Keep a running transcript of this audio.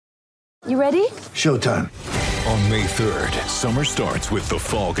You ready? Showtime. On May 3rd, summer starts with The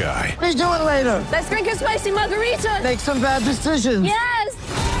Fall Guy. Let's do it later. Let's drink a spicy margarita. Make some bad decisions. Yes!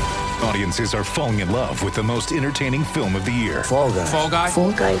 Audiences are falling in love with the most entertaining film of the year. Fall Guy. Fall Guy?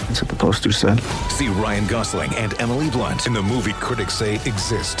 Fall guy. That's what the poster said. See Ryan Gosling and Emily Blunt in the movie critics say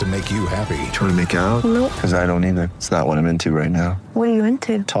exists to make you happy. Trying to make it out? Nope. Because I don't either. It's not what I'm into right now. What are you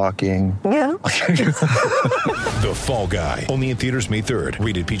into? Talking. Yeah. The Fall Guy. Only in theaters May 3rd.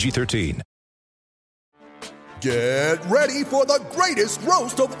 Rated PG-13. Get ready for the greatest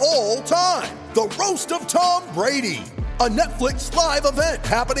roast of all time. The Roast of Tom Brady. A Netflix live event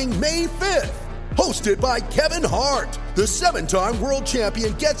happening May 5th. Hosted by Kevin Hart. The 7-time world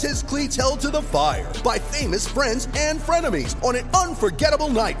champion gets his cleats held to the fire by famous friends and frenemies on an unforgettable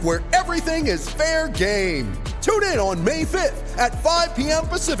night where everything is fair game. Tune in on May 5th at 5 p.m.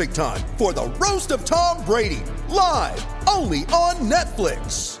 Pacific time for the Roast of Tom Brady. Live only on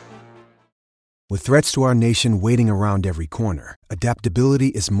Netflix. With threats to our nation waiting around every corner, adaptability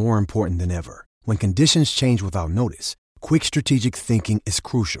is more important than ever. When conditions change without notice, quick strategic thinking is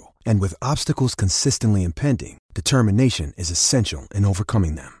crucial. And with obstacles consistently impending, determination is essential in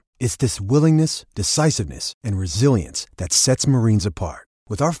overcoming them. It's this willingness, decisiveness, and resilience that sets Marines apart.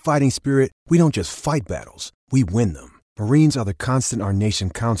 With our fighting spirit, we don't just fight battles, we win them. Marines are the constant our nation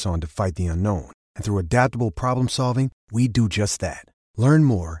counts on to fight the unknown. And through adaptable problem solving, we do just that. Learn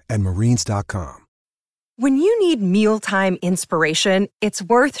more at marines.com. When you need mealtime inspiration, it's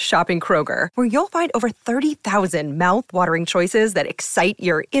worth shopping Kroger, where you'll find over 30,000 mouth-watering choices that excite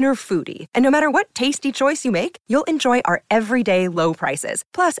your inner foodie. And no matter what tasty choice you make, you'll enjoy our everyday low prices,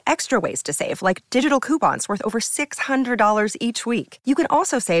 plus extra ways to save, like digital coupons worth over $600 each week. You can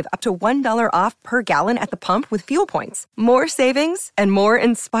also save up to $1 off per gallon at the pump with fuel points. More savings and more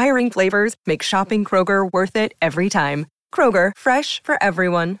inspiring flavors make shopping Kroger worth it every time. Kroger, fresh for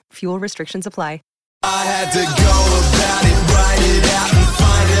everyone. Fuel restrictions apply. I had to go about it, write it out and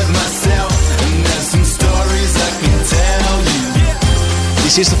find it myself. And there's some stories I can tell you.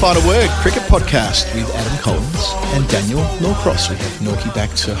 This is The Final Word Cricket Podcast with Adam Collins and Daniel Norcross. We have Norky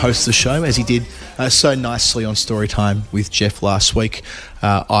back to host the show, as he did so nicely on Storytime with Jeff last week.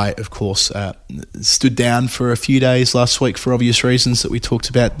 I, of course, stood down for a few days last week for obvious reasons that we talked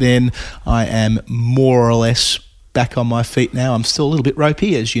about then. I am more or less back on my feet now. I'm still a little bit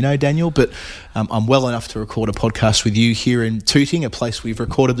ropey, as you know, Daniel, but I'm well enough to record a podcast with you here in Tooting, a place we've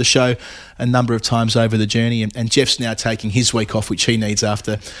recorded the show a number of times over the journey, and Jeff's now taking his week off, which he needs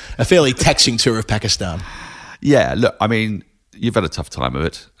after a fairly taxing tour of Pakistan. Yeah, look, I mean, you've had a tough time of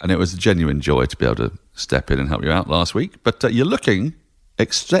it, and it was a genuine joy to be able to step in and help you out last week, but you're looking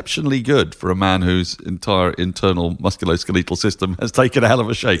exceptionally good for a man whose entire internal musculoskeletal system has taken a hell of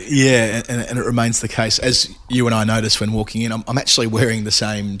a shake. Yeah, and it remains the case. As you and I noticed when walking in, I'm actually wearing the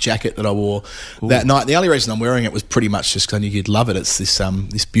same jacket that I wore that night. The only reason I'm wearing it was pretty much just because I knew you'd love it. It's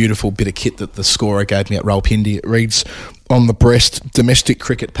this beautiful bit of kit that the scorer gave me at Rawalpindi. It reads on the breast, domestic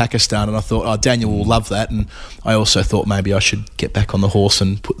cricket Pakistan, and I thought, Daniel will love that. And I also thought maybe I should get back on the horse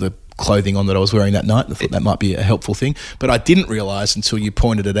and put the clothing on that I was wearing that night. I thought that might be a helpful thing, but I didn't realise until you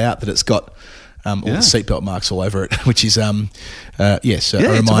pointed it out that it's got all the seatbelt marks all over it, which is a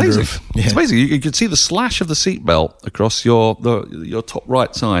reminder of. Yeah. It's amazing. You can see the slash of the seatbelt across your top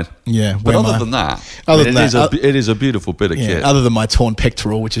right side. Yeah, but other than that, it is a beautiful bit of kit. Other than my torn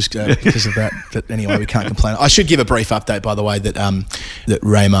pectoral, which is because of that. But anyway, we can't complain. I should give a brief update, by the way, that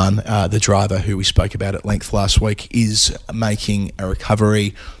Rahman, the driver who we spoke about at length last week, is making a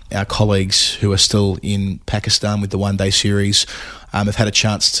recovery. Our colleagues who are still in Pakistan with the one-day series have had a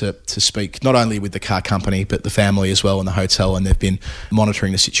chance to speak not only with the car company but the family as well in the hotel, and they've been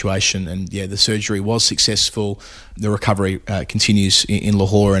monitoring the situation. And the surgery was successful. The recovery continues in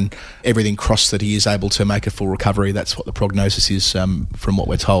Lahore, and everything crossed that he is able to make a full recovery. That's what the prognosis is from what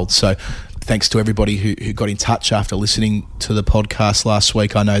we're told. So thanks to everybody who got in touch after listening to the podcast last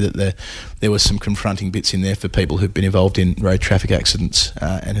week. I know that there was some confronting bits in there for people who've been involved in road traffic accidents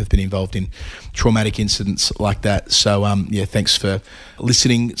and have been involved in traumatic incidents like that. So, thanks for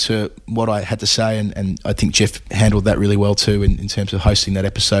listening to what I had to say. And I think Jeff handled that really well too in terms of hosting that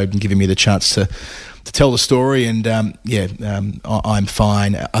episode and giving me the chance to tell the story. And, I'm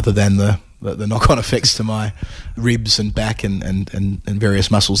fine other than the knock-on effects to my ribs and back and various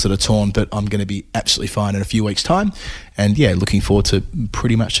muscles that are torn, but I'm going to be absolutely fine in a few weeks' time. And looking forward to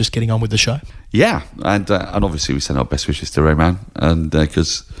pretty much just getting on with the show. Yeah, and obviously we send our best wishes to Rahman, and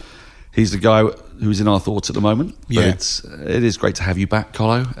because he's the guy who's in our thoughts at the moment. But it is great to have you back,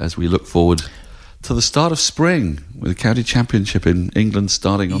 Colo, as we look forward to the start of spring with the county championship in England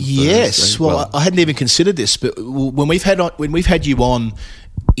starting on Thursday. Yes, well, I hadn't even considered this, but when we've had you on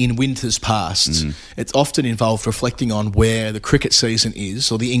in winters past, it's often involved reflecting on where the cricket season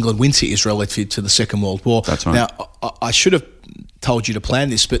is, or the England winter is relative to the Second World War. That's right. Now, I should have told you to plan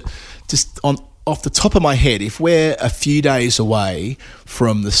this, but just off the top of my head, if we're a few days away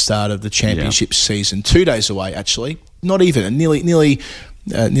from the start of the championship season, 2 days away actually, not even, nearly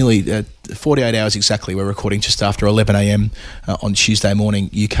 48 hours exactly, we're recording just after 11 a.m. On Tuesday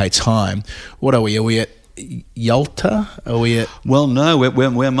morning UK time. What are we? Are we at Yalta? Are we at? Well, no,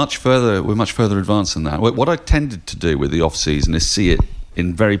 we're much further. We're much further advanced than that. What I tended to do with the off season is see it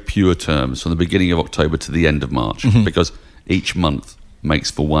in very pure terms from the beginning of October to the end of March, because each month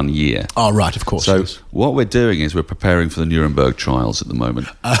makes for 1 year. Oh, right, of course. So yes. what we're doing is we're preparing for the Nuremberg trials at the moment.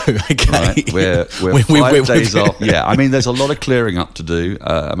 Oh, okay. Right? We're 5 days off. Yeah, I mean, there's a lot of clearing up to do.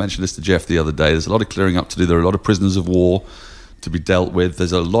 I mentioned this to Jeff the other day. There's a lot of clearing up to do. There are a lot of prisoners of war to be dealt with.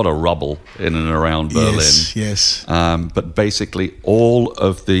 There's a lot of rubble in and around Berlin. Yes. But basically, all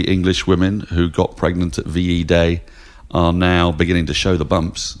of the English women who got pregnant at VE Day are now beginning to show the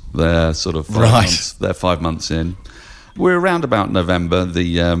bumps. They're sort of 5 months. They're 5 months in. We're around about November.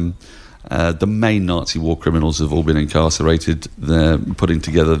 The main Nazi war criminals have all been incarcerated. They're putting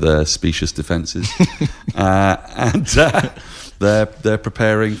together their specious defences, and they're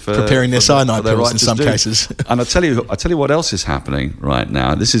preparing their cyanide pills in some cases. And I tell you what else is happening right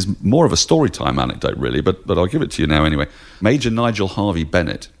now. This is more of a story time anecdote, really, but I'll give it to you now anyway. Major Nigel Harvey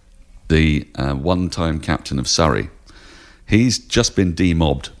Bennett, the one-time captain of Surrey, he's just been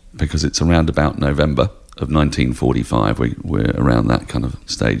demobbed because it's around about November of 1945. We're around that kind of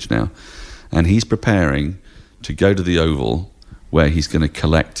stage now, and he's preparing to go to the Oval, where he's going to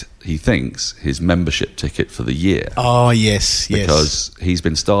collect, he thinks, his membership ticket for the year. Oh, yes. Because he's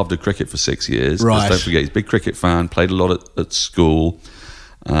been starved of cricket for 6 years. Right. Don't forget, he's a big cricket fan, played a lot at school.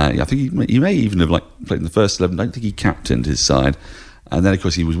 I think he may even have played in the first 11. I don't think he captained his side. And then, of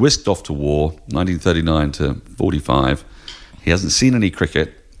course, he was whisked off to war, 1939 to 45. He hasn't seen any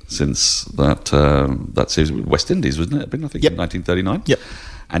cricket since that series with West Indies, wasn't it? I think in 1939. Yep.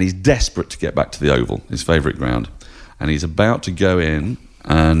 And he's desperate to get back to the Oval, his favourite ground. And he's about to go in,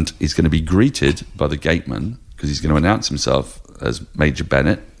 and he's going to be greeted by the gateman, because he's going to announce himself as Major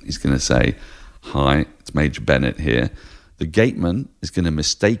Bennett. He's going to say, "Hi, it's Major Bennett here." The gateman is going to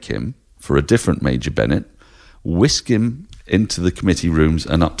mistake him for a different Major Bennett, whisk him into the committee rooms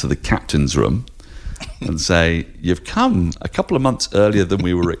and up to the captain's room, and say, "You've come a couple of months earlier than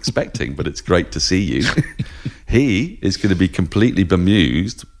we were expecting, but it's great to see you." He is going to be completely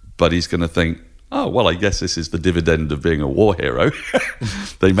bemused, but he's going to think, "Oh, well, I guess this is the dividend of being a war hero."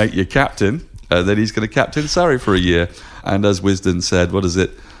 They make you captain, and then he's going to captain Surrey for a year. And as Wisden said, what is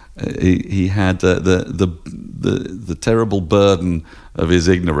it? He had the terrible burden of his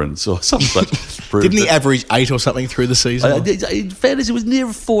ignorance, or some such. Didn't he average 8 or something through the season? In fairness, it was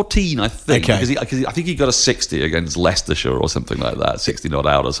near 14, I think. Okay. Because I think he got a 60 against Leicestershire or something like that, 60 not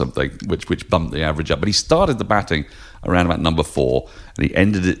out or something, which bumped the average up. But he started the batting around about number 4, and he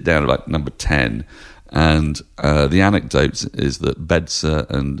ended it down about number 10. And the anecdote is that Bedser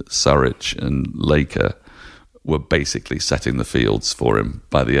and Surridge and Laker were basically setting the fields for him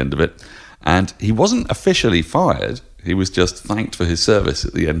by the end of it. And he wasn't officially fired. He was just thanked for his service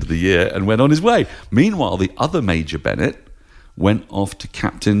at the end of the year and went on his way. Meanwhile, the other Major Bennett went off to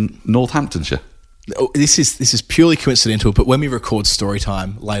captain Northamptonshire. This is purely coincidental, but when we record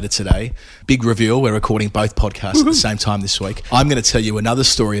Storytime later today, big reveal, we're recording both podcasts at the same time this week. I'm going to tell you another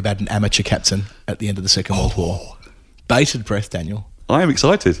story about an amateur captain at the end of the Second World War. Bated breath, Daniel. I am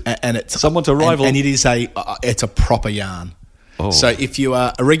excited. And it's someone to rival. And it is it's a proper yarn. Oh. So if you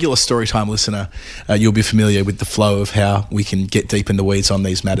are a regular Storytime listener, you'll be familiar with the flow of how we can get deep in the weeds on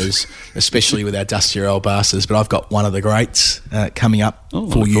these matters, especially with our dustier old bastards. But I've got one of the greats coming up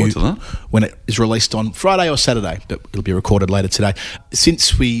for you when it is released on Friday or Saturday, but it'll be recorded later today.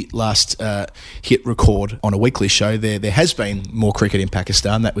 Since we last hit record on a weekly show, there has been more cricket in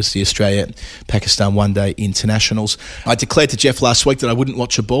Pakistan. That was the Australia-Pakistan One-Day Internationals. I declared to Jeff last week that I wouldn't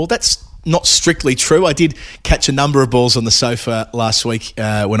watch a ball. That's not strictly true. I did catch a number of balls on the sofa last week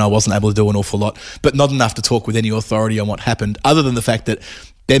when I wasn't able to do an awful lot, but not enough to talk with any authority on what happened, other than the fact that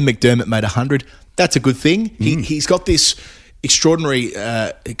Ben McDermott made 100. That's a good thing. He's got this extraordinary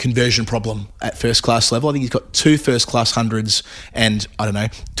conversion problem at first class level. I think he's got 2 first class hundreds and,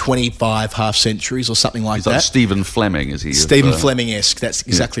 25 half centuries or something like that. Like Stephen Fleming, is he? Stephen Fleming-esque, that's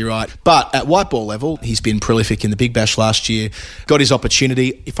exactly right. But at white ball level, he's been prolific in the Big Bash last year, got his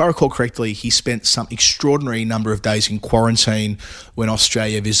opportunity. If I recall correctly, he spent some extraordinary number of days in quarantine when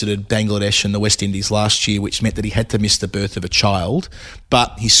Australia visited Bangladesh and the West Indies last year, which meant that he had to miss the birth of a child.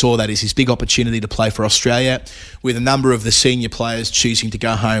 But he saw that as his big opportunity to play for Australia with a number of the senior players choosing to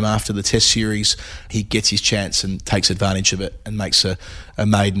go home after the Test series, he gets his chance and takes advantage of it and makes a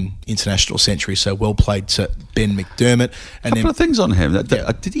maiden international century. So well played to Ben McDermott. And a couple of things on him.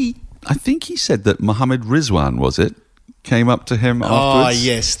 Did he? I think he said that Mohammed Rizwan, was it, came up to him afterwards? Oh,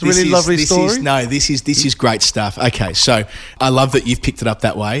 yes. It's a really lovely story. This is great stuff. Okay, so I love that you've picked it up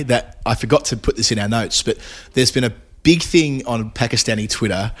that way. That I forgot to put this in our notes, but there's been a big thing on Pakistani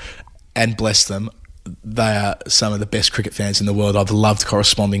Twitter, and bless them, they are some of the best cricket fans in the world. I've loved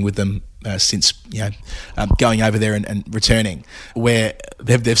corresponding with them since going over there and returning, where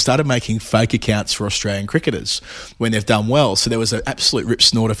they've started making fake accounts for Australian cricketers when they've done well. So there was an absolute rip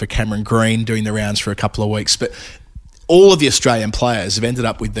snorter for Cameron Green doing the rounds for a couple of weeks, but all of the Australian players have ended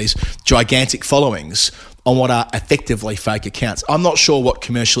up with these gigantic followings on what are effectively fake accounts. I'm not sure what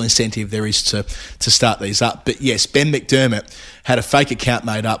commercial incentive there is to start these up, but yes, Ben McDermott had a fake account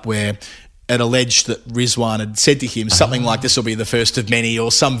made up where it alleged that Rizwan had said to him something like, this will be the first of many,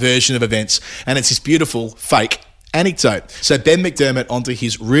 or some version of events, and it's this beautiful fake anecdote. So Ben McDermott, onto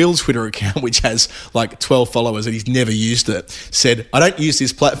his real Twitter account, which has like 12 followers and he's never used it, said, I don't use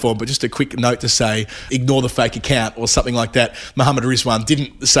this platform, but just a quick note to say, ignore the fake account, or something like that. Mohammed Rizwan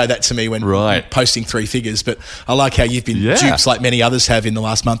didn't say that to me when posting 3 figures, but I like how you've been duped like many others have in the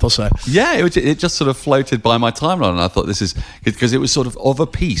last month or so. Yeah, it just sort of floated by my timeline, and I thought this is, because it was sort of a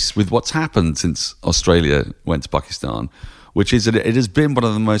piece with what's happened since Australia went to Pakistan, which is that it has been one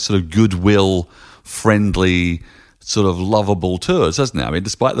of the most sort of goodwill, friendly, sort of lovable tours, hasn't it? I mean,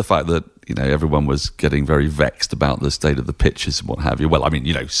 despite the fact that, everyone was getting very vexed about the state of the pitches and what have you. Well, I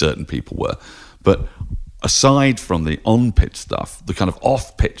mean, certain people were. But aside from the on-pitch stuff, the kind of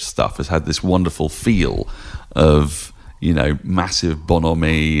off-pitch stuff has had this wonderful feel of, massive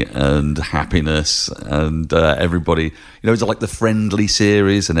bonhomie and happiness, and everybody, it's like the friendly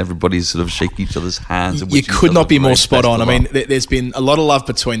series, and everybody's sort of shake each other's hands. You could not be more spot on. I mean, there's been a lot of love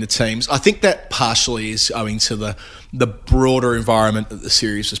between the teams. I think that partially is owing to the broader environment that the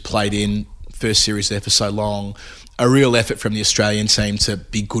series was played in. First series there for so long. A real effort from the Australian team to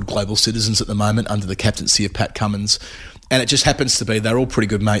be good global citizens at the moment under the captaincy of Pat Cummins. And it just happens to be they're all pretty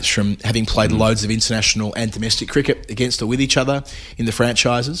good mates from having played loads of international and domestic cricket against or with each other in the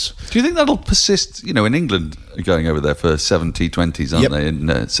franchises. Do you think that'll persist? In England are going over there for 7 T20s, aren't they,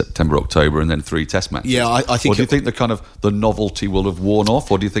 in September, October, and then 3 Test matches? Yeah, I think. Or do you think the novelty will have worn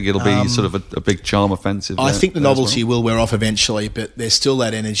off, or do you think it'll be sort of a big charm offensive? I think the novelty will wear off eventually, but there's still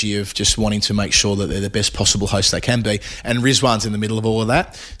that energy of just wanting to make sure that they're the best possible host they can be. And Rizwan's in the middle of all of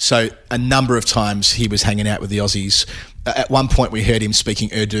that. So a number of times he was hanging out with the Aussies. At one point, we heard him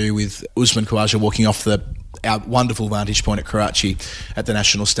speaking Urdu with Usman Khawaja walking off our wonderful vantage point at Karachi at the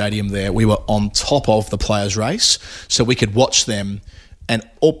National Stadium there. We were on top of the players' race, so we could watch them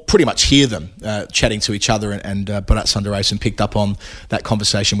or pretty much hear them chatting to each other. And Bharat Sundaresan picked up on that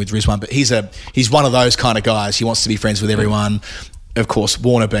conversation with Rizwan. But he's one of those kind of guys. He wants to be friends with everyone. Of course,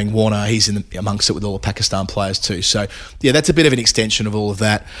 Warner being Warner, he's amongst it with all the Pakistan players too. So, yeah, that's a bit of an extension of all of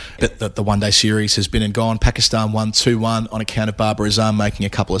that. But the one-day series has been and gone. Pakistan won 2-1 on account of Babar Azam making a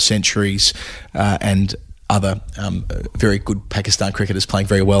couple of centuries and other very good Pakistan cricketers playing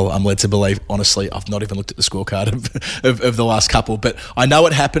very well. I'm led to believe, honestly, I've not even looked at the scorecard of the last couple, but I know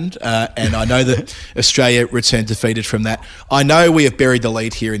it happened, and I know that Australia returned defeated from that. I know we have buried the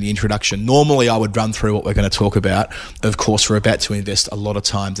lead here in the introduction. Normally, I would run through what we're going to talk about. Of course, we're about to invest a lot of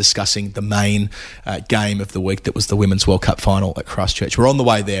time discussing the main game of the week that was the Women's World Cup final at Christchurch. We're on the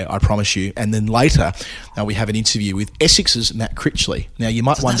way there, I promise you. And then later, we have an interview with Essex's Matt Critchley. Now, you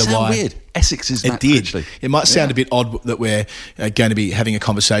might wonder why. Weird. Essex's Matt Critchley. It might sound a bit odd that we're going to be having a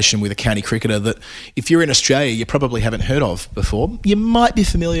conversation with a county cricketer that, if you're in Australia, you probably haven't heard of before. You might be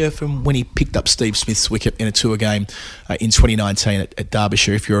familiar from when he picked up Steve Smith's wicket in a tour game in 2019 at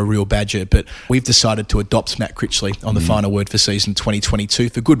Derbyshire, if you're a real Badger. But we've decided to adopt Matt Critchley on the final word for season 2022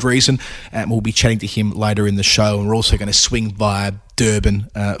 for good reason. And we'll be chatting to him later in the show. And we're also going to swing via Durban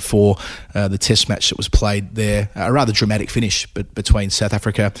for the test match that was played there. A rather dramatic finish between South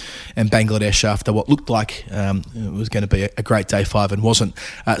Africa and Bangladesh after what looked like it was going to be a great day 5 and wasn't.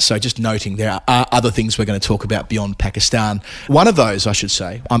 So just noting there are other things we're going to talk about beyond Pakistan. One of those, I should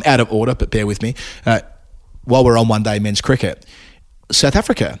say, I'm out of order, but bear with me. While we're on one-day men's cricket, South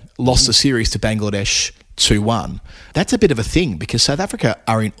Africa lost the series to Bangladesh 2-1. That's a bit of a thing because South Africa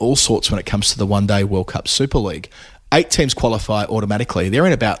are in all sorts when it comes to the One-Day World Cup Super League. 8 teams qualify automatically. They're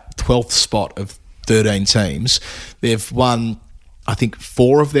in about 12th spot of 13 teams. They've won, I think,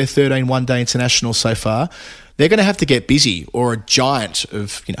 4 of their 13 one-day internationals so far. They're going to have to get busy, or a giant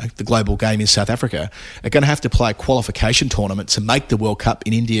of the global game in South Africa are going to have to play a qualification tournament to make the World Cup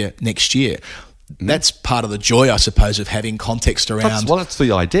in India next year. That's part of the joy, I suppose, of having context around. That's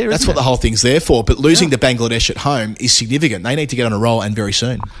the idea, That's what the whole thing's there for. But losing to Bangladesh at home is significant. They need to get on a roll, and very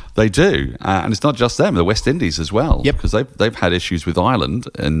soon. They do. And it's not just them, the West Indies as well. Yep. Because they've had issues with Ireland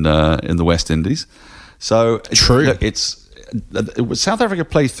in the West Indies. So True. Look, South Africa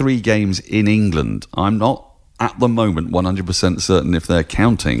play 3 games in England. I'm not at the moment 100% certain if they're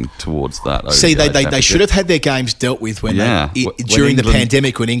counting towards that. See, they should have had their games dealt with when during the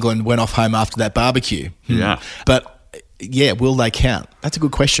pandemic, when England went off home after that barbecue. Yeah. But will they count? That's a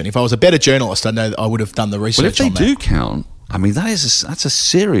good question. If I was a better journalist, I know I would have done the research. Well, if they do count, I mean, that's a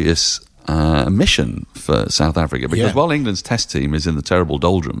serious mission for South Africa, because while England's test team is in the terrible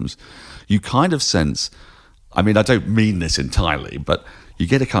doldrums, you kind of sense, I mean, I don't mean this entirely, but you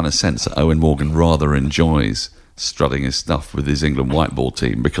get a kind of sense that Owen Morgan rather enjoys strutting his stuff with his England white ball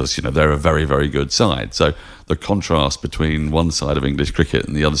team, because, they're a very, very good side. So the contrast between one side of English cricket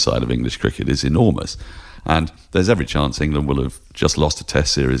and the other side of English cricket is enormous. And there's every chance England will have just lost a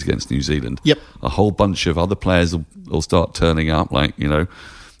test series against New Zealand. Yep. A whole bunch of other players will start turning up, like,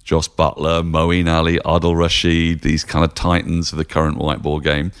 Jos Buttler, Moeen Ali, Adil Rashid, these kind of titans of the current white ball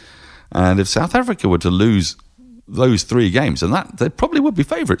game. And if South Africa were to lose those 3 games, and that they probably would be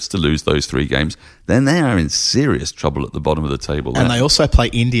favourites to lose those 3 games, then they are in serious trouble at the bottom of the table. And they also play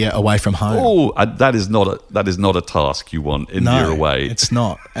India away from home. Oh, that is not a task you want, India away. It's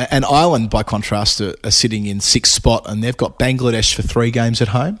not. And Ireland, by contrast, are sitting in 6th spot, and they've got Bangladesh for 3 games at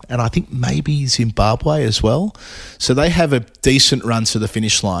home, and I think maybe Zimbabwe as well. So they have a decent run to the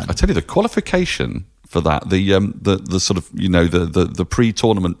finish line. I tell you, the qualification for that, the sort of the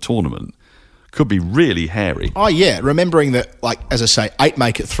pre-tournament could be really hairy. Oh, yeah. Remembering that, like, as I say, 8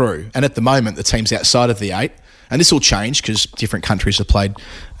 make it through. And at the moment, the teams outside of the 8, and this will change because different countries have played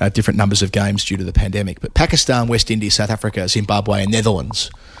different numbers of games due to the pandemic. But Pakistan, West Indies, South Africa, Zimbabwe, and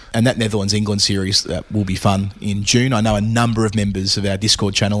Netherlands. And that Netherlands-England series will be fun in June. I know a number of members of our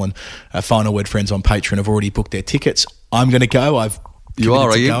Discord channel and Final Word friends on Patreon have already booked their tickets. I'm going to go. You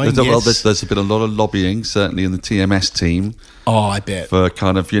are you? Going, well, yes. there's been a lot of lobbying, certainly in the TMS team. Oh, I bet. For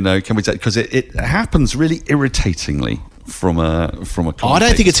kind of, can we take, because it happens really irritatingly from a context. I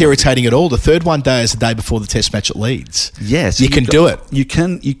don't think it's irritating at all. The third one day is the day before the Test match at Leeds. Yes, you can do it. You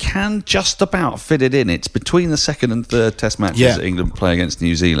can just about fit it in. It's between the second and third Test matches that England play against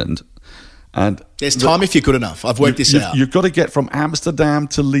New Zealand. And there's time if you're good enough. I've worked this out. You've got to get from Amsterdam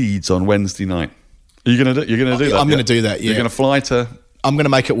to Leeds on Wednesday night. You're going to do that? I'm going to do that, yeah. You're going to fly to... I'm going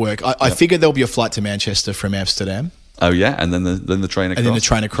to make it work. I figure there'll be a flight to Manchester from Amsterdam. Oh, yeah? And then the train across? And then the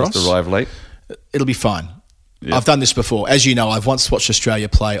train across. Just arrive late? It'll be fine. Yeah. I've done this before. As you know, I've once watched Australia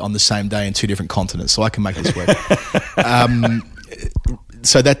play on the same day in 2 different continents, so I can make this work.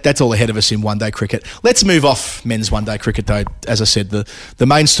 So that's all ahead of us in one-day cricket. Let's move off men's one-day cricket, though. As I said, the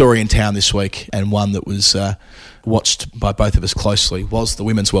main story in town this week, and one that was watched by both of us closely, was the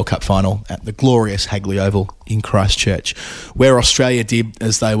Women's World Cup final at the glorious Hagley Oval in Christchurch, where Australia did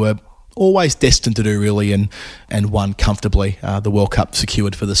as they were always destined to do, really, and won comfortably. The World Cup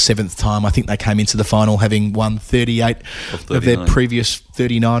secured for the 7th time. I think they came into the final having won 38 of their previous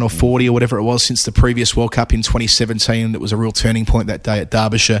 39 or 40 or whatever it was since the previous World Cup in 2017. It was a real turning point that day at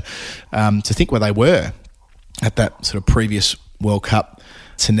Derbyshire. To think where they were at that sort of previous World Cup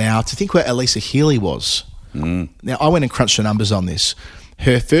to now, to think where Elisa Healy was. Now, I went and crunched the numbers on this.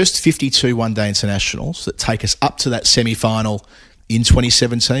 Her first 52 one-day internationals that take us up to that semi-final in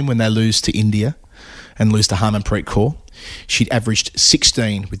 2017 when they lose to India and lose to Harmanpreet Kaur, she'd averaged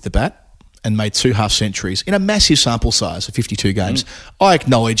 16 with the bat and made 2 half-centuries in a massive sample size of 52 games. I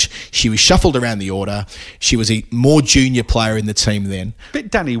acknowledge she was shuffled around the order. She was a more junior player in the team then. Bit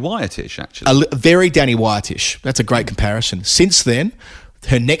Danny Wyatt-ish, actually. Very Danny Wyatt-ish. That's a great comparison. Since then,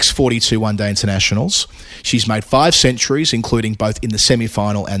 her next 42 one-day internationals, she's made 5 centuries, including both in the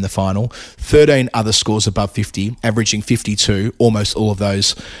semi-final and the final, 13 other scores above 50, averaging 52, almost all of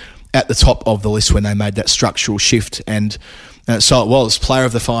those at the top of the list when they made that structural shift. And so it was player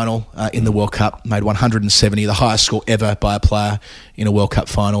of the final in the World Cup, made 170, the highest score ever by a player in a World Cup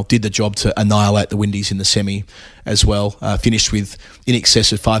final, did the job to annihilate the Windies in the semi as well, finished with in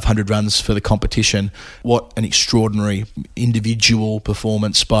excess of 500 runs for the competition. What an extraordinary individual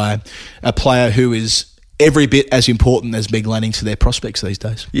performance by a player who is every bit as important as Meg Lanning to their prospects these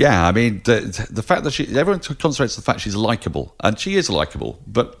days. Yeah, I mean, the fact that everyone concentrates on the fact she's likeable, and she is likeable,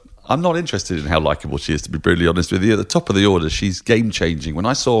 but I'm not interested in how likeable she is, to be brutally honest with you. At the top of the order, she's game-changing. When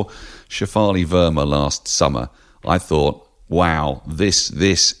I saw Shafali Verma last summer, I thought, wow, this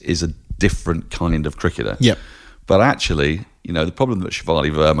is a different kind of cricketer. Yep. But actually, the problem that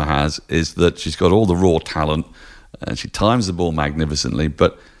Shafali Verma has is that she's got all the raw talent and she times the ball magnificently,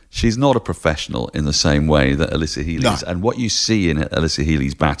 but she's not a professional in the same way that Alyssa Healy is. And what you see in Alyssa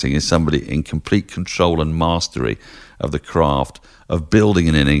Healy's batting is somebody in complete control and mastery of the craft of building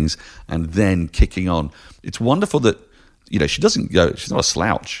an innings and then kicking on. It's wonderful that, she doesn't go, she's not a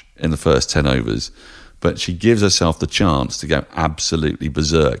slouch in the first 10 overs, but she gives herself the chance to go absolutely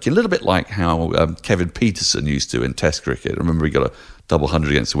berserk. A little bit like how Kevin Peterson used to in Test cricket. I remember he got a double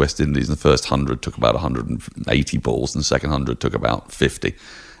 100 against the West Indies, and the first 100 took about 180 balls, and the second 100 took about 50.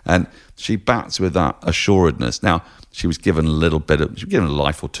 And she bats with that assuredness. Now, she was given a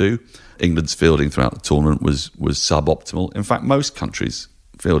life or two. England's fielding throughout the tournament was suboptimal. In fact, most countries'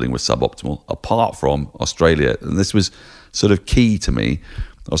 fielding was suboptimal, apart from Australia. And this was sort of key to me.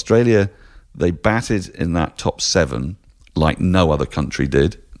 Australia, they batted in that top 7 like no other country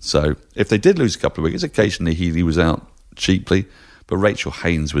did. So if they did lose a couple of wickets, occasionally Healy was out cheaply, but Rachel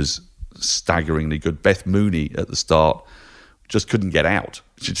Haynes was staggeringly good. Beth Mooney at the start just couldn't get out.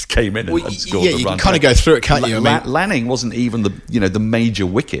 She just came in and scored the run. You can kind of go through it, can't you? Lanning wasn't even the major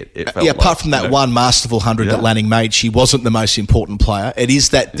wicket. It felt apart from that one masterful 100 that Lanning made, she wasn't the most important player. It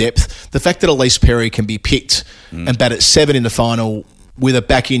is that depth. The fact that Elise Perry can be picked and bat at 7 in the final with a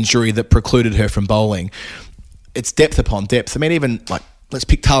back injury that precluded her from bowling, it's depth upon depth. I mean, even let's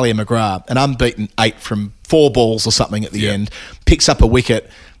pick Talia McGrath, an unbeaten 8 from 4 balls or something at the end, picks up a wicket.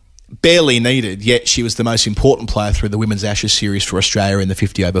 Barely needed, yet she was the most important player through the Women's Ashes series for Australia in the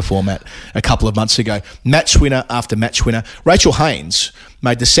 50-over format a couple of months ago. Match winner after match winner. Rachel Haynes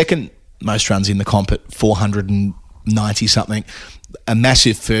made the second most runs in the comp at 490-something. A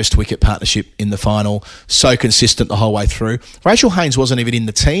massive first wicket partnership in the final. So consistent the whole way through. Rachel Haynes wasn't even in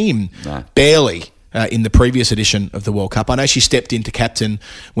the team, barely, in the previous edition of the World Cup. I know she stepped into captain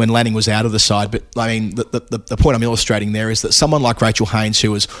when Lanning was out of the side, but I mean, the point I'm illustrating there is that someone like Rachel Haynes,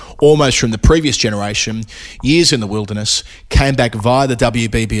 who was almost from the previous generation, years in the wilderness, came back via the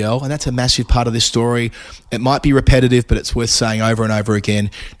WBBL, and that's a massive part of this story. It might be repetitive, but it's worth saying over and over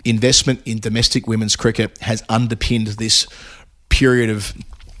again. Investment in domestic women's cricket has underpinned this period of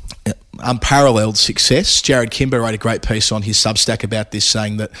unparalleled success. Jared Kimber wrote a great piece on his Substack about this,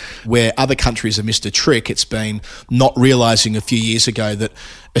 saying that where other countries have missed a trick, it's been not realising a few years ago that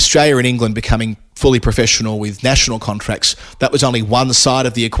Australia and England becoming fully professional with national contracts, that was only one side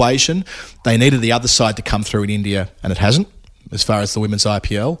of the equation. They needed the other side to come through in India, and it hasn't, as far as the women's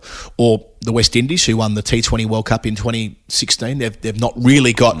IPL, or the West Indies, who won the T20 World Cup in 2016. They've not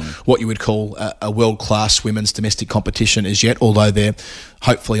really got what you would call a world-class women's domestic competition as yet, although they're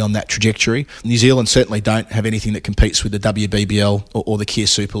hopefully on that trajectory. New Zealand certainly don't have anything that competes with the WBBL or the Kia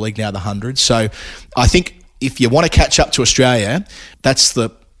Super League, now the 100. So I think if you want to catch up to Australia, that's the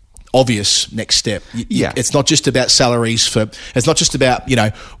obvious next step. It's not just about salaries it's not just about,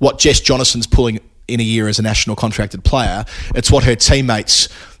 what Jess Jonason's pulling in a year as a national contracted player. It's what her teammates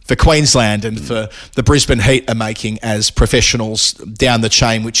for Queensland and for the Brisbane Heat are making as professionals down the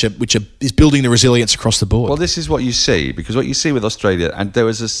chain, which is building the resilience across the board. Well, this is what you see, because what you see with Australia, and there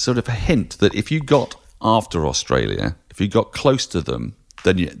was a sort of a hint that if you got after Australia, if you got close to them,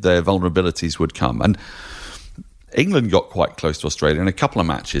 then their vulnerabilities would come. And England got quite close to Australia in a couple of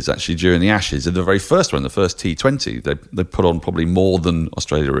matches, actually, during the Ashes. In the very first one, the first T20, they put on probably more than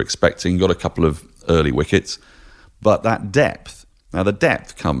Australia were expecting, got a couple of early wickets. But that depth, now the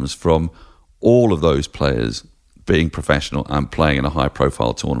depth comes from all of those players being professional and playing in a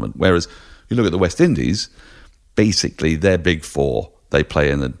high-profile tournament. Whereas you look at the West Indies, basically their big 4, they play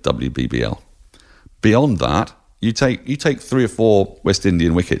in the WBBL. Beyond that, you take 3 or 4 West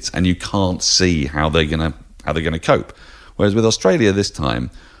Indian wickets and you can't see how they're going to cope. Whereas with Australia this time,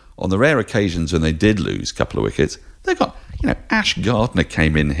 on the rare occasions when they did lose a couple of wickets, they got, Ash Gardner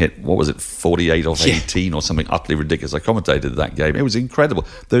came in, hit, 48 off 18 or something utterly ridiculous. I commentated that game. It was incredible.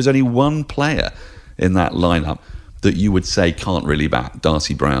 There's only one player in that lineup that you would say can't really bat,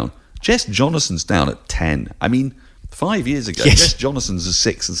 Darcy Brown. Jess Jonason's down at 10. I mean, 5 years ago, Jess Jonason's a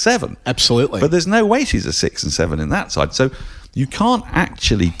 6 and 7. Absolutely. But there's no way she's a 6 and 7 in that side. So you can't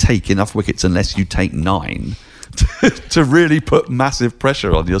actually take enough wickets unless you take 9 to really put massive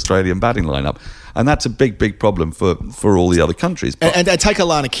pressure on the Australian batting lineup. And that's a big, big problem for all the other countries. But, and take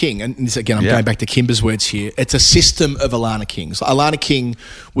Alana King, and this, again, I'm going back to Kimber's words here. It's a system of Alana Kings. Alana King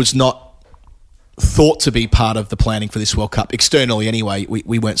was not thought to be part of the planning for this World Cup, externally anyway.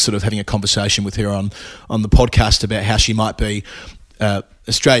 We weren't sort of having a conversation with her on the podcast about how she might be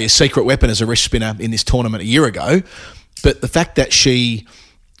Australia's secret weapon as a wrist spinner in this tournament a year ago. But the fact that she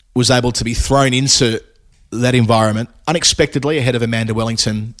was able to be thrown into that environment unexpectedly ahead of Amanda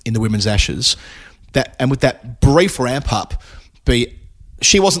Wellington in the Women's Ashes, and with that brief ramp up,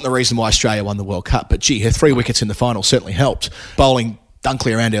 she wasn't the reason why Australia won the World Cup, but her 3 wickets in the final certainly helped. Bowling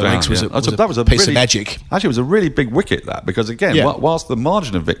Dunkley around her legs was, yeah. that was a piece of magic. Actually, it was a really big wicket, that, because, again, whilst the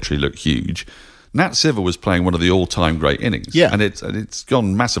margin of victory looked huge, Nat Siver was playing one of the all-time great innings. Yeah. And it's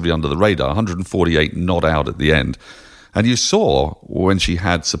gone massively under the radar, 148 not out at the end. And you saw when she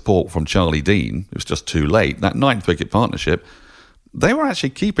had support from Charlie Dean, it was just too late, that 9th wicket partnership, they were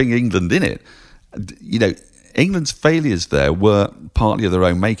actually keeping England in it. You know, England's failures there were partly of their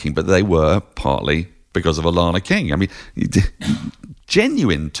own making, but they were partly because of Alana King. I mean,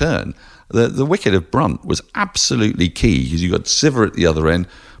 genuine turn. The wicket of Brunt was absolutely key because you got Siver at the other end.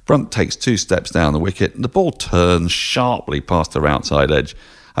 Brunt takes 2 steps down the wicket and the ball turns sharply past her outside edge.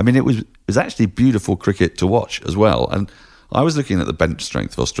 I mean, it was actually beautiful cricket to watch as well. And I was looking at the bench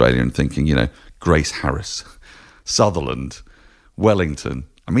strength of Australia and thinking, you know, Grace Harris, Sutherland, Wellington.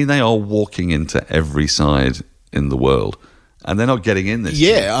 I mean, they are walking into every side in the world. And they're not getting in this.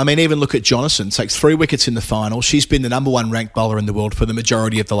 Yeah, I mean, even look at Jonathan. Takes 3 wickets in the final. She's been the number 1 ranked bowler in the world for the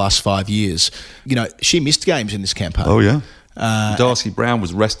majority of the last 5 years. You know, she missed games in this campaign. Oh, yeah. Darcy Brown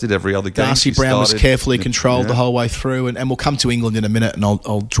was rested every other game. Darcy Brown was carefully controlled the whole way through. And we'll come to England in a minute, and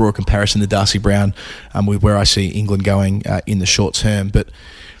I'll draw a comparison to Darcy Brown with where I see England going in the short term. But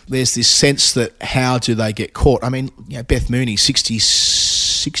there's this sense that how do they get caught? I mean, you know, Beth Mooney,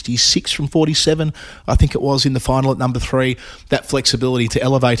 66 from 47, I think it was, in the final at number 3. That flexibility to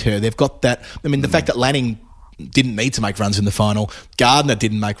elevate her. They've got that. I mean, the fact that Lanning didn't need to make runs in the final. Gardner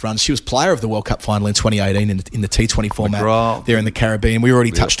didn't make runs. She was player of the World Cup final in 2018 in the T20 format McGrath there in the Caribbean. We already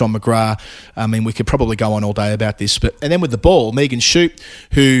touched on McGrath. I mean, we could probably go on all day about this. And then with the ball, Megan Shute,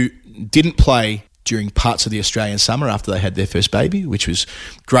 who didn't play during parts of the Australian summer after they had their first baby, which was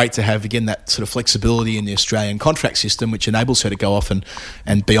great to have, again, that sort of flexibility in the Australian contract system, which enables her to go off and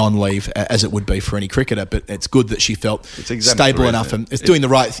be on leave, as it would be for any cricketer. But it's good that she felt stable enough, and it's doing the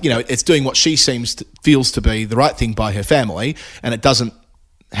right, you know, it's doing what she feels to be the right thing by her family, and it doesn't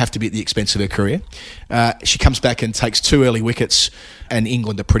have to be at the expense of her career. She comes back and takes 2 early wickets, and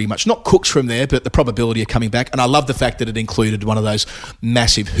England are pretty much not cooks from there, but the probability of coming back. And I love the fact that it included one of those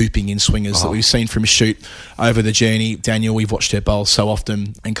massive hooping in-swingers that we've seen from Shute over the journey. Daniel, we've watched her bowl so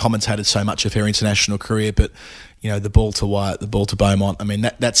often and commentated so much of her international career, but you know, the ball to Wyatt, the ball to Beaumont, I mean,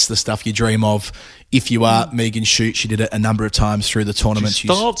 that's the stuff you dream of if you are Megan Shute. She did it a number of times through the tournament. She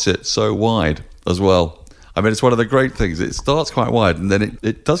starts it so wide as well. I mean, it's one of the great things. It starts quite wide, and then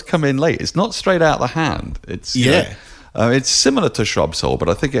it does come in late. It's not straight out the hand. It's it's similar to Shrub's Hole, but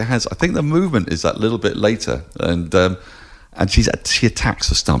I think it has. I think the movement is that little bit later, and she attacks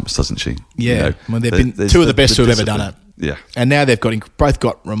the stumps, doesn't she? Yeah, you know, well, they've been 2 of the best who have ever done it. Yeah, and now they've both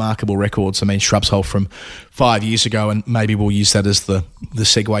got remarkable records. I mean, Shrub's Hole from 5 years ago, and maybe we'll use that as the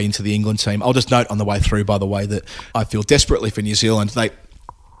segue into the England team. I'll just note on the way through, by the way, that I feel desperately for New Zealand.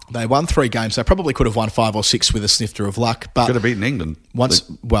 They won 3 games. They probably could have won 5 or 6 with a snifter of luck. But could have beaten England.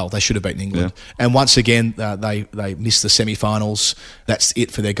 They should have beaten England. Yeah. And once again, they missed the semi-finals. That's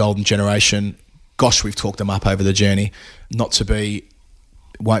it for their golden generation. Gosh, we've talked them up over the journey.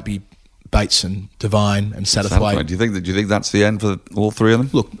 Won't be Bates and Devine and Satterthwaite. Do you think that's the end for all 3 of them?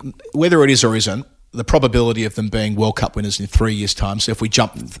 Look, whether it is or isn't, the probability of them being World Cup winners in 3 years' time, so if we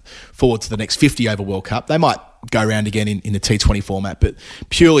jump forward to the next 50-over World Cup, they might go around again in the T20 format, but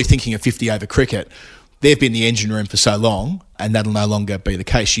purely thinking of 50-over cricket, they've been the engine room for so long, and that'll no longer be the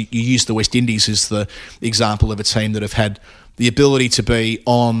case. You use the West Indies as the example of a team that have had the ability to be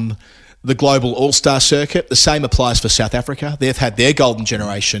on the global all-star circuit. The same applies for South Africa. They've had their golden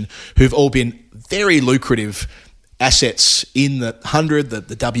generation, who've all been very lucrative assets in the 100, the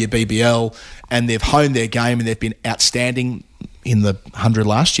WBBL, and they've honed their game and they've been outstanding in the 100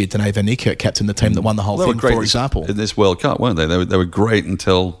 last year. Danae van Niekerk captained the team that won the whole thing, for example. In this World Cup, weren't they? They were great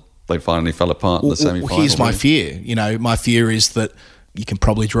until they finally fell apart in the semi-final. Here's my fear. You know, my fear is that you can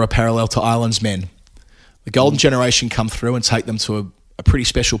probably draw a parallel to Ireland's men. The golden generation come through and take them to a pretty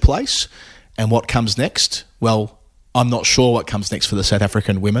special place. And what comes next? Well, I'm not sure what comes next for the South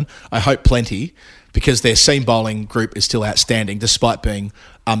African women. I hope plenty, because their seam bowling group is still outstanding, despite being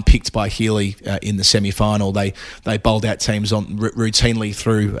unpicked by Healy in the semi-final. They bowled out teams on routinely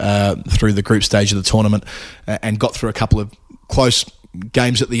through the group stage of the tournament and got through a couple of close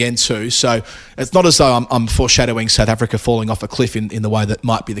games at the end too. So it's not as though I'm foreshadowing South Africa falling off a cliff in the way that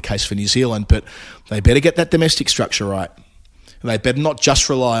might be the case for New Zealand, but they better get that domestic structure right. They better not just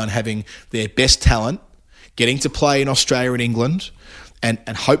rely on having their best talent getting to play in Australia and England, and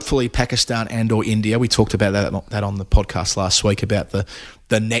hopefully Pakistan and or India. We talked about that on the podcast last week about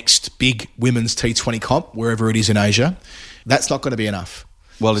the next big women's T20 comp, wherever it is in Asia. That's not going to be enough.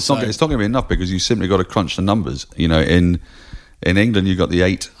 Well, it's not going to be enough because you simply got to crunch the numbers. You know, in England, you've got the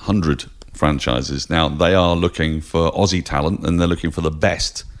 800 franchises. Now, they are looking for Aussie talent, and they're looking for the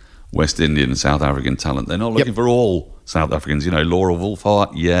best West Indian and South African talent. They're not looking for all South Africans. You know, Laura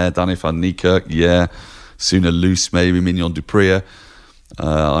Wolfhard, Danny van Niekerk, Suna Loose, maybe Mignon du Preez,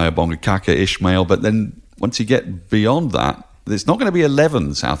 Ayabonga Kaka, Ishmael. But then once you get beyond that, there's not going to be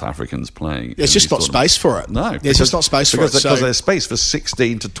 11 South Africans playing. There's just not space for it. No. There's just not space for it. Because there's space for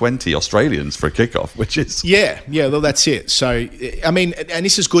 16 to 20 Australians for a kickoff, which is... Yeah, well, that's it. So, I mean, and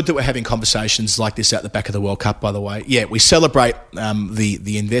this is good that we're having conversations like this at the back of the World Cup, by the way. Yeah, we celebrate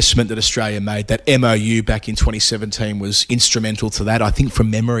the investment that Australia made. That MOU back in 2017 was instrumental to that. I think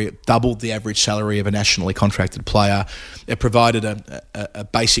from memory, it doubled the average salary of a nationally contracted player. It provided a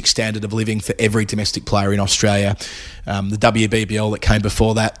basic standard of living for every domestic player in Australia. The WBBL that came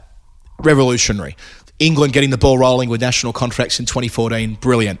before that, revolutionary. England getting the ball rolling with national contracts in 2014,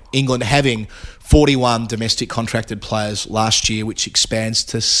 brilliant. England having 41 domestic contracted players last year, which expands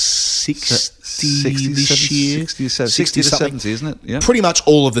to 60 this year. 60 to 70, isn't it? Yeah. Pretty much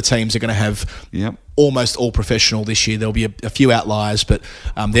all of the teams are going to have almost all professional this year. There'll be a few outliers, but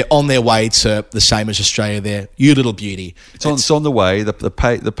they're on their way to the same as Australia there. You little beauty. It's on the way.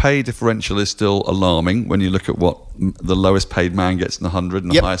 The pay differential is still alarming when you look at what the lowest paid man gets in the 100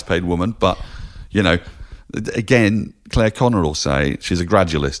 and the highest paid woman. But, you know, again, Claire Connor will say she's a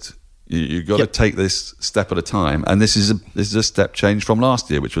gradualist. You've got to take this step at a time. And this is a step change from last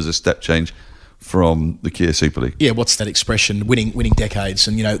year, which was a step change from the Kia Super League. Yeah, what's that expression? Winning decades.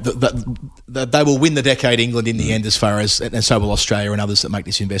 And, you know, they will win the decade, England, in the end, as far as, and so will Australia and others that make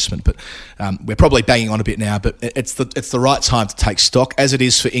this investment. But we're probably banging on a bit now, but it's the right time to take stock, as it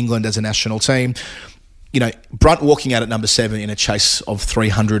is for England as a national team. You know, Brunt walking out at number 7 in a chase of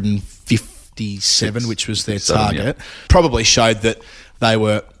 357, which was their target, probably showed that they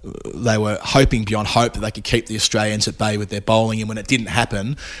were hoping beyond hope that they could keep the Australians at bay with their bowling, and when it didn't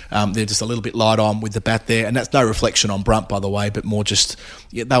happen, they're just a little bit light on with the bat there. And that's no reflection on Brunt, by the way, but more just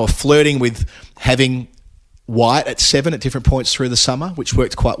they were flirting with having White at 7 at different points through the summer, which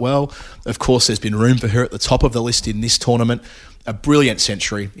worked quite well. Of course, there's been room for her at the top of the list in this tournament. A brilliant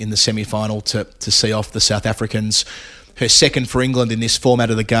century in the semi-final to see off the South Africans. Her second for England in this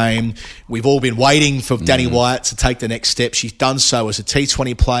format of the game. We've all been waiting for Danny Wyatt to take the next step. She's done so as a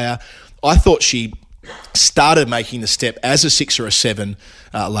T20 player. I thought she started making the step as a 6 or a 7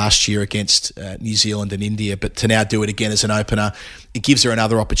 last year against New Zealand and India, but to now do it again as an opener, it gives her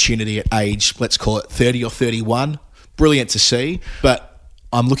another opportunity at age, let's call it 30 or 31. Brilliant to see, but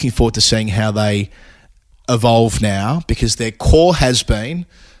I'm looking forward to seeing how they evolve now, because their core has been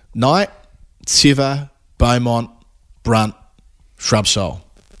Knight, Siva, Beaumont, Brunt, Shrubsole.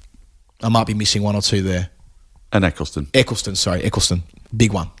 I might be missing one or two there. And Eccleston. Eccleston.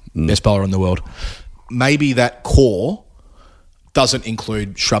 Big one. Best bowler in the world. Maybe that core doesn't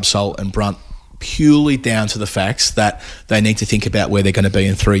include Shrubsole and Brunt purely down to the facts that they need to think about where they're going to be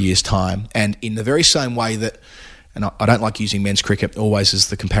in 3 years' time. And in the very same way that, and I don't like using men's cricket always as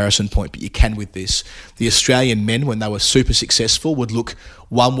the comparison point, but you can with this. The Australian men, when they were super successful, would look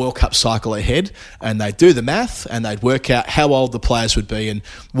one World Cup cycle ahead, and they'd do the math and they'd work out how old the players would be and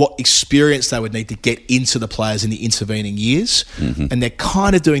what experience they would need to get into the players in the intervening years. And they're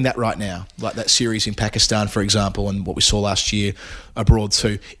kind of doing that right now, like that series in Pakistan, for example, and what we saw last year abroad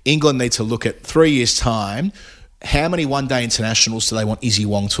too. England need to look at 3 years' time. How many one-day internationals do they want Izzy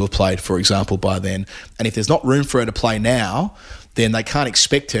Wong to have played, for example, by then? And if there's not room for her to play now, then they can't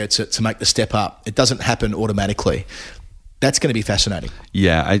expect her to make the step up. It doesn't happen automatically. That's going to be fascinating.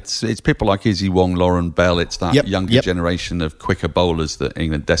 Yeah, it's people like Izzy Wong, Lauren Bell. It's that younger generation of quicker bowlers that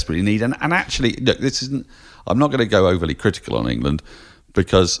England desperately need. And actually, look, this isn't. I'm not going to go overly critical on England,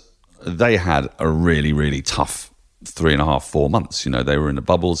 because they had a really, really tough 3.5, 4 months. You know, they were in the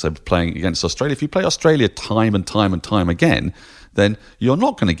bubbles. They were playing against Australia. If you play Australia time and time and time again, then you're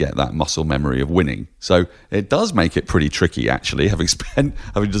not going to get that muscle memory of winning. So it does make it pretty tricky, actually, having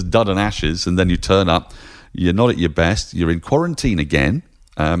just done an Ashes, and then you turn up, you're not at your best, you're in quarantine again.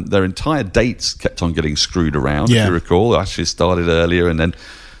 Their entire dates kept on getting screwed around, if you recall. Ashes started earlier, and then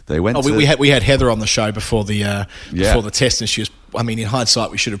they went we had Heather on the show before the test, and she was, I mean, in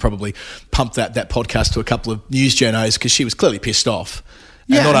hindsight, we should have probably pumped that podcast to a couple of news journos, because she was clearly pissed off,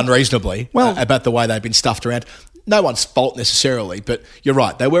 and not unreasonably, about the way they've been stuffed around. No one's fault necessarily, but you're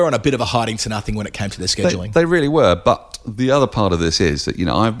right. They were on a bit of a hiding to nothing when it came to their scheduling. They really were, but the other part of this is that, you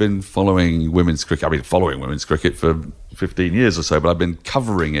know, I've been following women's cricket. I've been following women's cricket for 15 years or so, but I've been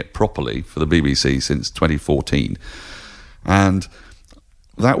covering it properly for the BBC since 2014. And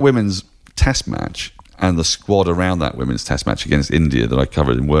that women's test match and the squad around that women's test match against India that I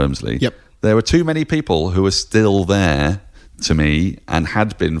covered in Wormsley, there were too many people who were still there to me, and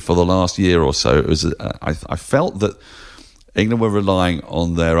had been for the last year or so. It was I felt that England were relying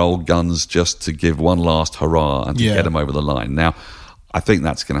on their old guns just to give one last hurrah and to get them over the line. Now, I think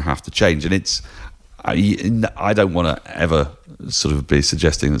that's going to have to change, and I don't want to ever sort of be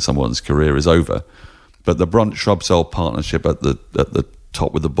suggesting that someone's career is over, but the Brunt-Shrubsole partnership at the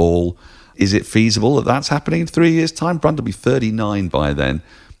top with the ball, is it feasible that that's happening in 3 years' time? Brunt will be 39 by then.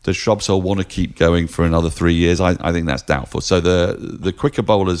 Does Shrubsole want to keep going for another 3 years? I think that's doubtful. So the quicker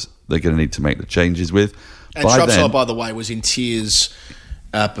bowlers they're going to need to make the changes with. And Shrubsole, by the way, was in tears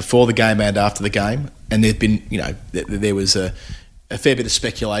before the game and after the game, and there'd been, there was a fair bit of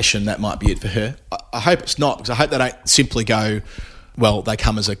speculation that might be it for her. I hope it's not, because I hope they don't simply go, well, they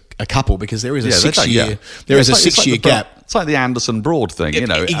come as a couple, because there is a 6 year gap. It's like the Anderson Broad thing,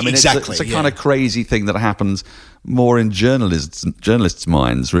 Exactly. It's a kind of crazy thing that happens more in journalists'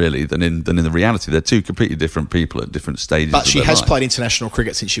 minds, really, than in the reality. They're two completely different people at different stages. But she of their has life. played international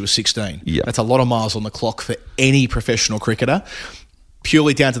cricket since she was 16. Yeah. That's a lot of miles on the clock for any professional cricketer,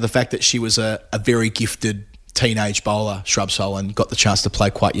 purely down to the fact that she was a very gifted teenage bowler, Shrubsole, and got the chance to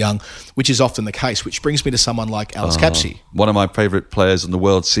play quite young, which is often the case, which brings me to someone like Alice Capsey. One of my favourite players on the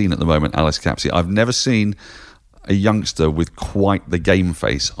world scene at the moment, Alice Capsey. I've never seen a youngster with quite the game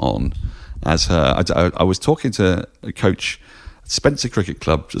face on as her. I was talking to a coach at Spencer Cricket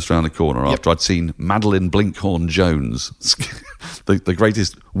Club just around the corner after I'd seen Madeline Blinkhorn-Jones, the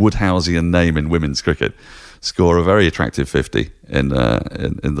greatest Woodhouseian name in women's cricket, score a very attractive 50 in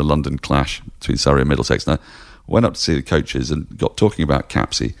the London clash between Surrey and Middlesex. And I went up to see the coaches and got talking about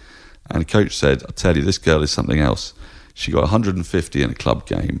Capsey, and the coach said, "I'll tell you, this girl is something else. She got 150 in a club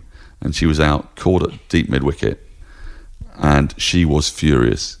game, and she was out caught at deep mid-wicket, and she was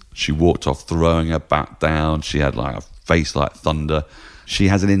furious. She walked off throwing her bat down. She had like a face like thunder. She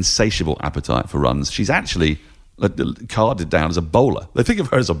has an insatiable appetite for runs. She's actually carded down as a bowler. They think of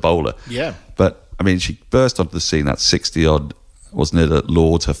her as a bowler. Yeah. But, I mean, she burst onto the scene, that 60-odd, wasn't it, at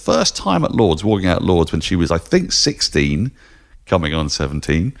Lords. Her first time at Lords, walking out at Lords when she was, I think, 16, coming on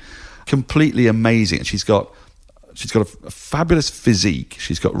 17. Completely amazing. And she's got a fabulous physique.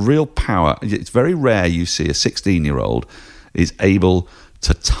 She's got real power. It's very rare you see a 16-year-old is able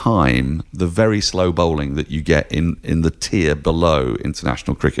to time the very slow bowling that you get in the tier below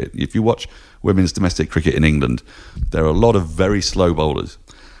international cricket. If you watch women's domestic cricket in England, there are a lot of very slow bowlers.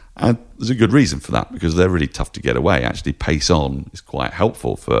 And there's a good reason for that, because they're really tough to get away. Actually, pace on is quite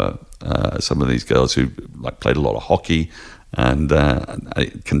helpful for some of these girls who played a lot of hockey and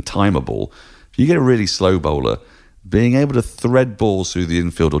can time a ball. If you get a really slow bowler, being able to thread balls through the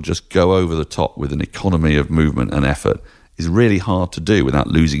infield or just go over the top with an economy of movement and effort is really hard to do without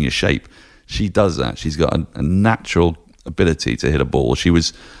losing your shape. She does that. She's got a natural ability to hit a ball. She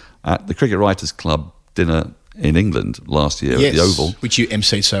was at the Cricket Writers Club dinner in England last year at the Oval. Which you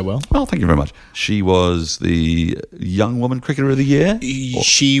emceed so well. Well, thank you very much. She was the Young Woman Cricketer of the Year.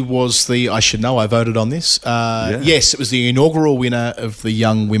 She was I should know, I voted on this. Yes, it was the inaugural winner of the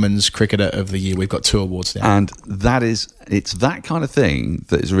Young Women's Cricketer of the Year. We've got 2 awards now. And it's that kind of thing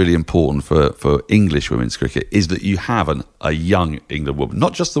that is really important for English women's cricket, is that you have a young England woman,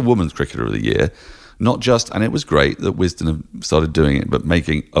 not just the Women's Cricketer of the Year, and it was great that Wisden started doing it, but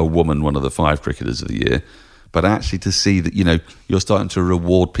making a woman one of the 5 cricketers of the year. But actually to see that, you're starting to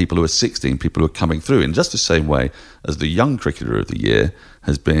reward people who are 16, people who are coming through in just the same way as the Young Cricketer of the Year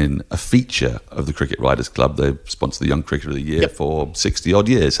has been a feature of the Cricket Writers Club. They've sponsored the Young Cricketer of the Year for 60-odd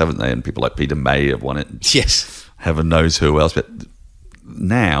years, haven't they? And people like Peter May have won it. Yes. Heaven knows who else. But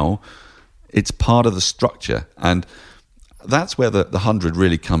now it's part of the structure. And that's where the 100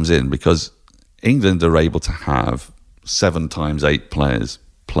 really comes in, because England are able to have 7 times 8 players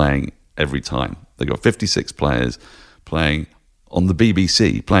playing every time. They've got 56 players playing on the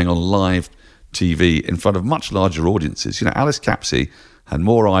BBC, playing on live TV in front of much larger audiences. Alice Capsey had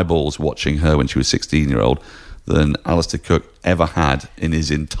more eyeballs watching her when she was 16-year-old than Alistair Cook ever had in his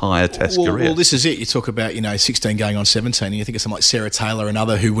entire Test career. Well, this is it. You talk about, 16 going on 17, and you think of someone like Sarah Taylor,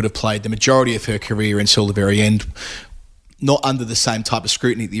 another who would have played the majority of her career until the very end, not under the same type of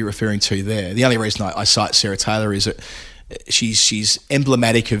scrutiny that you're referring to there. The only reason I cite Sarah Taylor is that she's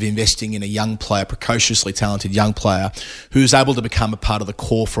emblematic of investing in a young player, precociously talented young player who's able to become a part of the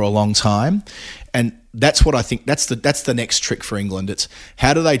core for a long time. And that's what I think, that's the next trick for England. It's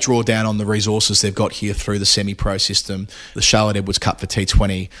how do they draw down on the resources they've got here through the semi-pro system, the Charlotte Edwards Cup for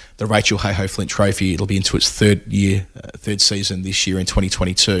T20, the Rachel Hayhoe-Flint Trophy. It'll be into its third season this year in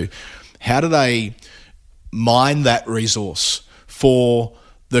 2022. How do they mine that resource for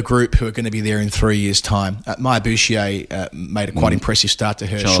the group who are going to be there in 3 years' time. Maya Bouchier made a quite impressive start to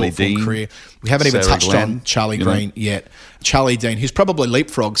her short-form career. We haven't even touched on Charlie Green yet. Charlie Dean, who's probably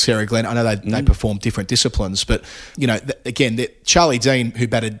leapfrogged Sarah Glenn. I know they perform different disciplines, but, Charlie Dean, who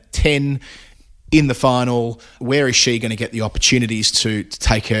batted 10 in the final, where is she going to get the opportunities to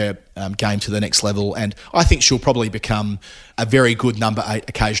take her game to the next level? And I think she'll probably become a very good number 8,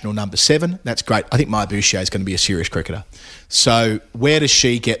 occasional number 7. That's great. I think Maya Bouchier is going to be a serious cricketer. So where does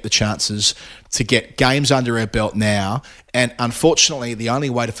she get the chances to get games under her belt now? And unfortunately, the only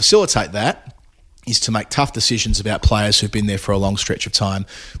way to facilitate that is to make tough decisions about players who've been there for a long stretch of time.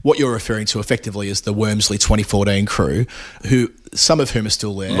 What you're referring to effectively is the Wormsley 2014 crew, who some of whom are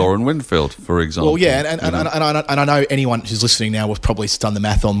still there. Lauren Winfield, for example. Well, yeah, and I know anyone who's listening now has probably done the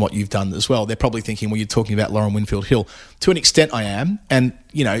math on what you've done as well. They're probably thinking, well, you're talking about Lauren Winfield Hill. To an extent, I am. And,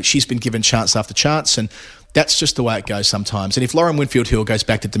 she's been given chance after chance, and that's just the way it goes sometimes. And if Lauren Winfield Hill goes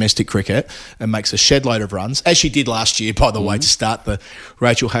back to domestic cricket and makes a shed load of runs, as she did last year, by the way, to start the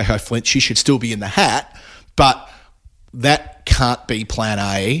Rachel Hayhoe Flint, she should still be in the hat. But that can't be plan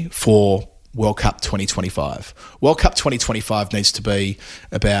A for World Cup 2025. World Cup 2025 needs to be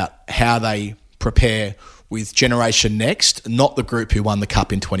about how they prepare with Generation Next, not the group who won the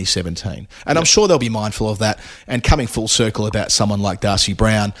Cup in 2017. And I'm sure they'll be mindful of that. And coming full circle about someone like Darcy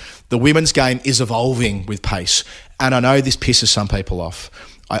Brown, the women's game is evolving with pace. And I know this pisses some people off.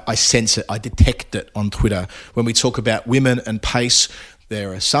 I sense it. I detect it on Twitter. When we talk about women and pace,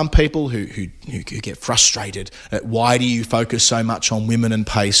 there are some people who get frustrated at why do you focus so much on women and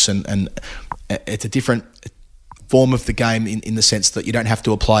pace, and it's a different form of the game in the sense that you don't have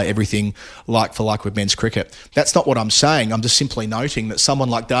to apply everything like for like with men's cricket. That's not what I'm saying. I'm just simply noting that someone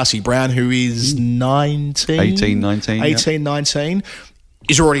like Darcy Brown, who is 19,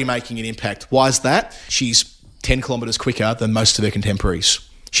 is already making an impact. Why is that? She's 10 kilometres quicker than most of her contemporaries.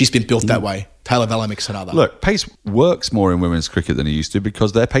 She's been built that way. Taylor Valamik's another. Look, pace works more in women's cricket than it used to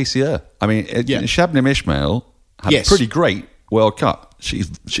because they're pacier. I mean, Shabnim Ismail had a pretty great World Cup.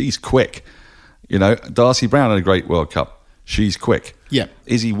 She's quick. Darcy Brown had a great World Cup. She's quick. Yeah.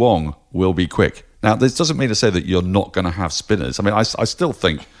 Izzy Wong will be quick. Now, this doesn't mean to say that you're not going to have spinners. I mean, I still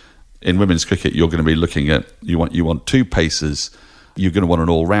think in women's cricket you're going to be looking at, you want 2 pacers, you're going to want an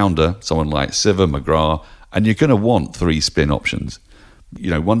all-rounder, someone like Siva, McGrath, and you're going to want 3 spin options.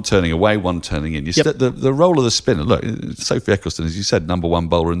 One turning away, one turning in. The role of the spinner, look, Sophie Eccleston, as you said, number 1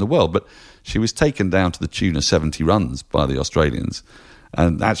 bowler in the world, but she was taken down to the tune of 70 runs by the Australians.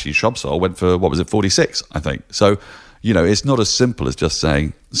 And actually, Shrubsole went for, 46, I think. So, it's not as simple as just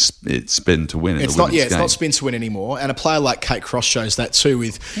saying it's spin to win. It's not spin to win anymore. And a player like Kate Cross shows that too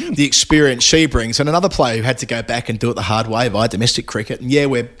with the experience she brings. And another player who had to go back and do it the hard way via domestic cricket. And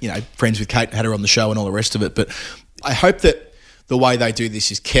we're friends with Kate, had her on the show and all the rest of it. But I hope that the way they do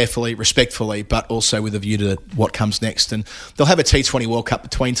this is carefully, respectfully, but also with a view to what comes next. And they'll have a T20 World Cup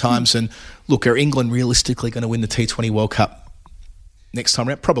between times. And look, are England realistically going to win the T20 World Cup next time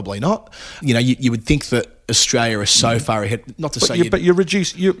around? Probably not. You would think that Australia is so far ahead. Not to say, but you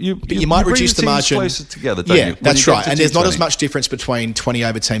reduce. You might reduce the margin closer together. Don't you? That's right. And there's not as much difference between 20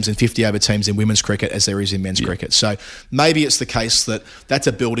 over teams and 50 over teams in women's cricket as there is in men's cricket. So maybe it's the case that that's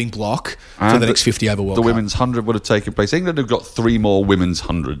a building block for the next 50 over World Cup. The women's 100 would have taken place. England have got 3 more women's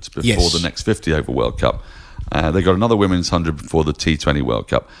 100s before the next 50 over World Cup. They got another women's 100 before the T20 World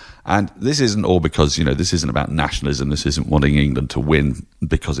Cup. And this isn't all because, this isn't about nationalism. This isn't wanting England to win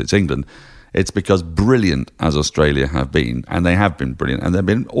because it's England. It's because brilliant as Australia have been, and they have been brilliant, and they've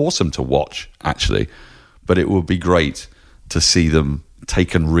been awesome to watch, actually. But it would be great to see them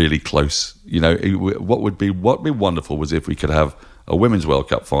taken really close. What would be wonderful was if we could have a Women's World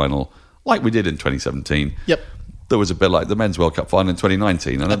Cup final like we did in 2017. Yep. That was a bit like the Men's World Cup final in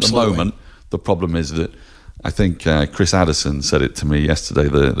 2019. And Absolutely. At the moment, the problem is that I think Chris Addison said it to me yesterday,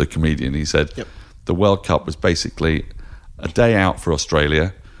 the comedian. He said the World Cup was basically a day out for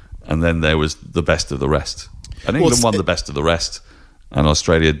Australia, and then there was the best of the rest. And England won the best of the rest, and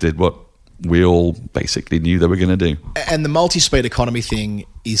Australia did what we all basically knew they were going to do. And the multi-speed economy thing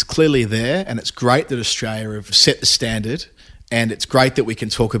is clearly there, and it's great that Australia have set the standard, and it's great that we can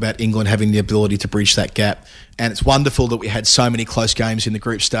talk about England having the ability to bridge that gap. And it's wonderful that we had so many close games in the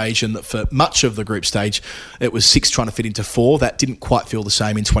group stage, and that for much of the group stage, it was 6 trying to fit into 4. That didn't quite feel the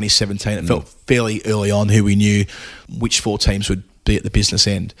same in 2017. It felt fairly early on who we knew which 4 teams would be at the business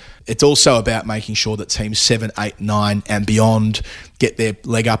end. It's also about making sure that teams 7, 8, 9 and beyond get their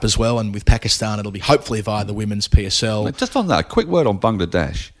leg up as well. And with Pakistan, it'll be hopefully via the women's PSL. Just on that, a quick word on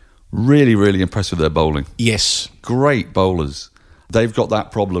Bangladesh. Really, really impressed with their bowling. Yes. Great bowlers. They've got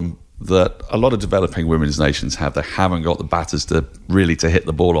that problem that a lot of developing women's nations have. They haven't got the batters to hit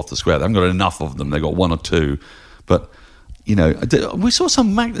the ball off the square. They haven't got enough of them. They've got one or two. But, we saw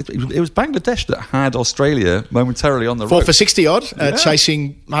it was Bangladesh that had Australia momentarily on the 4 rope. for 60 odd,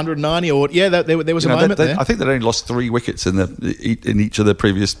 chasing 190 or there was a moment there. I think they'd only lost 3 wickets in each of their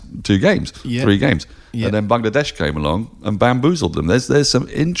previous 2 games, 3 games. Yeah. And then Bangladesh came along and bamboozled them. There's some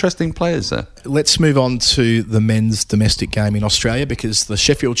interesting players there. Let's move on to the men's domestic game in Australia, because the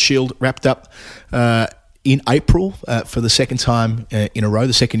Sheffield Shield wrapped up in April for the second time in a row,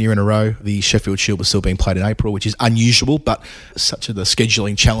 the second year in a row. The Sheffield Shield was still being played in April, which is unusual, but such are the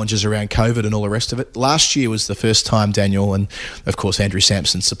scheduling challenges around COVID and all the rest of it. Last year was the first time, Daniel, and of course Andrew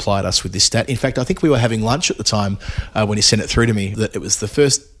Sampson supplied us with this stat. In fact, I think we were having lunch at the time when he sent it through to me, that it was the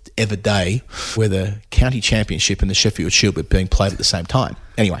first ever day where the county championship and the Sheffield Shield were being played at the same time.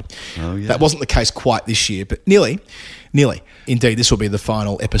 Anyway, that wasn't the case quite this year, but nearly. Indeed, this will be the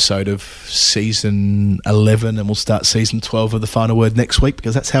final episode of season 11, and we'll start season 12 of The Final Word next week,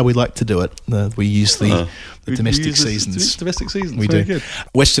 because that's how we like to do it. We use the domestic seasons. Domestic seasons, we very do. Good.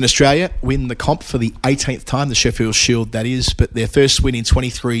 Western Australia win the comp for the 18th time, the Sheffield Shield, that is, but their first win in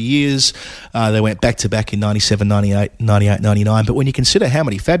 23 years. They went back-to-back in 97, 98, 98, 99. But when you consider how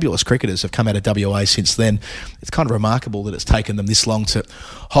many fabulous cricketers have come out of WA since then, it's kind of remarkable that it's taken them this long to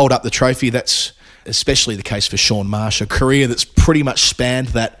hold up the trophy. That's especially the case for Shaun Marsh, a career that's pretty much spanned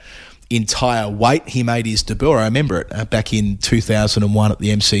that entire wait. He made his debut, I remember it, back in 2001 at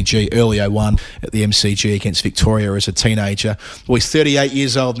the MCG, early 01 at the MCG against Victoria as a teenager. Well, he's 38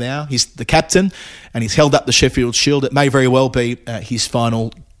 years old now. He's the captain, and he's held up the Sheffield Shield. It may very well be his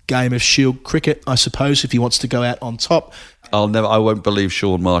final game of Shield cricket, I suppose, if he wants to go out on top. I won't believe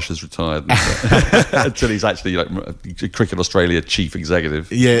Shaun Marsh has retired until he's actually Cricket Australia chief executive.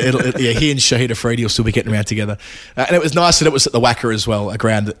 Yeah, he and Shahid Afridi will still be getting around together. And it was nice that it was at the Wacker as well, a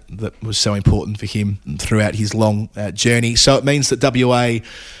ground that was so important for him throughout his long journey. So it means that WA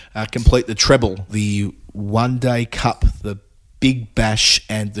complete the treble, the One Day Cup, the Big Bash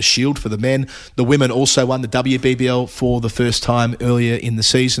and the Shield for the men. The women also won the WBBL for the first time earlier in the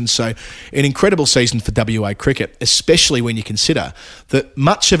season. So an incredible season for WA cricket, especially when you consider that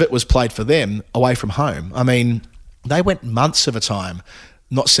much of it was played for them away from home. I mean, they went months of a time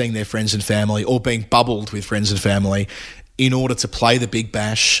not seeing their friends and family or being bubbled with friends and family in order to play the Big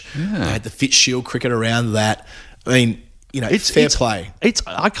Bash. They had the Fit Shield cricket around that. I mean, it's fair play.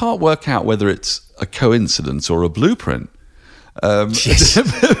 I can't work out whether it's a coincidence or a blueprint.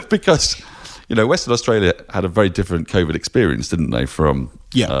 Because Western Australia had a very different COVID experience, didn't they, from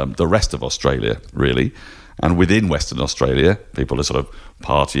the rest of Australia, really. And within Western Australia, people are sort of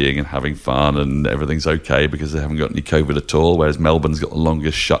partying and having fun and everything's okay because they haven't got any COVID at all, whereas Melbourne's got the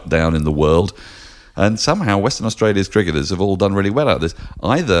longest shutdown in the world. And somehow Western Australia's cricketers have all done really well out of this,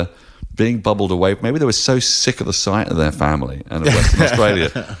 either being bubbled away. Maybe they were so sick of the sight of their family and of Western Australia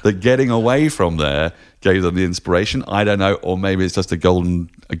that getting away from there gave them the inspiration. I don't know, or maybe it's just a golden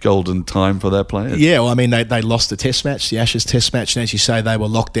time for their players. Yeah, well, I mean, they lost the Test match, the Ashes Test match, and as you say, they were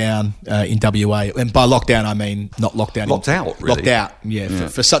locked down in WA. And by lockdown, I mean not lockdown. Locked out, really. Locked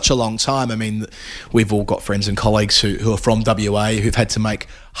out, for such a long time. I mean, we've all got friends and colleagues who are from WA who've had to make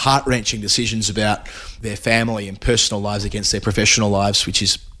heart-wrenching decisions about their family and personal lives against their professional lives, which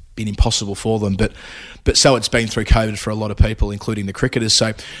has been impossible for them. But so it's been through COVID for a lot of people, including the cricketers.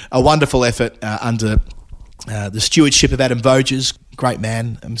 So a wonderful effort under the stewardship of Adam Voges. Great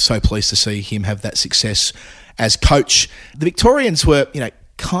man. I'm so pleased to see him have that success as coach. The Victorians were,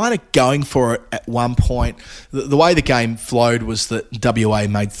 kind of going for it at one point. The way the game flowed was that WA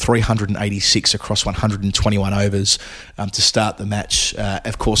made 386 across 121 overs to start the match.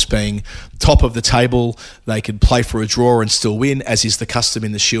 Of course, being top of the table, they could play for a draw and still win, as is the custom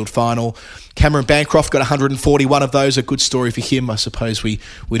in the Shield final. Cameron Bancroft got 141 of those. A good story for him. I suppose we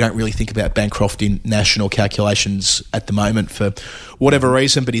don't really think about Bancroft in national calculations at the moment for whatever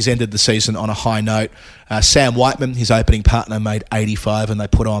reason, but he's ended the season on a high note. Sam Whiteman, his opening partner, made 85 and they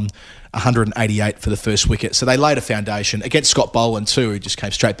put on 188 for the first wicket. So they laid a foundation against Scott Boland too, who just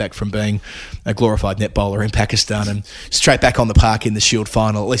came straight back from being a glorified net bowler in Pakistan and straight back on the park in the Shield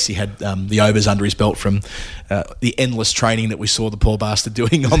final. At least he had the overs under his belt from the endless training that we saw the poor bastard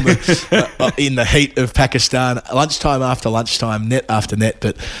doing on the in the heat of Pakistan, lunchtime after lunchtime, net after net,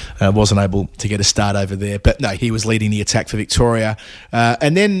 but wasn't able to get a start over there. But no, he was leading the attack for Victoria.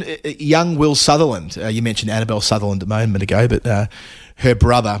 And then young Will Sutherland, you mentioned Annabelle Sutherland a moment ago, but her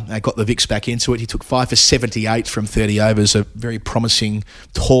brother got the Vicks back into it. He took 5 for 78 from 30 overs, a very promising,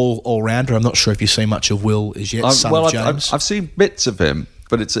 tall all-rounder. I'm not sure if you've seen much of Will as yet, son of James. I've seen bits of him,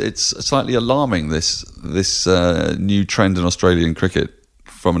 but it's slightly alarming, this new trend in Australian cricket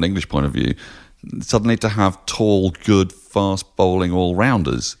from an English point of view, suddenly to have tall, good, fast bowling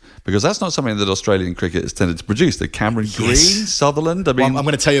all-rounders, because that's not something that Australian cricket has tended to produce. The Cameron Green, Sutherland. I mean, I'm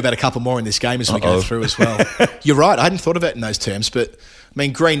going to tell you about a couple more in this game as we go through as well. You're right. I hadn't thought of it in those terms, but I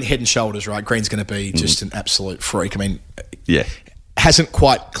mean, Green head and shoulders, right? Green's going to be just an absolute freak. I mean, yeah. Hasn't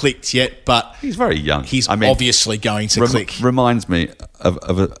quite clicked yet, but he's very young. He's obviously going to click. Reminds me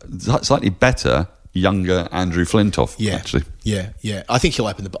of a slightly better, younger Andrew Flintoff. Actually, yeah. I think he'll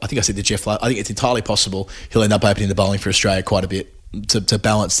open I think I said to Jeff, I think it's entirely possible he'll end up opening the bowling for Australia quite a bit to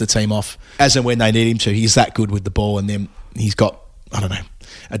balance the team off as and when they need him to. He's that good with the ball, and then he's got, I don't know,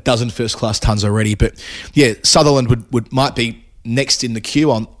 a dozen first-class tons already. But yeah, Sutherland might be next in the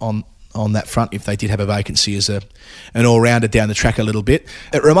queue on that front if they did have a vacancy as an all-rounder down the track a little bit.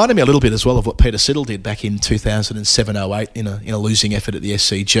 It reminded me a little bit as well of what Peter Siddle did back in 2007-08 in a losing effort at the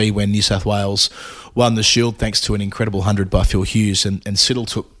SCG when New South Wales won the Shield thanks to an incredible 100 by Phil Hughes, and Siddle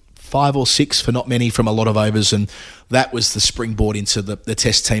took 5 or 6 for not many from a lot of overs, and that was the springboard into the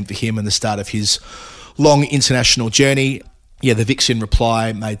Test team for him and the start of his long international journey. Yeah, the Vics in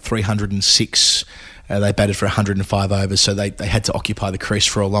reply made 306. They batted for 105 overs, so they had to occupy the crease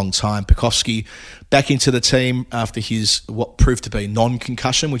for a long time. Pekovsky back into the team after his what proved to be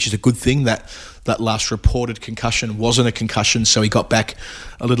non-concussion, which is a good thing. That last reported concussion wasn't a concussion, so he got back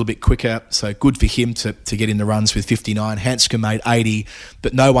a little bit quicker. So good for him to get in the runs with 59. Hanska made 80,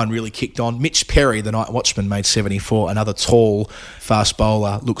 but no one really kicked on. Mitch Perry, the night watchman, made 74. Another tall, fast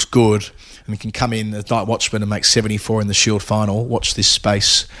bowler, looks good and can come in as night watchman and make 74 in the Shield final. Watch this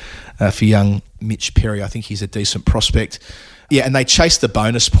space for young Mitch Perry. I think he's a decent prospect. Yeah, and they chased the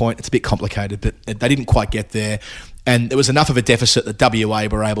bonus point. It's a bit complicated, but they didn't quite get there. And there was enough of a deficit that WA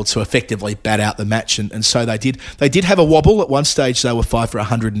were able to effectively bat out the match, and so they did. They did have a wobble at one stage. They were 5 for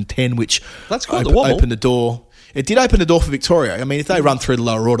 110, which that's quite the wobble. Opened the door. It did open the door for Victoria. I mean, if they run through the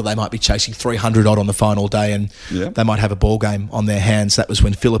lower order, they might be chasing 300 odd on the final day, and they might have a ball game on their hands. That was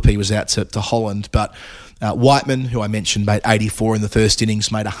when Philippi was out to Holland, but Whiteman, who I mentioned, made 84 in the first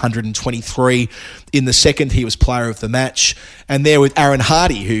innings, made 123 in the second. He was player of the match. And there with Aaron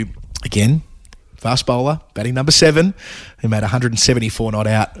Hardy, who, again, fast bowler, batting number 7, who made 174 not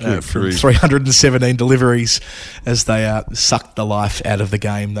out from 317 deliveries as they sucked the life out of the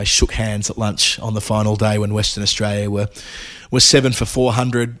game. They shook hands at lunch on the final day when Western Australia were 7 for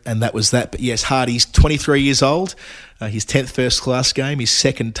 400, and that was that. But yes, Hardy's 23 years old. His 10th first-class game, his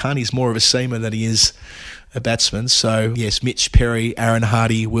second ton. He's more of a seamer than he is a batsman. So, yes, Mitch Perry, Aaron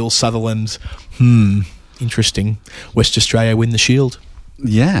Hardy, Will Sutherland. Interesting. West Australia win the Shield.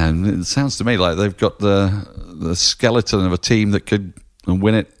 Yeah, and it sounds to me like they've got the skeleton of a team that could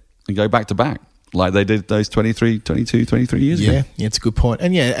win it and go back-to-back, like they did those 23 years ago. Yeah, it's a good point.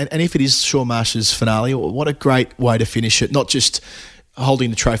 And and if it is Shaun Marsh's finale, what a great way to finish it. Not just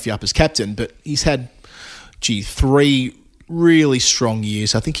holding the trophy up as captain, but he's had 3 really strong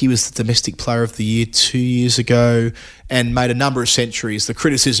years. I think he was the Domestic Player of the Year 2 years ago and made a number of centuries. The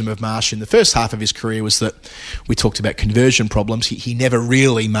criticism of Marsh in the first half of his career was that we talked about conversion problems. He never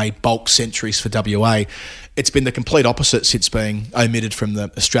really made bulk centuries for WA. It's been the complete opposite since being omitted from the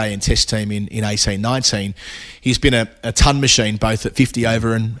Australian Test team in 18-19. He's been a ton machine both at 50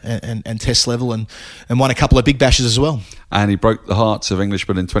 over and Test level and won a couple of big bashes as well. And he broke the hearts of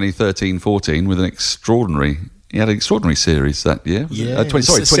Englishmen in 2013-14 with he had an extraordinary series that year. Yeah,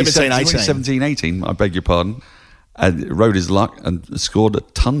 2017-18, I beg your pardon. And rode his luck and scored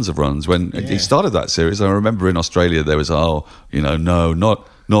tons of runs. When he started that series, I remember in Australia there was,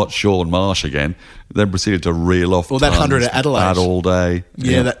 not Shaun Marsh again. Then proceeded to reel off that 100 at Adelaide. All day.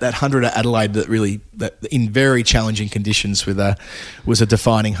 Yeah, that 100 at Adelaide that in very challenging conditions was a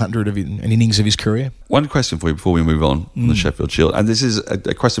defining 100 of an innings of his career. One question for you before we move on the Sheffield Shield. And this is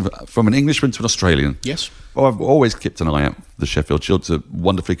a question from an Englishman to an Australian. Yes. Well, I've always kept an eye out for the Sheffield Shield. It's a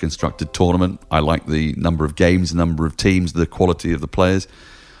wonderfully constructed tournament. I like the number of games, the number of teams, the quality of the players.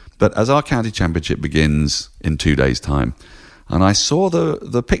 But as our county championship begins in 2 days' time, and I saw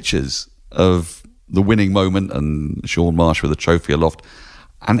the pictures of the winning moment and Shaun Marsh with a trophy aloft,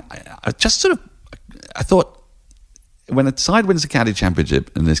 and I just I thought, when a side wins the county championship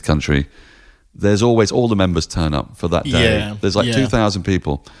in this country, there's always all the members turn up for that day. Yeah, there's 2,000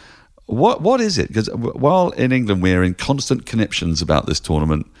 people. What is it? Because while in England we're in constant conniptions about this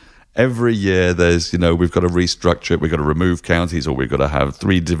tournament, every year there's, we've got to restructure it, we've got to remove counties, or we've got to have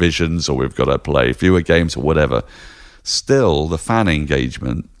 3 divisions, or we've got to play fewer games or whatever. Still, the fan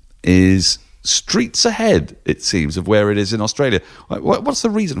engagement is streets ahead, it seems, of where it is in Australia. What's the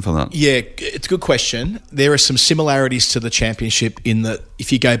reason for that? Yeah, it's a good question. There are some similarities to the championship in that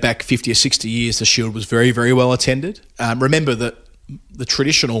if you go back 50 or 60 years, the Shield was very, very well attended. Remember that the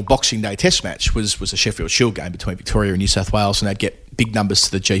traditional Boxing Day Test match was a Sheffield Shield game between Victoria and New South Wales, and they'd get big numbers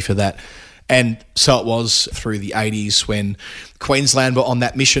to the G for that. And so it was through the 80s when Queensland were on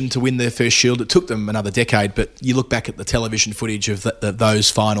that mission to win their first Shield. It took them another decade, but you look back at the television footage of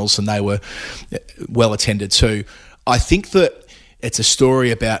those finals and they were well attended too. I think that it's a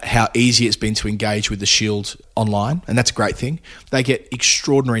story about how easy it's been to engage with the Shield online, and that's a great thing. They get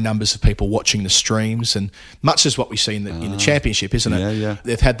extraordinary numbers of people watching the streams, and much as what we see in the Championship, isn't it? Yeah.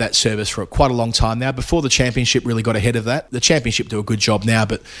 They've had that service for quite a long time now. Before the Championship really got ahead of that, the Championship do a good job now,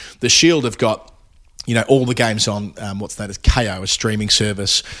 but the Shield have got all the games on what's known as KO, a streaming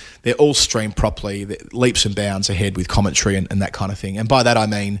service. They're all streamed properly. They're leaps and bounds ahead with commentary and that kind of thing. And by that I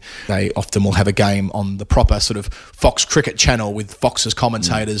mean they often will have a game on the proper sort of Fox cricket channel with Fox's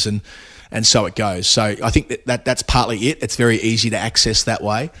commentators and so it goes. So I think that's partly it. It's very easy to access that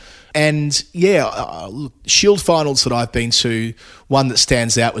way. And Shield finals that I've been to, one that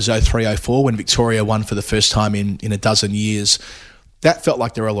stands out was 03-04 when Victoria won for the first time in a dozen years. That felt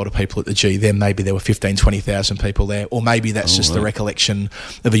like there were a lot of people at the G. Then maybe there were 15,000, 20,000 people there, or maybe that's just the recollection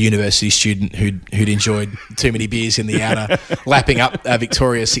of a university student who'd enjoyed too many beers in the outer, lapping up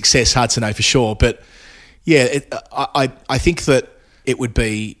Victoria's success. Hard to know for sure, but yeah, I think that it would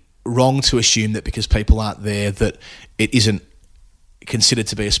be wrong to assume that because people aren't there that it isn't considered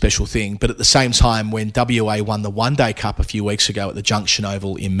to be a special thing. But at the same time, when WA won the One Day Cup a few weeks ago at the Junction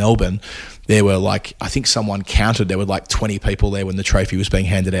Oval in Melbourne, there were I think someone counted, there were 20 people there when the trophy was being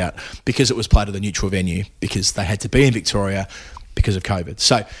handed out because it was played at a neutral venue because they had to be in Victoria because of COVID.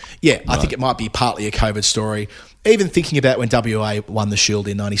 So, yeah, I think it might be partly a COVID story. Even thinking about when WA won the Shield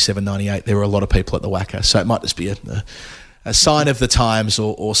in 97, 98, there were a lot of people at the WACA. So it might just be a sign of the times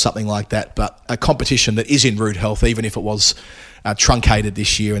or something like that. But a competition that is in rude health, even if it was truncated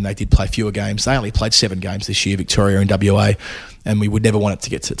this year and they did play fewer games. They only played 7 games this year, Victoria and WA, and we would never want it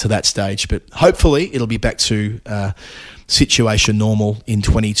to get to that stage. But hopefully it'll be back to situation normal in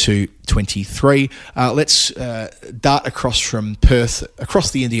 22-23. Let's dart across from Perth,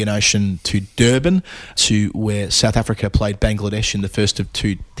 across the Indian Ocean to Durban, to where South Africa played Bangladesh in the first of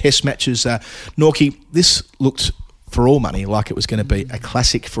 2 test matches. Norky, this looked for all money like it was going to be a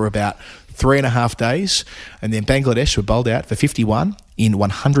classic for about 3.5 days, and then Bangladesh were bowled out for 51 in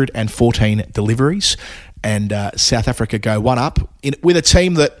 114 deliveries, and South Africa go one up with a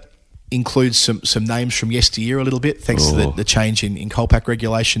team that includes some names from yesteryear a little bit, thanks to the change in Kolpak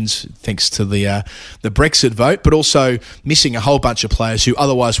regulations, thanks to the Brexit vote, but also missing a whole bunch of players who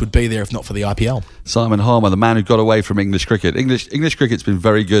otherwise would be there if not for the IPL. Simon Harmer, the man who got away from English cricket. English cricket's been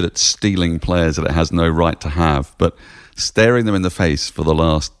very good at stealing players that it has no right to have, but staring them in the face for the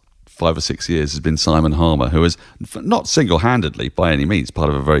last 5 or 6 years has been Simon Harmer, who is not single-handedly by any means part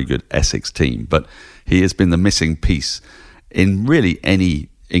of a very good Essex team, but he has been the missing piece in really any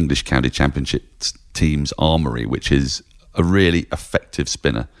English County Championship team's armoury, which is a really effective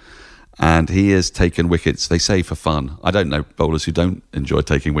spinner. And he has taken wickets, they say for fun. I don't know bowlers who don't enjoy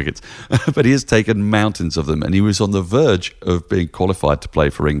taking wickets, but he has taken mountains of them, and he was on the verge of being qualified to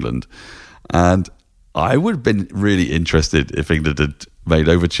play for England. And I would have been really interested if England had made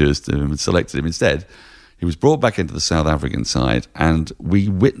overtures to him and selected him. Instead, he was brought back into the South African side, and we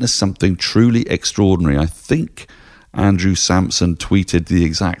witnessed something truly extraordinary. I think Andrew Sampson tweeted the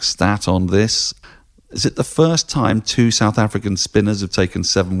exact stat on this. Is it the first time 2 South African spinners have taken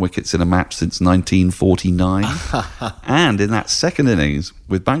 7 wickets in a match since 1949? And in that second innings,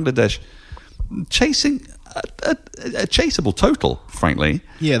 with Bangladesh chasing a chaseable total, frankly.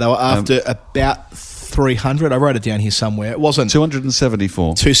 Yeah, they were after about 300. I wrote it down here somewhere. It wasn't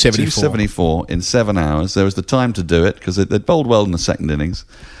 274. 274 in 7 hours. There was the time to do it because they'd bowled well in the second innings,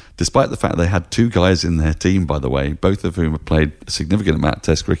 despite the fact they had 2 guys in their team, by the way, both of whom have played a significant amount of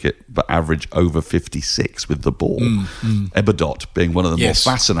Test cricket, but average over 56 with the ball. Eberdot being one of the more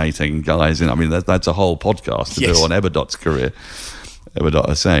fascinating guys. That's a whole podcast to do on Eberdot's career. Eberdot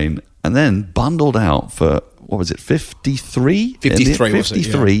Hussain. And then bundled out for, 53?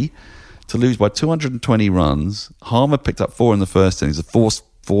 53, to lose by 220 runs. Harmer picked up 4 in the first innings, the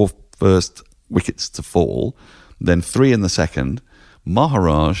four first wickets to fall, then 3 in the second.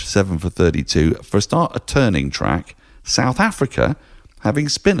 Maharaj, 7 for 32. For a start, a turning track. South Africa having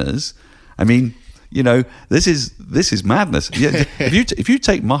spinners. I mean, this is madness. If you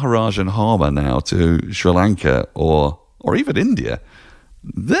take Maharaj and Harmer now to Sri Lanka or even India,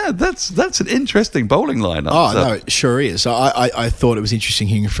 that's an interesting bowling lineup. Oh, no, it sure is. I thought it was interesting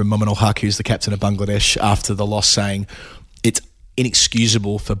hearing from Mominul Haq, who's the captain of Bangladesh, after the loss, saying it's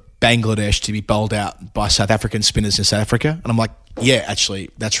inexcusable for Bangladesh to be bowled out by South African spinners in South Africa. And I'm like, yeah,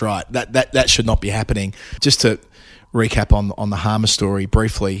 actually, that's right. That should not be happening. Just to recap on the Harmer story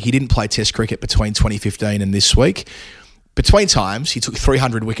briefly. He didn't play Test cricket between 2015 and this week. Between times, he took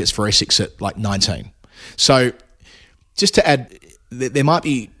 300 wickets for Essex at like 19. So just to add, there might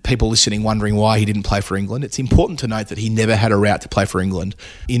be people listening wondering why he didn't play for England. It's important to note that he never had a route to play for England.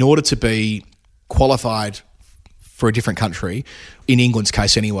 In order to be qualified for a different country, in England's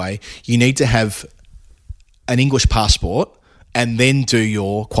case anyway, you need to have an English passport and then do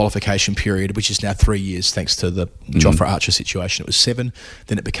your qualification period, which is now 3 years thanks to the Jofra Archer situation. It was 7,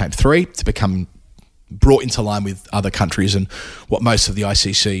 then it became 3 to become brought into line with other countries and what most of the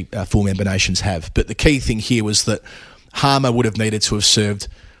ICC full member nations have. But the key thing here was that Harmer would have needed to have served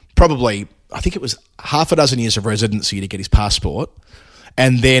probably, I think it was half a dozen years of residency to get his passport,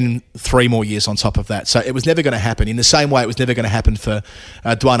 and then 3 more years on top of that. So it was never going to happen. In the same way, it was never going to happen for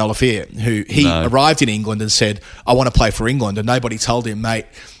Dwayne Olivier, who arrived in England and said, I want to play for England. And nobody told him, mate,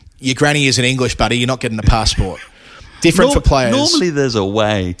 your granny isn't English, buddy. You're not getting a passport. Different for players. Normally there's a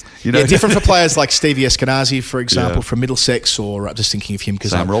way. Yeah, different for players like Stevie Eskenazi, for example, from Middlesex, or I'm just thinking of him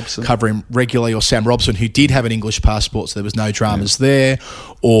because I cover him regularly, or Sam Robson, who did have an English passport, so there was no dramas there,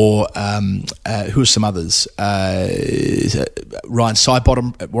 or who are some others? Ryan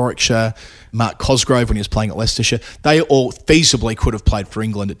Sidebottom at Warwickshire, Mark Cosgrove when he was playing at Leicestershire. They all feasibly could have played for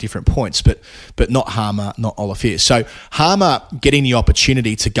England at different points, but not Harmer, not Olivier. So Harmer getting the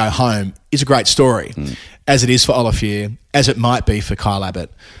opportunity to go home is a great story, as it is for Olivier, as it might be for Kyle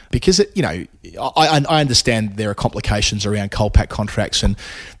Abbott, because I understand there are complications around Colpack contracts and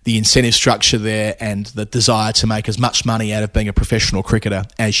the incentive structure there and the desire to make as much money out of being a professional cricketer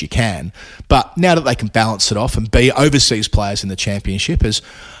as you can. But now that they can balance it off and be overseas players in the championship, as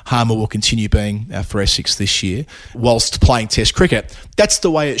Harmer will continue being for Essex this year, whilst playing Test cricket, that's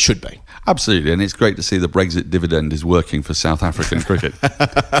the way it should be. Absolutely, and it's great to see the Brexit dividend is working for South African cricket.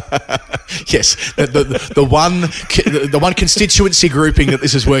 Yes, the one constituency grouping that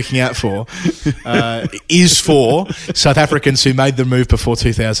this is working out for is for South Africans who made the move before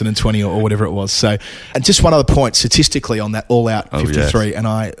 2020 or whatever it was. So, and just one other point statistically on that all-out 53, yes. And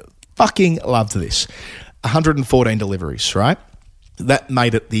I fucking loved this. 114 deliveries, right? That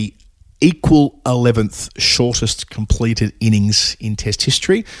made it the equal 11th shortest completed innings in Test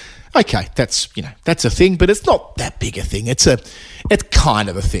history. Okay, that's a thing, but it's not that big a thing. It's kind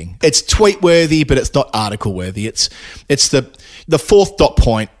of a thing. It's tweet worthy, but it's not article worthy. It's the fourth dot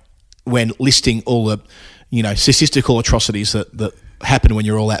point when listing all the statistical atrocities that happen when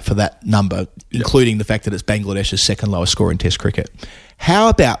you're all out for that number, including the fact that it's Bangladesh's second lowest score in Test cricket. How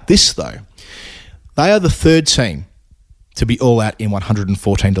about this though? They are the third team to be all out in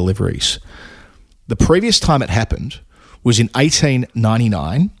 114 deliveries. The previous time it happened was in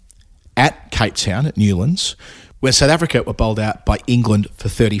 1899 at Cape Town at Newlands, where South Africa were bowled out by England for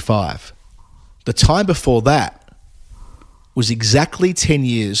 35. The time before that was exactly 10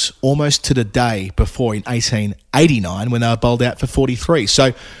 years, almost to the day before, in 1889, when they were bowled out for 43.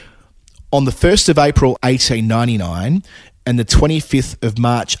 So on the 1st of April 1899 and the 25th of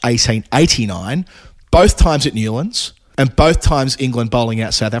March 1889, both times at Newlands and both times England bowling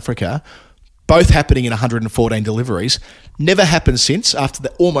out South Africa, both happening in 114 deliveries. Never happened since, after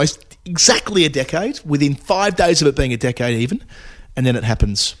almost exactly a decade, within 5 days of it being a decade even, and then it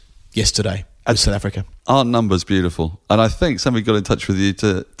happens yesterday with South Africa. Aren't numbers beautiful? And I think somebody got in touch with you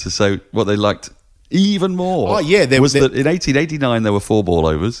to say what they liked even more. Oh, yeah. That in 1889 there were 4 ball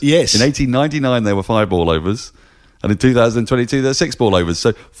overs. Yes. In 1899 there were 5 ball overs. And in 2022 there are 6 ball overs.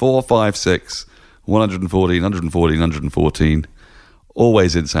 So 4, 5, 6, 114, 114, 114.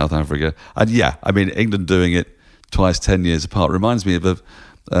 Always in South Africa. And yeah, I mean, England doing it twice 10 years apart reminds me of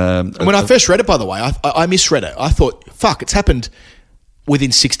when I first read it, by the way, I misread it. I thought, fuck, it's happened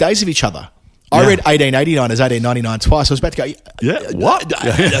within 6 days of each other. I read 1889 as 1899 twice. I was about to go, what?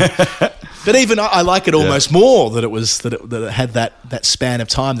 But even I like it almost more that it had that span of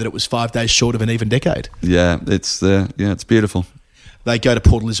time, that it was 5 days short of an even decade. Yeah, it's beautiful. They go to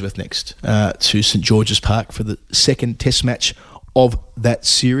Port Elizabeth next, to St George's Park for the second Test match of that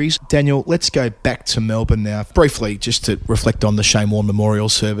series. Daniel, let's go back to Melbourne now. Briefly, just to reflect on the Shane Warne Memorial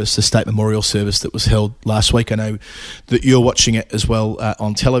Service, the State Memorial Service that was held last week. I know that you're watching it as well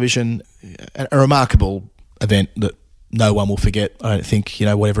on television. A remarkable event that no one will forget. I don't think,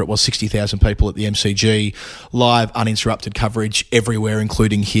 whatever it was, 60,000 people at the MCG, live, uninterrupted coverage everywhere,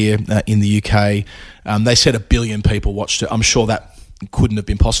 including here in the UK. They said 1 billion people watched it. I'm sure that couldn't have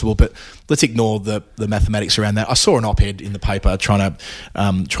been possible, but let's ignore the mathematics around that. I saw an op-ed in the paper trying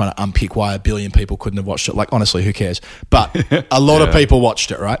to unpick why 1 billion people couldn't have watched it. Like, honestly, who cares? But a lot of people watched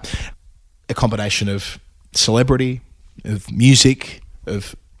it, right? A combination of celebrity, of music,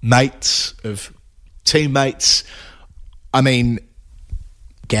 of mates, of teammates, I mean,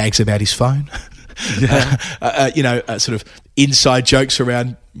 gags about his phone. Yeah. Sort of inside jokes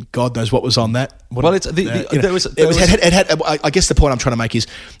around God knows what was on that. Well, it's I guess the point I'm trying to make is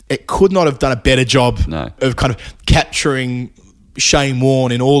it could not have done a better job of kind of capturing Shane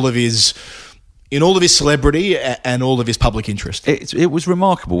Warne in all of his celebrity and all of his public interest. It was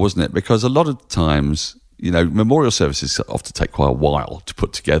remarkable, wasn't it? Because a lot of times, memorial services often take quite a while to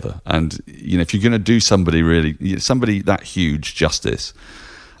put together, and if you're going to do somebody that huge justice,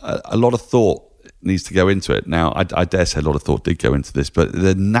 a lot of thought needs to go into it. Now, I dare say a lot of thought did go into this, but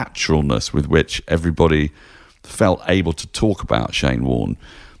the naturalness with which everybody felt able to talk about Shane Warne,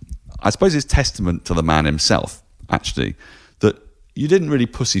 I suppose, is testament to the man himself, actually, that you didn't really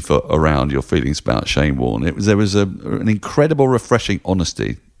pussyfoot around your feelings about Shane Warne. There was an incredible, refreshing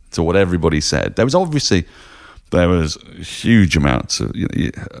honesty to what everybody said. There was huge amounts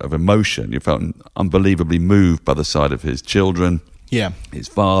of emotion. You felt unbelievably moved by the side of his children, his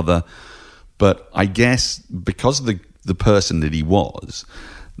father. But I guess because of the person that he was,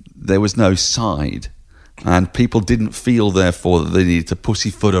 there was no side. And people didn't feel, therefore, that they needed to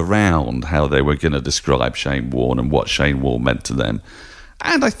pussyfoot around how they were going to describe Shane Warne and what Shane Warne meant to them.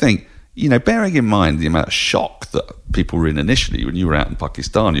 And I think, bearing in mind the amount of shock that people were in initially when you were out in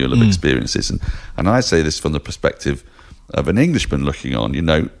Pakistan, you'll have experienced this. And I say this from the perspective of an Englishman looking on,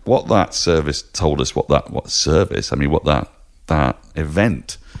 what that service told us, what that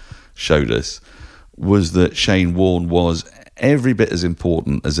event showed us was that Shane Warne was every bit as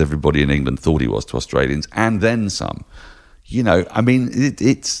important as everybody in England thought he was to Australians, and then some.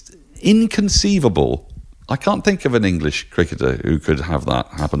 It's inconceivable. I can't think of an English cricketer who could have that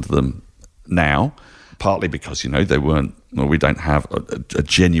happen to them now, partly because, we don't have a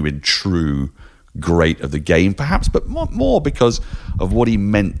genuine, true great of the game, perhaps, but more because of what he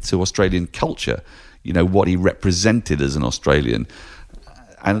meant to Australian culture, what he represented as an Australian.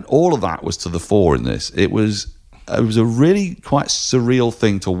 And all of that was to the fore in this. It was a really quite surreal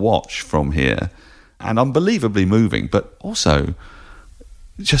thing to watch from here, and unbelievably moving, but also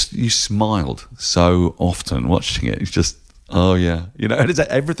just you smiled so often watching it. It's just, oh yeah.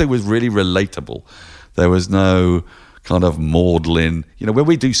 Everything was really relatable. There was no kind of maudlin, when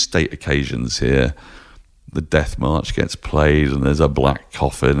we do state occasions here, the Death March gets played and there's a black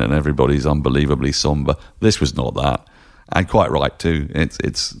coffin and everybody's unbelievably somber. This was not that. And quite right too.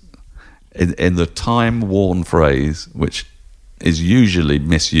 It's in the time-worn phrase, which is usually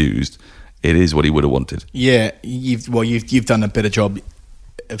misused, it is what he would have wanted. Yeah, you've done a better job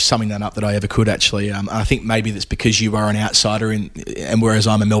of summing that up than I ever could, actually. I think maybe that's because you are an outsider, and whereas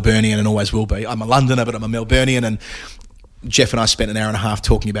I'm a Melburnian and always will be. I'm a Londoner, but I'm a Melburnian, and Jeff and I spent an hour and a half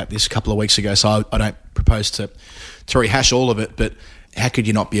talking about this a couple of weeks ago, so I don't propose to rehash all of it, but how could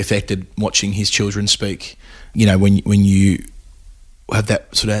you not be affected watching his children speak? When you have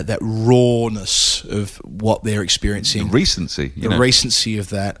that sort of that rawness of what they're experiencing, the recency of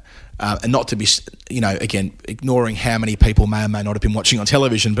that, and not to be, again, ignoring how many people may or may not have been watching on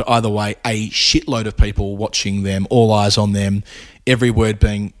television, but either way, a shitload of people watching them, all eyes on them, every word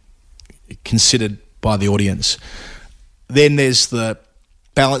being considered by the audience. Then there's the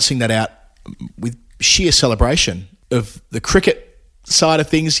balancing that out with sheer celebration of the cricket side of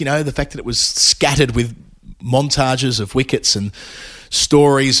things, the fact that it was scattered with montages of wickets and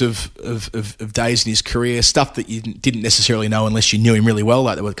stories of days in his career, stuff that you didn't necessarily know unless you knew him really well.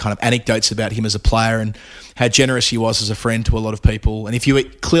 Like there were kind of anecdotes about him as a player and how generous he was as a friend to a lot of people. And if you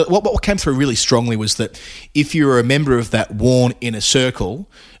what came through really strongly was that if you were a member of that Warne inner circle,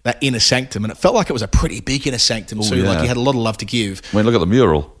 that inner sanctum, and it felt like it was a pretty big inner sanctum too, like he had a lot of love to give. I mean, look at the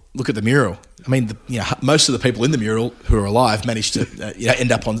mural. I mean, most of the people in the mural who are alive managed to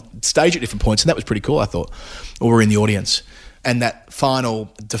end up on stage at different points, and that was pretty cool, I thought, or were in the audience. And that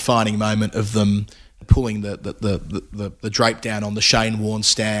final defining moment of them pulling the drape down on the Shane Warne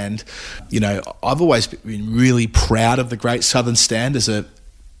stand, I've always been really proud of the Great Southern Stand as a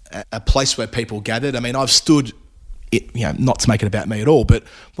place where people gathered. I mean, I've stood it, not to make it about me at all, but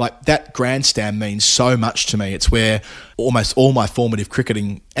like that grandstand means so much to me. It's where almost all my formative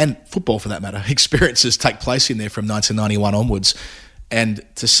cricketing and football, for that matter, experiences take place in there from 1991 onwards. And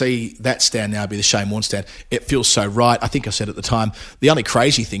to see that stand now be the Shane Warne stand, it feels so right. I think I said at the time, the only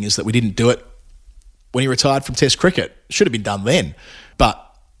crazy thing is that we didn't do it when he retired from Test cricket. It should have been done then, but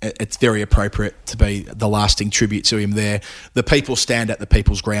it's very appropriate to be the lasting tribute to him there. The people stand at the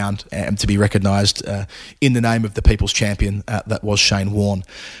people's ground and to be recognised in the name of the people's champion that was Shane Warne.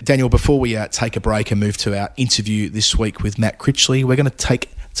 Daniel, before we take a break and move to our interview this week with Matt Critchley, we're going to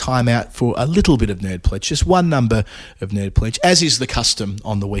take time out for a little bit of Nerd Pledge, just one number of Nerd Pledge, as is the custom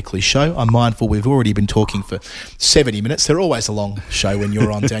on the weekly show. I'm mindful we've already been talking for 70 minutes. They're always a long show when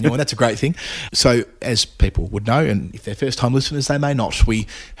you're on, Daniel, and that's a great thing. So as people would know, and if they're first-time listeners, they may not, we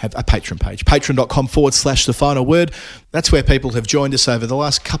have a Patreon page, patreon.com/The Final Word. That's where people have joined us over the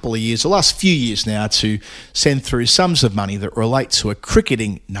last couple of years, the last few years now, to send through sums of money that relate to a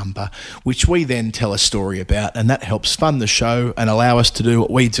cricketing number, which we then tell a story about, and that helps fund the show and allow us to do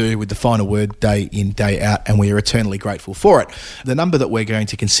what we do with The Final Word day in, day out, and we are eternally grateful for it. The number that we're going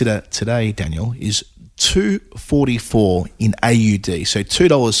to consider today, Daniel, is $2.44 in AUD. So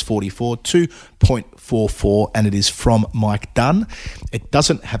 $2.44, 2.44, and it is from Mike Dunn. It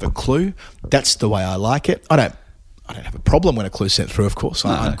doesn't have a clue. That's the way I like it. I don't have a problem when a clue's sent through, of course.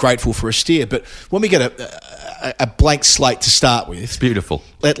 I'm grateful for a steer. But when we get a blank slate to start with... It's beautiful.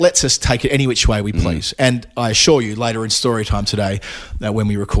 It lets us take it any which way we please. And I assure you, later in story time today, when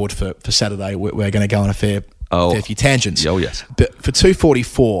we record for Saturday, we're going to go on a fair few tangents. Oh, yes. But for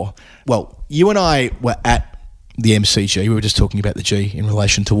 2.44, well, you and I were at the MCG. We were just talking about the G in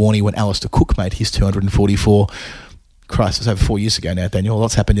relation to Warnie when Alistair Cook made his 244. Christ, it's over 4 years ago now, Daniel.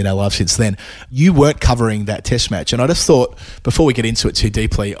 Lots happened in our lives since then. You weren't covering that test match. And I just thought, before we get into it too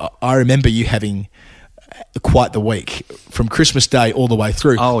deeply, I remember you having quite the week from Christmas Day all the way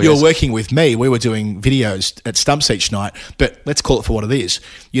through. Oh, you yes. were working with me. We were doing videos at Stumps each night. But let's call it for what it is.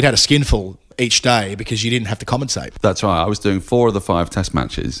 You'd had a skinful each day because you didn't have to commentate. That's right. I was doing 4 of the 5 test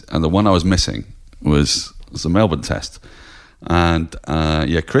matches, and the one I was missing was the Melbourne test. And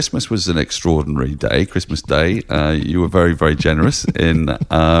Christmas was an extraordinary day, Christmas Day. You were very, very generous in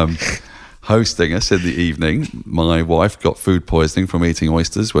hosting us in the evening. My wife got food poisoning from eating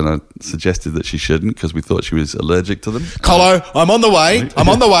oysters when I suggested that she shouldn't because we thought she was allergic to them. Colo, I'm on the way.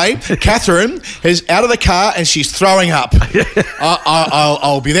 Catherine is out of the car and she's throwing up.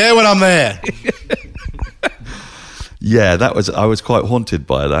 I'll be there when I'm there. Yeah, I was quite haunted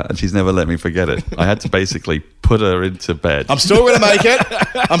by that, and she's never let me forget it. I had to basically put her into bed. I'm still going to make it.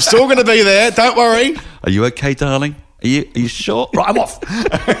 I'm still going to be there. Don't worry. Are you okay, darling? Are you sure? Right, I'm off.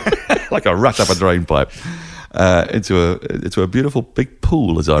 Like a rat up a drain pipe. Into a beautiful big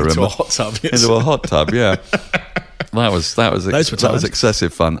pool, as I remember. Into a hot tub, yes. Into a hot tub, yeah. That was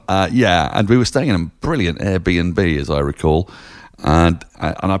excessive fun. And we were staying in a brilliant Airbnb, as I recall, and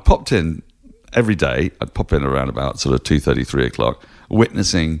I popped in. Every day, I'd pop in around about sort of 2:30, 3 o'clock,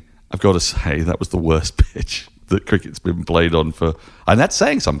 witnessing, I've got to say, that was the worst pitch that cricket's been played on for, and that's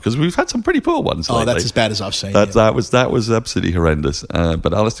saying something, because we've had some pretty poor ones lately. That's as bad as I've seen. That was absolutely horrendous.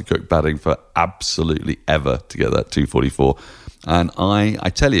 But Alistair Cook batting for absolutely ever to get that 244. And I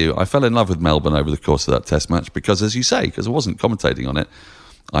tell you, I fell in love with Melbourne over the course of that test match, because, as you say, because I wasn't commentating on it,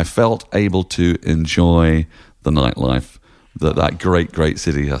 I felt able to enjoy the nightlife that great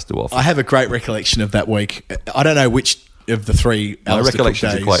city has to offer. I have a great recollection of that week. I don't know which of the 3 My Alistair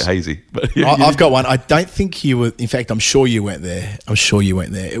recollections Cook are quite hazy. But I've got one. I don't think you were... In fact, I'm sure you weren't there.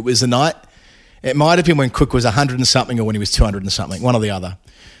 It was a night... It might have been when Cook was 100 and something or when he was 200 and something, one or the other.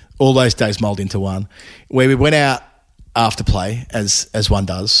 All those days mould into one, where we went out after play, as one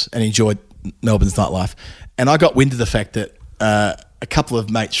does, and enjoyed Melbourne's nightlife. And I got wind of the fact that a couple of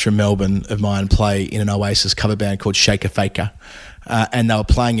mates from Melbourne of mine play in an Oasis cover band called Shaker Faker, and they were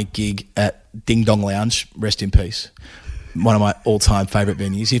playing a gig at Ding Dong Lounge, rest in peace, one of my all-time favourite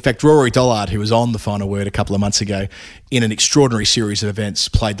venues. In fact, Rory Dollard, who was on The Final Word a couple of months ago, in an extraordinary series of events,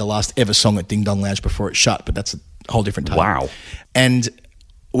 played the last ever song at Ding Dong Lounge before it shut, but that's a whole different tale. Wow. And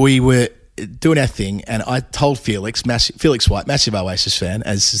we were doing our thing, and I told Felix White, massive Oasis fan,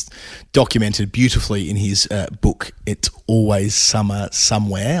 as is documented beautifully in his book, It's Always Summer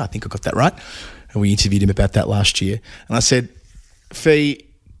Somewhere. I think I got that right. And we interviewed him about that last year. And I said, Fee,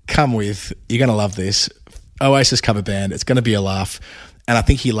 come with, you're going to love this. Oasis cover band, it's going to be a laugh. And I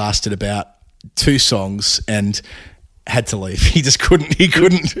think he lasted about 2 songs and had to leave. He just couldn't. He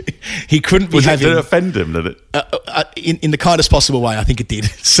couldn't be having. Did it offend him? Did it? In the kindest possible way, I think it did.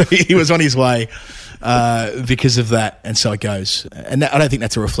 So he was on his way because of that, and so it goes. And I don't think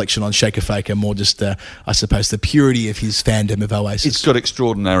that's a reflection on Shaker Faker. More just, I suppose, the purity of his fandom of Oasis. It's got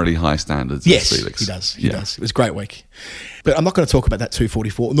extraordinarily high standards. Yes, Felix. he does. He does. It was a great week. But I'm not going to talk about that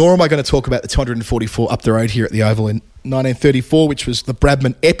 244, nor am I going to talk about the 244 up the road here at the Oval in 1934, which was the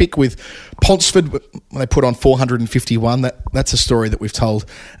Bradman Epic with Ponsford when they put on 451. That's a story that we've told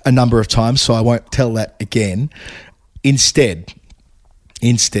a number of times, so I won't tell that again. Instead,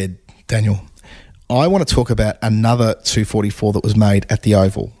 Daniel, I want to talk about another 244 that was made at the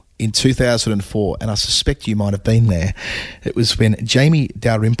Oval in 2004, and I suspect you might have been there. It was when Jamie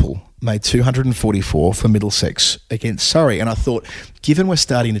Dalrymple made 244 for Middlesex against Surrey. And I thought, given we're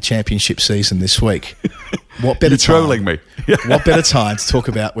starting the championship season this week, what better trolling me. What better time to talk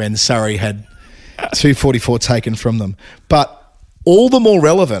about when Surrey had 244 taken from them? But all the more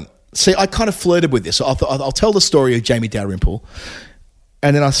relevant, see, I kind of flirted with this. So I'll tell the story of Jamie Dalrymple.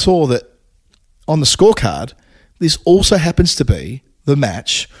 And then I saw that on the scorecard, this also happens to be the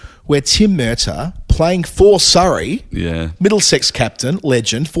match where Tim Murtagh, playing for Surrey, Middlesex captain,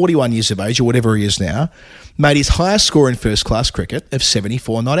 legend, 41 years of age or whatever he is now, made his highest score in first-class cricket of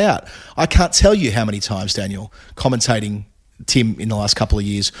 74 not out. I can't tell you how many times, Daniel, commentating Tim in the last couple of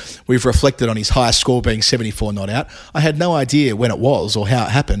years, we've reflected on his highest score being 74 not out. I had no idea when it was or how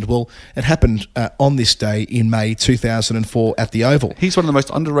it happened. Well, it happened on this day in May 2004 at the Oval. He's one of the most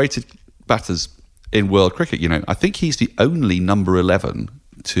underrated batters in world cricket. You know, I think he's the only number 11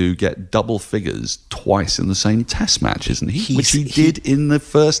 to get double figures twice in the same test match, isn't he? Which he did in the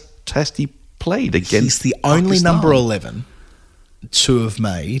first test he played against He's the only Pakistan. number 11 to have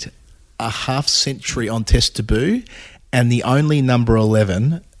made a half century on test debut, and the only number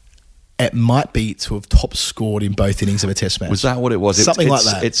 11 it might be to have top scored in both innings of a test match. Was that what it was? Something like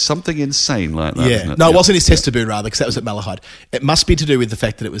that. It's something insane like that, isn't it? No, it wasn't his test debut, rather, because that was at Malahide. It must be to do with the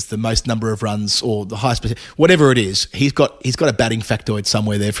fact that it was the most number of runs or the highest, whatever it is. He's got a batting factoid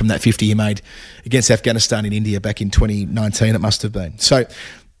somewhere there from that 50 he made against Afghanistan in India back in 2019. It must have been. So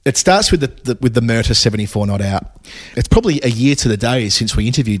it starts with the Murtagh 74 not out. It's probably a year to the day since we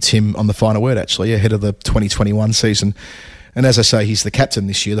interviewed Tim on The Final Word, actually, ahead of the 2021 season. And as I say, he's the captain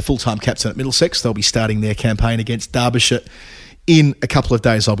this year, the full-time captain at Middlesex. They'll be starting their campaign against Derbyshire in a couple of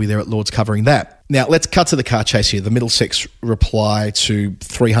days. I'll be there at Lord's covering that. Now, let's cut to the car chase here. The Middlesex reply to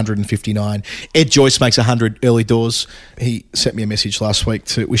 359. Ed Joyce makes 100 early doors. He sent me a message last week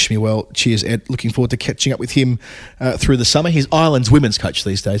to wish me well. Cheers, Ed. Looking forward to catching up with him through the summer. He's Ireland's women's coach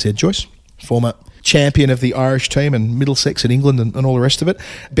these days, Ed Joyce, former champion of the Irish team and Middlesex and England and all the rest of it.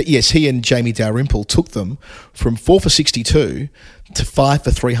 But yes, he and Jamie Dalrymple took them from 4 for 62 to 5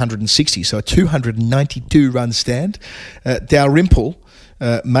 for 360, so a 292 run stand. Dalrymple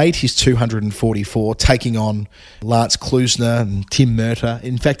made his 244, taking on Lance Klusner and Tim Murtagh.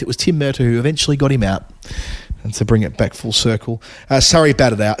 In fact, it was Tim Murtagh who eventually got him out. And to bring it back full circle, Surrey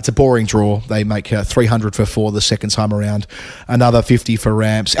batted out. It's a boring draw. They make 300 for 4 the second time around. Another 50 for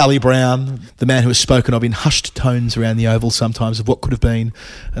Ramps. Ali Brown, the man who was spoken of in hushed tones around the Oval sometimes of what could have been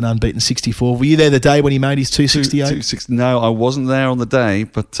an unbeaten 64. Were you there the day when he made his 268? No, I wasn't there on the day,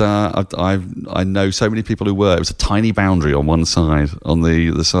 but I know so many people who were. It was a tiny boundary on one side, on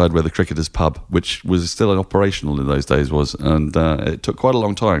the side where the Cricketers pub, which was still operational in those days, was. And it took quite a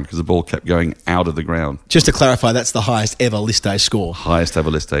long time because the ball kept going out of the ground. Just to clarify, that's the highest ever list day score. Highest ever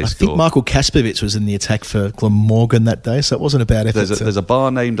list day score. I think Michael Kaspovich was in the attack for Glamorgan that day, so it wasn't a bad effort. There's a bar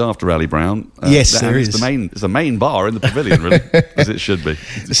named after Ali Brown. Yes, there is. It's the main bar in the pavilion, really, as it should be.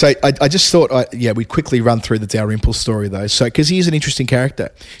 So I just thought, we'd quickly run through the Dalrymple story, though, because he is an interesting character.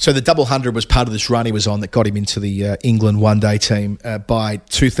 So the double 100 was part of this run he was on that got him into the England one-day team. By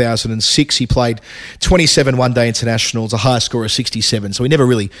 2006, he played 27 one-day internationals, a high score of 67, so he never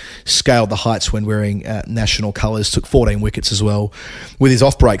really scaled the heights when wearing national colours, took 14 wickets as well with his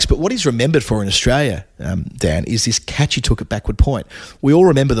off breaks. But what he's remembered for in Australia, Dan, is this catch he took at backward point. We all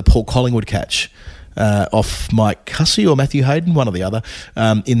remember the Paul Collingwood catch off Mike Hussey or Matthew Hayden, one or the other,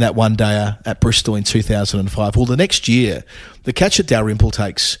 in that one-dayer at Bristol in 2005. Well, the next year, the catch that Dalrymple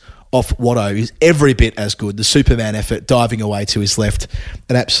takes off Watto is every bit as good. The Superman effort, diving away to his left,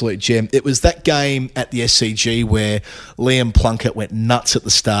 an absolute gem. It was that game at the SCG where Liam Plunkett went nuts at the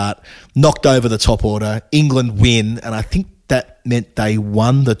start, knocked over the top order, England win, and I think that meant they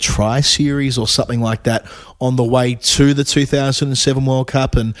won the Tri-Series or something like that on the way to the 2007 World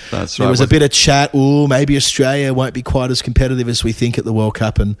Cup. And there was a bit of chat, maybe Australia won't be quite as competitive as we think at the World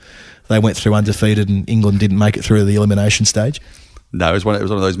Cup, and they went through undefeated and England didn't make it through the elimination stage. No, it was one of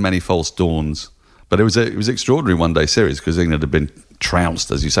those many false dawns. But it was extraordinary one-day series because England had been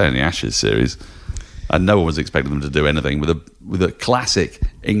trounced, as you say, in the Ashes series. And no one was expecting them to do anything with a classic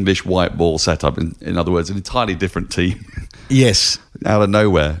English white ball setup. In other words, an entirely different team. Yes. Out of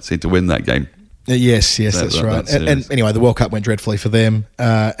nowhere, seemed to win that game. Yes, that's right. And anyway, the World Cup went dreadfully for them.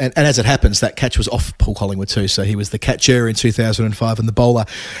 And as it happens, that catch was off Paul Collingwood too. So he was the catcher in 2005 and the bowler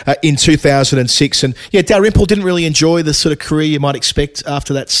in 2006. And Dalrymple didn't really enjoy the sort of career you might expect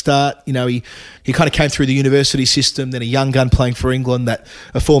after that start. You know, he kind of came through the university system, then a young gun playing for England, that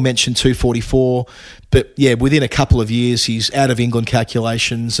aforementioned 244. But yeah, within a couple of years, he's out of England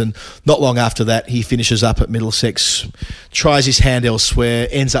calculations, and not long after that, he finishes up at Middlesex, tries his hand elsewhere,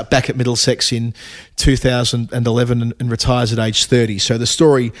 ends up back at Middlesex in 2011 and retires at age 30. So the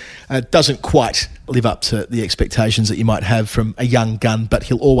story doesn't quite live up to the expectations that you might have from a young gun, but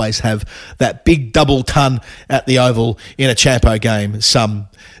he'll always have that big double ton at the Oval in a Champo game some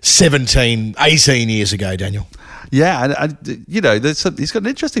 17, 18 years ago, Daniel. Yeah, and he's got an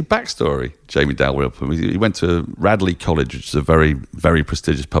interesting backstory, Jamie Dalrymple. He went to Radley College, which is a very, very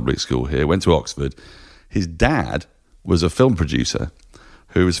prestigious public school here, went to Oxford. His dad was a film producer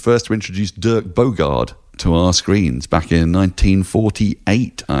who was first to introduce Dirk Bogarde to our screens back in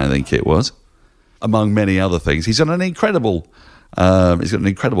 1948, I think it was, among many other things. He's got an incredible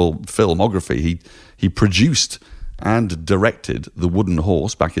filmography. He produced and directed The Wooden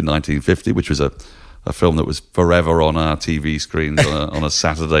Horse back in 1950, which was a film that was forever on our TV screens on a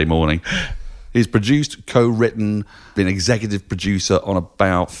Saturday morning. He's produced, co-written, been executive producer on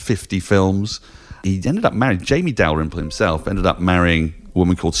about 50 films. He ended up marrying, Jamie Dalrymple himself ended up marrying a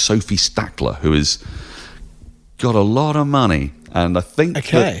woman called Sophie Stackler, who has got a lot of money. And I think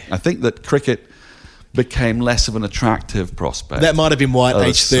that cricket became less of an attractive prospect. That might have been why at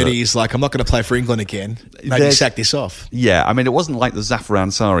age 30 he's like, I'm not going to play for England again. Maybe sack this off. Yeah, I mean, it wasn't like the Zafar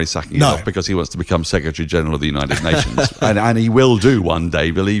Ansari sacking it off because he wants to become Secretary General of the United Nations. and he will do one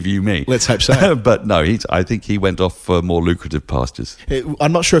day, believe you me. Let's hope so. But no, I think he went off for more lucrative pastures.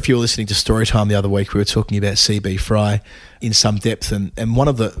 I'm not sure if you were listening to Storytime the other week. We were talking about CB Fry in some depth, and one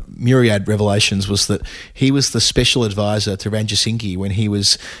of the myriad revelations was that he was the special advisor to Ranjit when he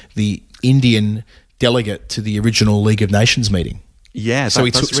was the Indian delegate to the original League of Nations meeting. Yeah, so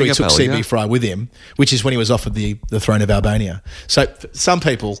he took CB Fry with him, which is when he was offered the throne of Albania. So for some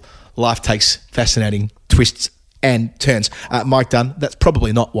people, life takes fascinating twists and turns. Mike Dunn, that's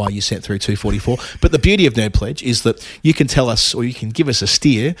probably not why you sent through 244, but the beauty of Nerd Pledge is that you can tell us, or you can give us a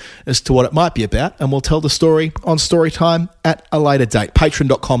steer as to what it might be about, and we'll tell the story on Storytime at a later date.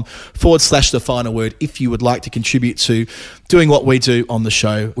 Patreon.com/The Final Word if you would like to contribute to doing what we do on the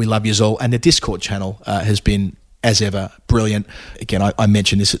show. We love yous all, and the Discord channel has been, as ever, brilliant. Again, I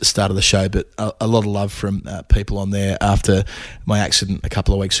mentioned this at the start of the show, but a lot of love from people on there after my accident a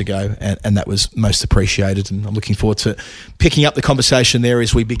couple of weeks ago, and that was most appreciated, and I'm looking forward to picking up the conversation there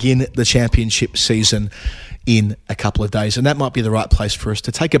as we begin the championship season in a couple of days, and that might be the right place for us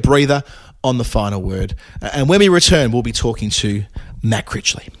to take a breather on the final word. And when we return, we'll be talking to Matt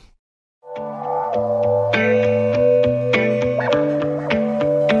Critchley.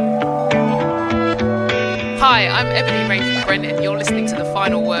 Hi, I'm Ebony Ray from Brent, and you're listening to The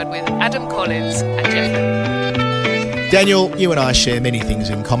Final Word with Adam Collins and Jeff. Daniel, you and I share many things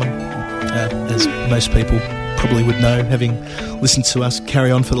in common, as most people probably would know, having listened to us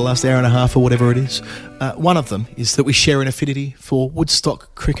carry on for the last hour and a half or whatever it is. One of them is that we share an affinity for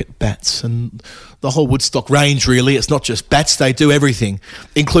Woodstock cricket bats and the whole Woodstock range, really. It's not just bats, they do everything,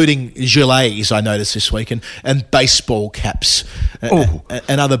 including gilets, I noticed this week, and baseball caps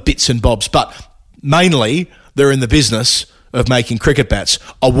and other bits and bobs. But mainly, they're in the business of making cricket bats.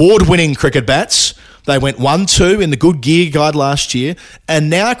 Award-winning cricket bats. They went 1-2 in the Good Gear Guide last year, and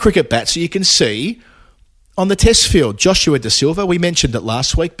now cricket bats that you can see on the test field. Joshua Da Silva, we mentioned it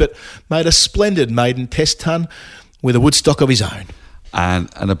last week, but made a splendid maiden test ton with a Woodstock of his own. And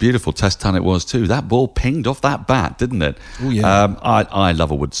a beautiful test ton it was too. That ball pinged off that bat, didn't it? Oh, yeah. I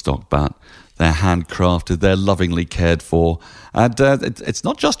love a Woodstock bat. They're handcrafted, they're lovingly cared for. And it's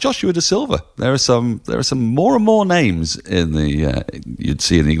not just Joshua Da Silva. There are some more and more names in the you'd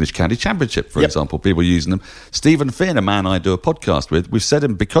see in the English County Championship, for example, people using them. Stephen Finn, a man I do a podcast with, we've said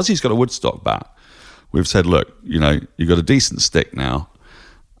him, because he's got a Woodstock bat, we've said, look, you've got a decent stick now.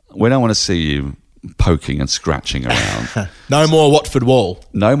 We don't want to see you poking and scratching around. No more Watford Wall.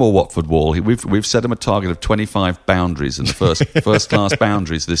 No more Watford Wall. We've set him a target of 25 boundaries in the first class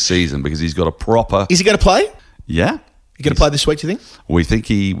boundaries this season, because he's got a proper. Is he going to play? Yeah. You going to play this week, do you think? We think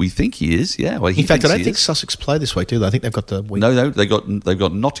he is. Yeah. Well, in fact, I don't think Sussex play this week, do they? I think they've got the week. No, they've got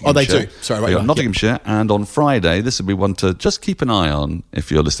Nottinghamshire. Oh, they do. Sorry, right. Nottinghamshire, and on Friday, this will be one to just keep an eye on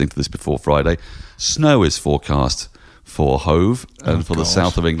if you're listening to this before Friday. Snow is forecast for Hove and the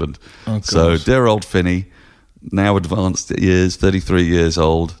south of England. So dear old Finney, now advanced years, 33 years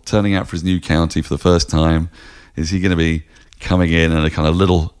old, turning out for his new county for the first time. Is he going to be coming in a kind of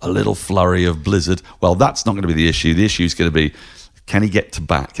a little flurry of blizzard? Well, that's not going to be the issue. The issue is going to be, can he get to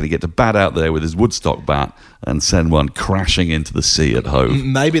bat? Can he get to bat out there with his Woodstock bat and send one crashing into the sea at Hove.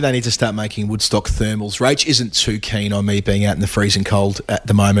 Maybe they need to start making Woodstock thermals. Rach isn't too keen on me being out in the freezing cold at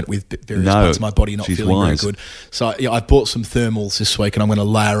the moment with various parts of my body not feeling very good. So I bought some thermals this week, and I'm going to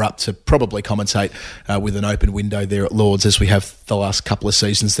layer up to probably commentate with an open window there at Lord's, as we have the last couple of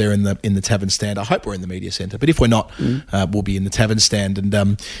seasons there in the tavern stand. I hope we're in the media centre, but if we're not, we'll be in the tavern stand.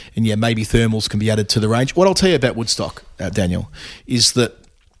 And yeah, maybe thermals can be added to the range. What I'll tell you about Woodstock, Daniel, is that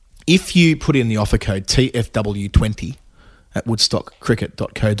if you put in the offer code TFW20 at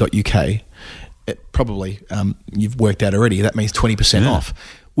woodstockcricket.co.uk, it probably you've worked out already. That means 20% off.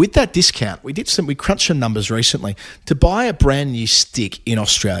 With that discount, we crunched some numbers recently. To buy a brand new stick in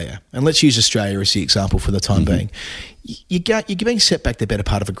Australia, and let's use Australia as the example for the time being, you're being set back the better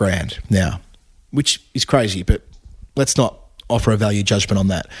part of $1,000 now, which is crazy, but let's not offer a value judgment on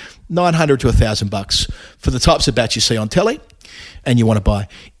that. $900 to $1,000 for the types of bats you see on telly and you want to buy.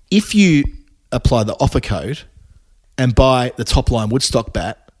 If you apply the offer code and buy the top line Woodstock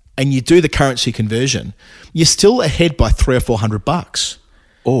bat and you do the currency conversion, you're still ahead by $300 or $400.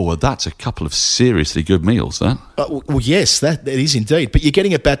 Oh, well, that's a couple of seriously good meals, that. Well, yes, that is indeed. But you're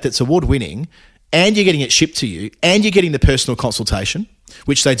getting a bat that's award-winning, and you're getting it shipped to you, and you're getting the personal consultation,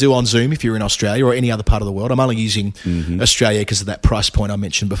 which they do on Zoom if you're in Australia or any other part of the world. I'm only using Australia because of that price point I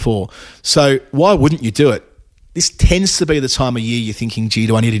mentioned before. So why wouldn't you do it? This tends to be the time of year you're thinking, gee,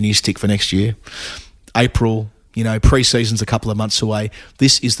 do I need a new stick for next year? April, pre-season's a couple of months away.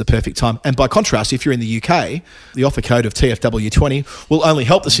 This is the perfect time. And by contrast, if you're in the UK, the offer code of TFW20 will only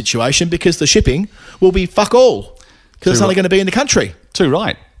help the situation because the shipping will be fuck all because it's only going to be in the country. Too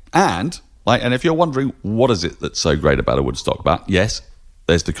right. And if you're wondering what is it that's so great about a Woodstock bat, yes,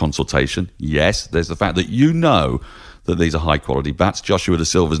 there's the consultation. Yes, there's the fact that you know that these are high-quality bats. Joshua Da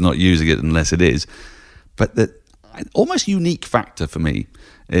Silva's not using it unless it is. But the almost unique factor for me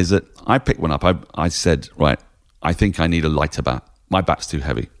is that I picked one up. I said, right, I think I need a lighter bat. My bat's too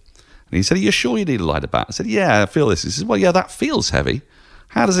heavy. And he said, are you sure you need a lighter bat? I said, yeah, I feel this. He said, well, yeah, that feels heavy.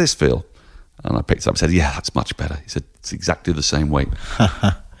 How does this feel? And I picked it up and said, yeah, that's much better. He said, it's exactly the same weight.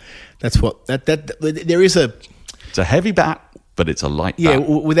 That's what there is a. It's a heavy bat, but it's a light bat. Yeah,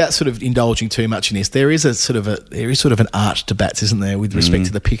 without sort of indulging too much in this, there is sort of an art to bats, isn't there, with respect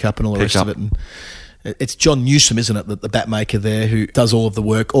to the pickup and all the rest of it. And it's John Newsom, isn't it, the bat maker there, who does all of the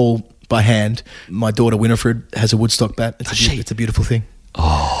work, all by hand. My daughter Winifred has a Woodstock bat. It's a beautiful thing.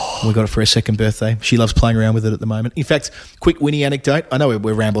 Oh, we got it for her second birthday. She loves playing around with it at the moment. In fact, quick Winnie anecdote. I know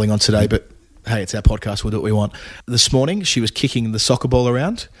we're rambling on today, but hey, it's our podcast. We'll do what we want. This morning, she was kicking the soccer ball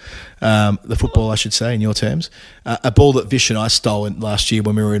around, the football, I should say, in your terms, a ball that Vish and I stole last year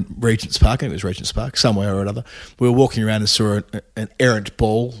when we were in Regent's Park. I think it was Regent's Park, somewhere or another. We were walking around and saw an errant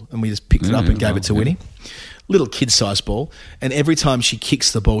ball, and we just picked it up and gave it to Winnie. Little kid-sized ball. And every time she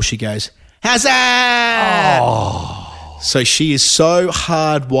kicks the ball, she goes, "Hazard!" Oh. So she is so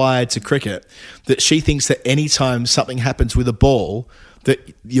hardwired to cricket that she thinks that any time something happens with a ball,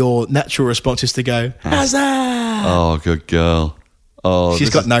 that your natural response is to go, "Hazard!" Oh, good girl. Oh, she's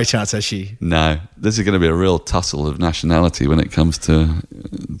got no chance, has she? No. This is going to be a real tussle of nationality when it comes to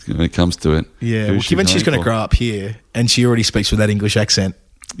it. Yeah, well, given she's going to grow up here and she already speaks with that English accent.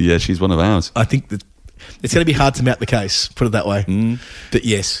 Yeah, she's one of ours. I think that it's going to be hard to mount the case, put it that way. But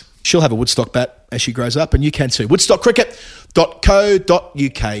yes, she'll have a Woodstock bat as she grows up, and you can too. woodstockcricket.co.uk,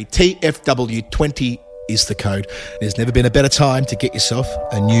 TFW20 is the code. There's never been a better time to get yourself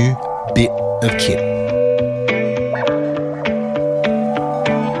a new bit of kit.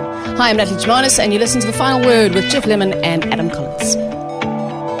 Hi, I'm Natalie Jemanis, and you listen to The Final Word with Jeff Lemon and Adam Collins.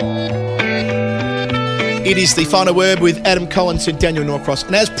 It is The Final Word with Adam Collins and Daniel Norcross.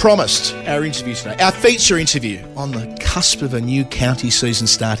 And as promised, our interview today, our feature interview on the cusp of a new county season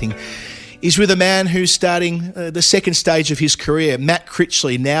starting, is with a man who's starting the second stage of his career, Matt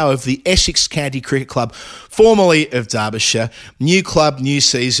Critchley, now of the Essex County Cricket Club, formerly of Derbyshire. New club, new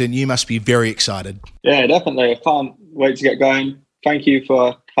season. You must be very excited. Yeah, definitely. I can't wait to get going. Thank you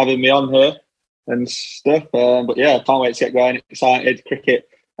for having me on here and stuff. But yeah, I can't wait to get going. Excited. Cricket,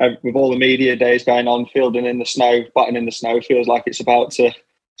 with all the media days going on, fielding in the snow, batting in the snow, feels like it's about to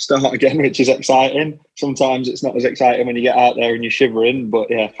start again, which is exciting. Sometimes it's not as exciting when you get out there and you're shivering, but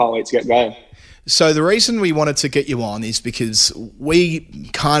yeah, can't wait to get going. So the reason we wanted to get you on is because we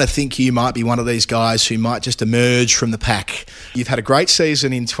kind of think you might be one of these guys who might just emerge from the pack. You've had a great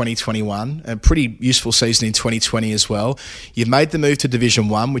season in 2021, a pretty useful season in 2020 as well. You've made the move to Division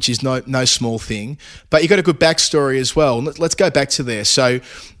 1, which is no small thing, but you've got a good backstory as well. Let's go back to there. So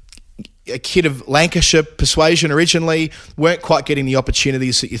a kid of Lancashire persuasion originally, weren't quite getting the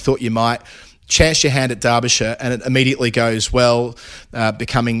opportunities that you thought you might. chance your hand at Derbyshire, and it immediately goes well,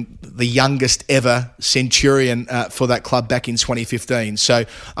 becoming the youngest ever Centurion for that club back in 2015. So,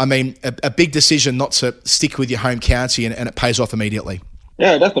 I mean, a big decision not to stick with your home county, and it pays off immediately.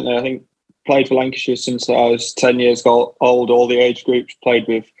 Yeah, definitely. I think played for Lancashire since I was 10 years old. All the age groups played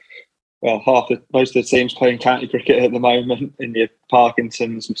with. Well, most of the teams playing county cricket at the moment. In your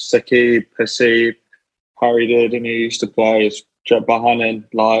Parkinsons, Sakib, Hasib, Harry Durden, who used to play, as Jeb Bahanan,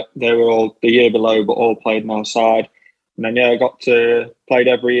 like they were all the year below, but all played on our side. And then I played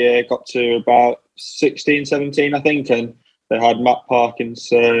every year, got to about 16, 17, I think, and they had Matt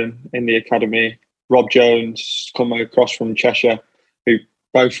Parkinson in the academy, Rob Jones coming across from Cheshire, who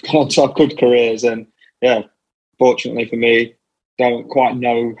both gone on to have good careers. And yeah, fortunately for me, don't quite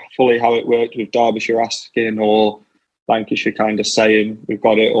know fully how it worked with Derbyshire asking or Lancashire kind of saying we've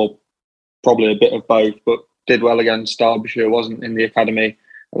got it, or probably a bit of both, but did well against Derbyshire, wasn't in the academy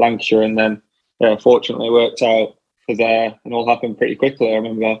at Lancashire, and then fortunately worked out for there, and all happened pretty quickly. I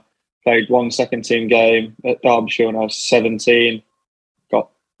remember played one second team game at Derbyshire when I was 17, got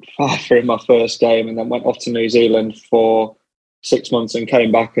 5 for in my first game, and then went off to New Zealand for 6 months and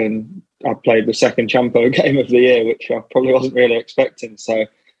came back, and I played the second Champo game of the year, which I probably wasn't really expecting. So it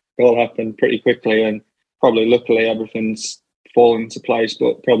all happened pretty quickly, and probably luckily everything's fallen into place,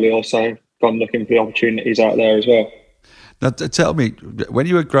 but probably also gone looking for the opportunities out there as well. Now, tell me, when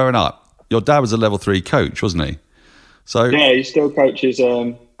you were growing up, your dad was a level 3 coach, wasn't he? So yeah, he still coaches.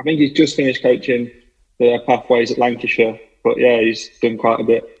 I think he's just finished coaching the Pathways at Lancashire, but yeah, he's done quite a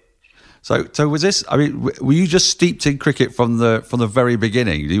bit. So was this? I mean, were you just steeped in cricket from the very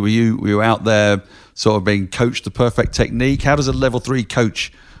beginning? Were you out there sort of being coached the perfect technique? How does a level 3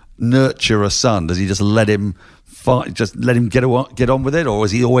 coach nurture a son? Does he just let him fight, just let him get on with it, or was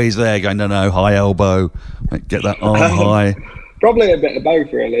he always there going, no, high elbow, get that arm high? Probably a bit of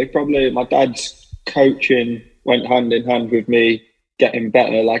both, really. Probably my dad's coaching went hand in hand with me getting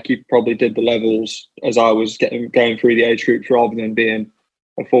better. Like he probably did the levels as I was going through the age groups, rather than being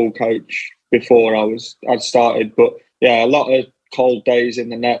a full coach before I'd started. But yeah, a lot of cold days in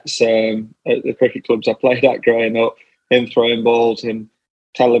the nets at the cricket clubs I played at growing up, him throwing balls, him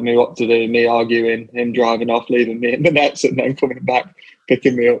telling me what to do, me arguing, him driving off, leaving me in the nets, and then coming back,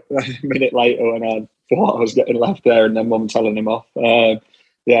 picking me up a minute later when I thought I was getting left there, and then mum telling him off.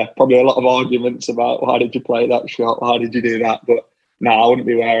 Yeah, probably a lot of arguments about why did you play that shot, why did you do that? But no, I wouldn't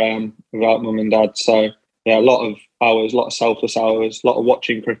be where I am without mum and dad. So yeah, a lot of hours, a lot of selfless hours, a lot of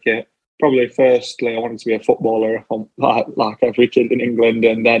watching cricket. Probably firstly, I wanted to be a footballer, like every kid in England,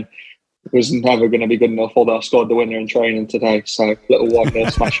 and then was never going to be good enough, although I scored the winner in training today. So little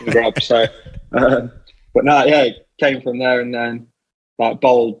 1-0 smash and grab. So, but no, yeah, it came from there, and then like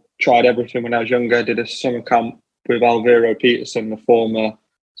bowled, tried everything when I was younger. Did a summer camp with Alvaro Peterson, the former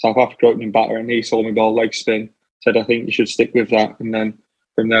South Africa opening batter, and he saw me bowl leg spin. Said, I think you should stick with that, and then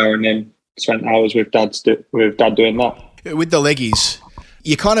from there, and then spent hours with dad doing that. With the leggies,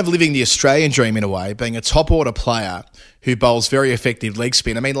 you're kind of living the Australian dream in a way, being a top order player who bowls very effective leg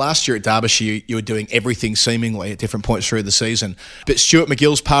spin. I mean, last year at Derbyshire, you were doing everything seemingly at different points through the season. But Stuart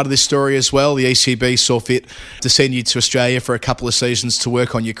McGill's part of this story as well. The ECB saw fit to send you to Australia for a couple of seasons to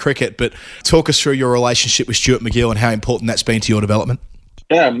work on your cricket. But talk us through your relationship with Stuart McGill and how important that's been to your development.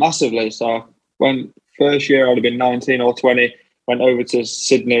 Yeah, massively. So when first year I'd have been 19 or 20, went over to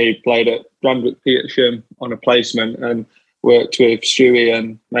Sydney, played at Randwick Petersham on a placement, and worked with Stewie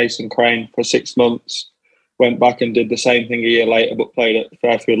and Mason Crane for 6 months. Went back and did the same thing a year later, but played at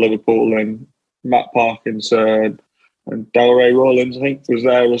Fairfield, Liverpool, and Matt Parkinson and Delray Rawlins, I think, was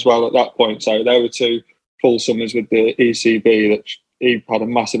there as well at that point. So there were 2 full summers with the ECB that he had a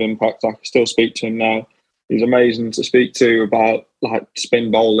massive impact. I can still speak to him now. He's amazing to speak to about like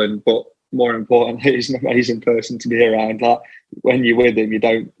spin bowling, but more importantly, he's an amazing person to be around. Like when you're with him, you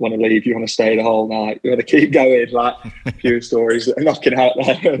don't want to leave. You want to stay the whole night. You want to keep going. Like a few stories that are knocking out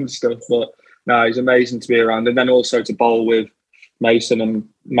there and stuff. But no, he's amazing to be around. And then also to bowl with Mason and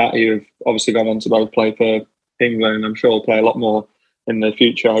Matty, who've obviously gone on to both play for England. I'm sure will play a lot more in the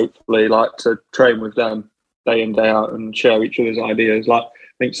future. Hopefully, like to train with them day in day out and share each other's ideas. Like I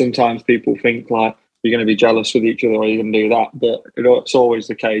think sometimes people think like you're going to be jealous with each other or you're going to do that, but it's always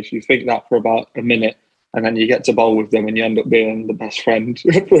the case. You think that for about a minute, and then you get to bowl with them and you end up being the best friend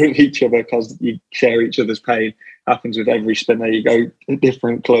for each other because you share each other's pain. Happens with every spinner. You go to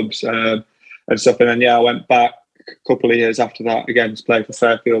different clubs and stuff. And then, yeah, I went back a couple of years after that again to play for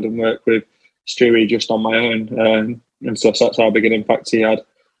Fairfield and work with Stewie just on my own and stuff. So that's how big an impact he had.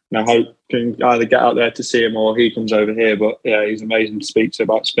 And I hope I can either get out there to see him or he comes over here. But yeah, he's amazing to speak to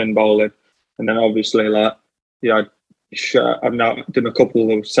about spin bowling. And then obviously, like, yeah, I've now done a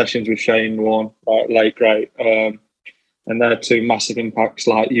couple of sessions with Shane Warne, like late great, and they're two massive impacts.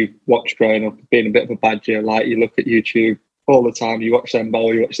 Like you watch growing up, being a bit of a badger. Like you look at YouTube all the time. You watch them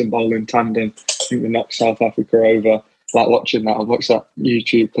bowl. You watch them bowl in tandem. I think they knocked South Africa over. Like watching that, I've watched that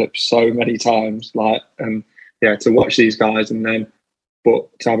YouTube clip so many times. Like, and yeah, to watch these guys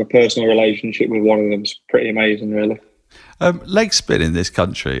but to have a personal relationship with one of them is pretty amazing, really. Leg spin in this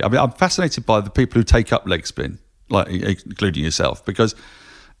country. I mean, I'm fascinated by the people who take up leg spin, like including yourself, because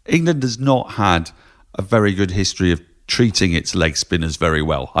England has not had a very good history of treating its leg spinners very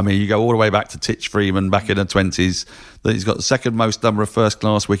well. I mean, you go all the way back to Titch Freeman back in the 20s, that he's got the second most number of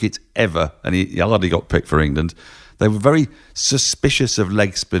first-class wickets ever, and he hardly got picked for England. They were very suspicious of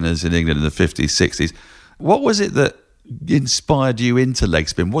leg spinners in England in the 50s, 60s. What was it that inspired you into leg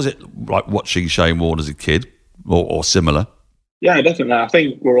spin? Was it like watching Shane Warne as a kid or similar? Yeah, definitely. I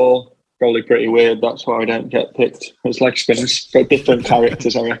think we're all probably pretty weird. That's why I don't get picked as leg spinners. Got different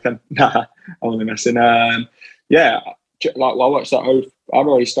characters, I reckon. Nah, I'm only messing. Yeah, like I watched that. I've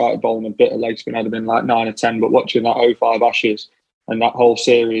already started bowling a bit of leg spin. I'd have been like 9 or 10, but watching that 05 Ashes and that whole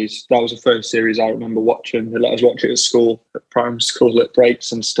series, that was the first series I remember watching. They let us watch it at school, at primary school, at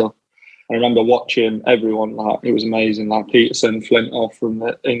breaks and stuff. I remember watching everyone, like it was amazing. Like Peterson, Flintoff from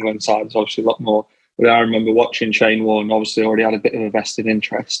the England side is obviously a lot more. But I remember watching Shane Warne, obviously already had a bit of a vested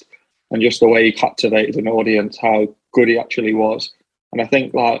interest, and just the way he captivated an audience, how good he actually was. And I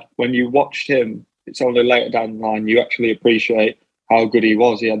think like when you watched him, it's only later down the line you actually appreciate how good he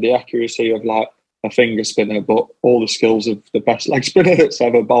was. He had the accuracy of like a finger spinner, but all the skills of the best leg spinner that's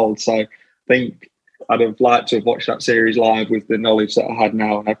ever bowled. So I think I'd have liked to have watched that series live with the knowledge that I had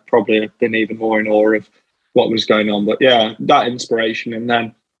now, and I'd probably have been even more in awe of what was going on. But yeah, that inspiration. And then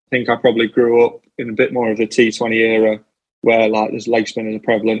I think I probably grew up in a bit more of the T20 era where like there's leg spinners are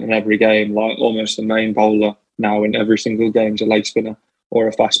prevalent in every game, like almost the main bowler now in every single game is a leg spinner or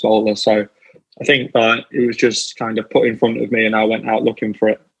a fast bowler. So I think it was just kind of put in front of me and I went out looking for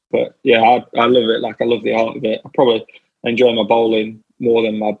it. But yeah, I love it. Like I love the art of it. I probably enjoy my bowling more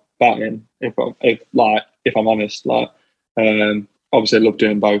than my batting, if I'm honest. Like obviously I love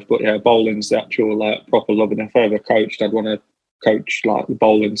doing both, but yeah, bowling's the actual like proper love. And if I ever coached, I'd want to coach like the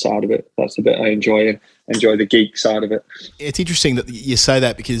bowling side of it. That's the bit I enjoy the geek side of it. It's interesting that you say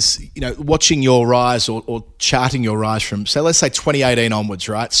that because, you know, watching your rise or charting your rise from, so let's say 2018 onwards,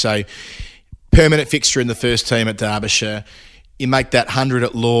 right? So permanent fixture in the first team at Derbyshire. You make that 100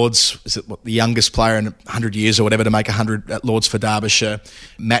 at Lords, is it the youngest player in 100 years or whatever to make 100 at Lords for Derbyshire,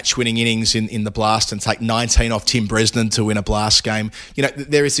 match-winning innings in the Blast and take 19 off Tim Bresnan to win a Blast game. You know,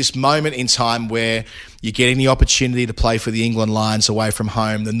 there is this moment in time where you're getting the opportunity to play for the England Lions away from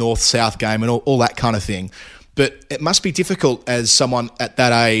home, the North-South game and all that kind of thing. But it must be difficult as someone at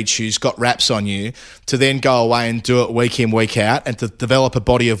that age who's got raps on you to then go away and do it week in, week out and to develop a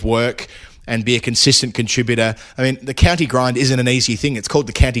body of work and be a consistent contributor. I mean, the county grind isn't an easy thing. It's called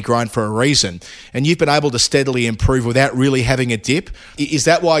the county grind for a reason. And you've been able to steadily improve without really having a dip. Is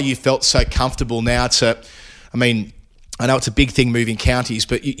that why you felt so comfortable now to, I mean, I know it's a big thing moving counties,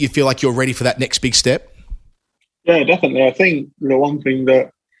 but you feel like you're ready for that next big step? Yeah, definitely. I think the one thing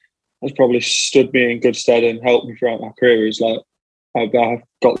that has probably stood me in good stead and helped me throughout my career is like, I've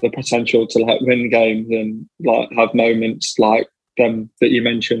got the potential to like win games and like have moments like them that you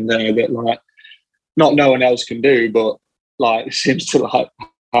mentioned there that like not no one else can do, but like it seems to like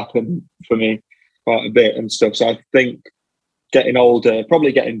happen for me quite a bit and stuff. So I think getting older,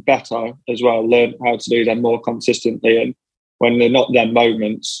 probably getting better as well, learn how to do them more consistently, and when they're not them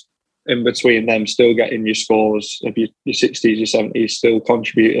moments in between them, still getting your scores of your 60s, your 70s, still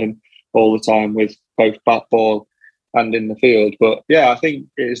contributing all the time with both bat, ball and in the field. But yeah, I think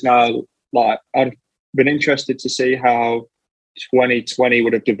it is now like I've been interested to see how 2020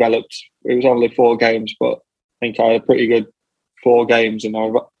 would have developed. It was only 4 games, but I think I had a pretty good 4 games, and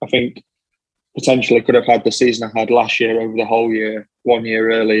I think potentially could have had the season I had last year over the whole year, 1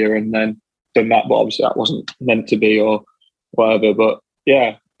 year earlier, and then done that. But obviously that wasn't meant to be or whatever. But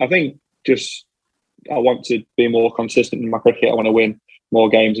yeah, I think just I want to be more consistent in my cricket. I want to win more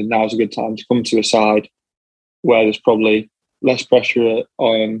games, and now's a good time to come to a side where there's probably less pressure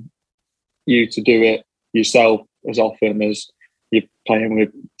on you to do it yourself as often as you're playing with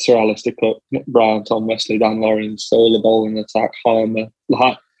Sir Alistair Cook, Nick Brown, Tom Wesley, Dan Lawrence, all the bowling attack, Harmer.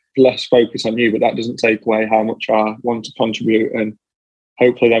 Less focus on you, but that doesn't take away how much I want to contribute, and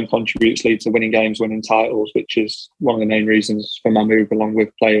hopefully them contributes lead to winning games, winning titles, which is one of the main reasons for my move, along with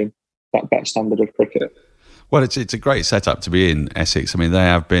playing that better standard of cricket. Well, it's a great setup to be in, Essex. I mean, they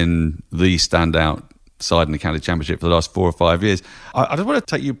have been the standout side in the county championship for the last 4 or 5 years. I just want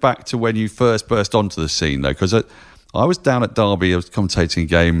to take you back to when you first burst onto the scene, though, because I was down at Derby. I was commentating a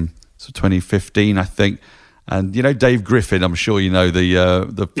game, 2015, I think. And you know Dave Griffin, I'm sure you know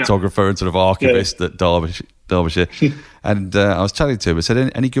the photographer and sort of archivist at Derbyshire. And I was chatting to him. I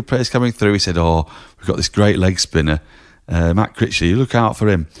said, any good players coming through? He said, we've got this great leg spinner, Matt Critchley. Look out for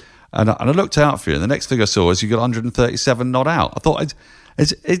him. And I looked out for you. And the next thing I saw was you got 137 not out. I thought,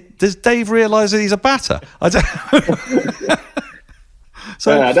 does Dave realise that he's a batter? I don't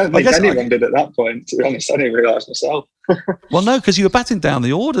think anyone did at that point, to be honest. I didn't realise myself. Well, no, because you were batting down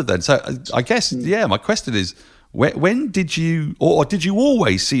the order then. So I guess, my question is, when did you, or did you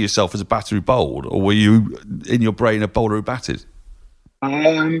always see yourself as a batter who bowled, or were you in your brain a bowler who batted?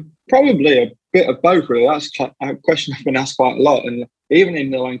 Probably a bit of both, really. That's a question I've been asked quite a lot. And even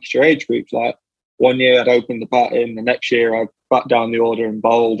in the Lancashire age groups, like one year I'd open the batting, the next year I'd bat down the order and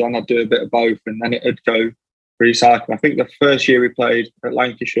bowled, and I'd do a bit of both, and then it'd go recycling. I think the first year we played at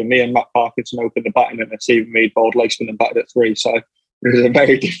Lancashire, me and Matt Parkinson opened the batting, and Stephen Mead bowled leg spin and batted at 3. So it was a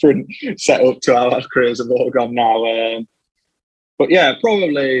very different setup to how our careers have all gone now. But yeah,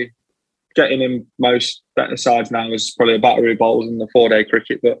 probably getting in most better sides now is probably a batter who bowls in the 4-day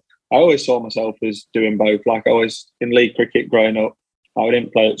cricket. But I always saw myself as doing both. Like I was in league cricket growing up. I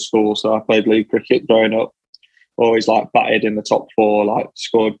didn't play at school, so I played league cricket growing up. Always like batted in the top 4, like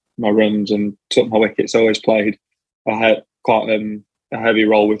scored my runs and took my wickets. Always played. I had quite a heavy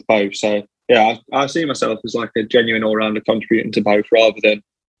role with both. So yeah, I see myself as like a genuine all-rounder contributing to both rather than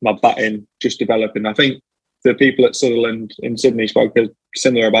my batting just developing. I think the people at Sutherland in Sydney spoke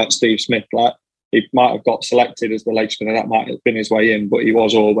similar about Steve Smith. Like he might have got selected as the leg spinner, that might have been his way in, but he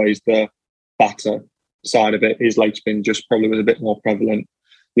was always the batter side of it. His leg spin just probably was a bit more prevalent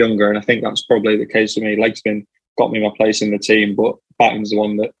younger, and I think that's probably the case for me. Leg spin got me my place in the team, but batting's the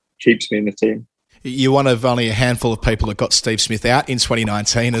one that keeps me in the team. You're one of only a handful of people that got Steve Smith out in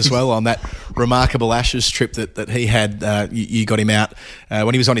 2019 as well on that remarkable Ashes trip that he had. You got him out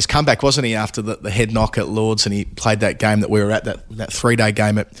when he was on his comeback, wasn't he, after the head knock at Lords, and he played that game that we were at, that 3-day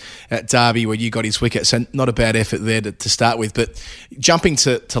game at Derby where you got his wicket. So not a bad effort there to start with. But jumping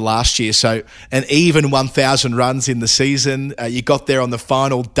to last year, so an even 1,000 runs in the season. You got there on the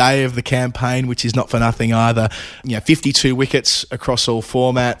final day of the campaign, which is not for nothing either. 52 wickets across all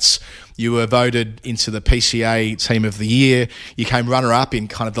formats. You were voted into the PCA Team of the Year. You came runner-up in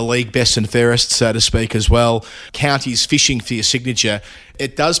kind of the league best and fairest, so to speak, as well. Counties fishing for your signature.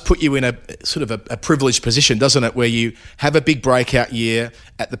 It does put you in a sort of a privileged position, doesn't it, where you have a big breakout year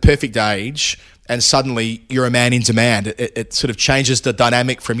at the perfect age and suddenly you're a man in demand. It sort of changes the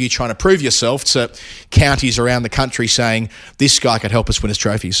dynamic from you trying to prove yourself to counties around the country saying, this guy could help us win us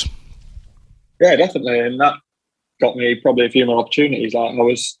trophies. Yeah, definitely. And that got me probably a few more opportunities. Like, I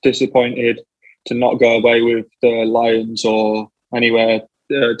was disappointed to not go away with the Lions or anywhere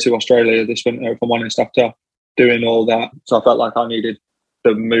to Australia this winter, if I'm honest, after doing all that. So I felt like I needed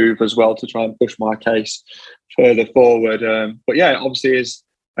the move as well to try and push my case further forward. But yeah, it obviously is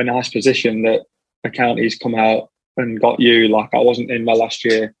a nice position that the counties come out and got you. Like, I wasn't in my last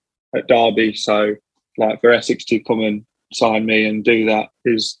year at Derby, so like for Essex to come and sign me and do that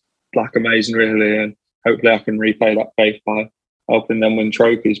is like amazing, really. And hopefully I can repay that faith by helping them win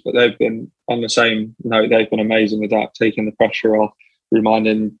trophies. But they've been, on the same note, they've been amazing with that, taking the pressure off,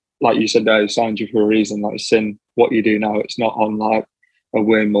 reminding, like you said, they signed you for a reason. Like, it's in what you do now. It's not on like a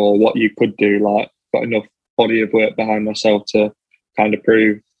whim or what you could do. Like, got enough body of work behind myself to kind of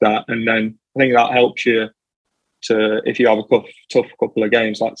prove that. And then I think that helps you to, if you have a tough couple of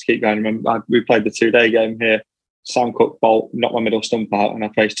games, like to keep going. Remember, we played the 2-day game here. Sam Cook knocked my middle stump out, and I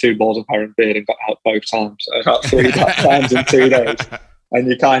faced 2 balls of Aaron Beard and got out both times. So about 3 times in 2 days. And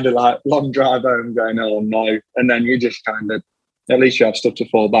you kind of like long drive home going, oh no. And then you just kind of, at least you have stuff to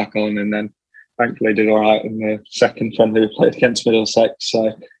fall back on. And then thankfully did all right in the second friendly we played against Middlesex.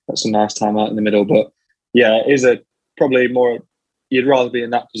 So that's a nice time out in the middle. But yeah, it is probably more, you'd rather be in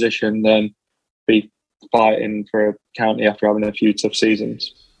that position than be fighting for a county after having a few tough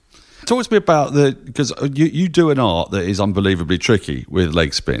seasons. Talk to me about because you do an art that is unbelievably tricky with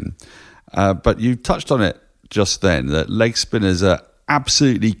leg spin, but you touched on it just then, that leg spinners are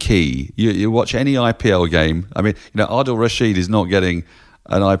absolutely key. You watch any IPL game. I mean, Adil Rashid is not getting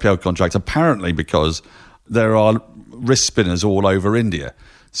an IPL contract apparently because there are wrist spinners all over India.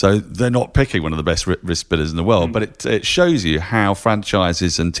 So they're not picking one of the best wrist spinners in the world, but it shows you how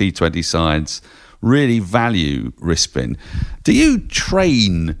franchises and T20 sides really value wrist spin. Do you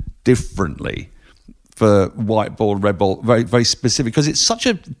train differently for white ball, red ball, very, very specific, because it's such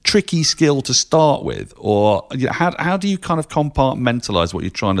a tricky skill to start with? Or how do you kind of compartmentalize what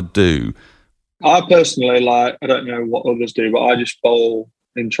you're trying to do? I personally, I don't know what others do, but I just bowl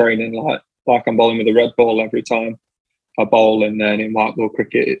in training like I'm bowling with a red ball every time. I bowl, and then in white ball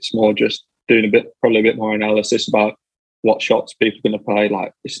cricket, it's more just doing probably a bit more analysis about what shots people are going to play.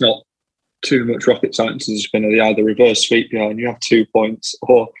 Like, it's not too much rocket science as a spinner. They either reverse sweep you and you have 2 points,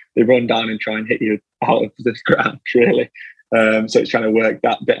 or they run down and try and hit you out of the ground, really. So it's trying to work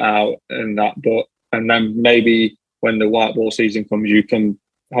that bit out and then maybe when the white ball season comes, you can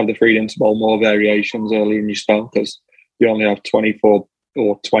have the freedom to bowl more variations early in your spell, because you only have 24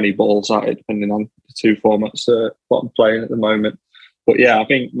 or 20 balls at it, depending on the two formats what I'm playing at the moment. But yeah, I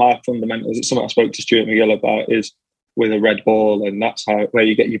think my fundamentals, it's something I spoke to Stuart McGill about, is with a red ball, and that's where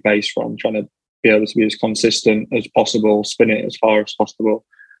you get your base from, trying to be able to be as consistent as possible, spin it as far as possible,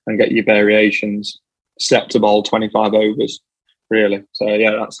 and get your variations set to bowl 25 overs, really. So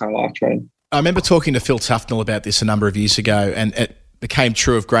yeah, that's how I train. I remember talking to Phil Tufnell about this a number of years ago, and it became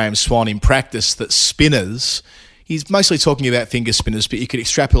true of Graham Swan in practice that spinners, he's mostly talking about finger spinners, but you could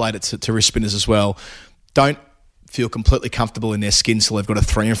extrapolate it to wrist spinners as well, don't feel completely comfortable in their skin till they've got a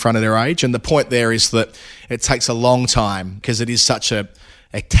 3 in front of their age. And the point there is that it takes a long time, because it is such a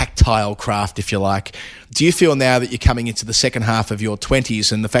tactile craft, if you like. Do you feel now that you're coming into the second half of your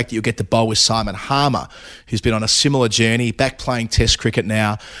 20s, and the fact that you'll get to bowl with Simon Harmer, who's been on a similar journey, back playing Test cricket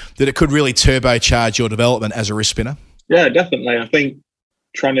now, that it could really turbocharge your development as a wrist spinner? Yeah, definitely. I think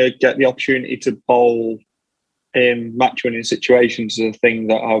trying to get the opportunity to bowl in match-winning situations is a thing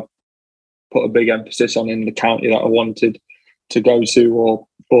that I've put a big emphasis on in the county that I wanted to go to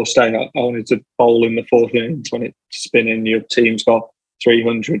or stay. I wanted to bowl in the fourth innings when it's spinning. Your team's got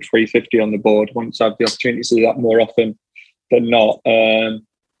 300, 350 on the board. Once I have the opportunity to do that more often than not.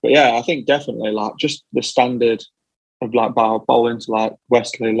 But yeah, I think definitely like just the standard of like bowling to like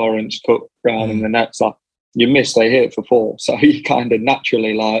Wesley, Lawrence, Cook, Brown in the nets. Like you miss, they hit for 4. So you kind of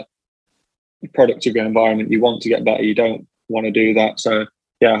naturally like the product of your environment. You want to get better. You don't want to do that. So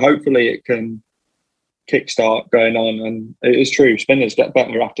yeah, hopefully it can kickstart going on. And it is true, spinners get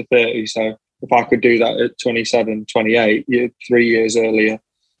better after 30. So if I could do that at 27, 28, you're 3 years earlier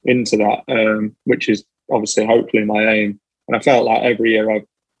into that, which is obviously hopefully my aim. And I felt like every year I've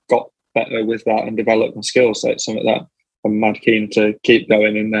got better with that and developed my skill set, something that I'm mad keen to keep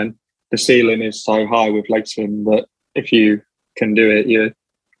going. And then the ceiling is so high with leg spin that if you can do it, you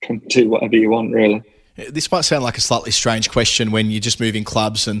can do whatever you want, really. This might sound like a slightly strange question when you're just moving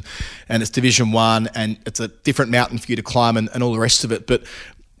clubs and it's Division 1 and it's a different mountain for you to climb and all the rest of it. But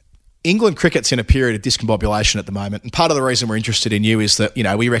England cricket's in a period of discombobulation at the moment. And part of the reason we're interested in you is that, you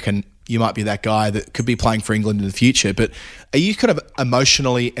know, we reckon you might be that guy that could be playing for England in the future. But are you kind of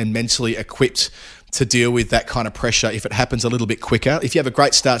emotionally and mentally equipped to deal with that kind of pressure if it happens a little bit quicker? If you have a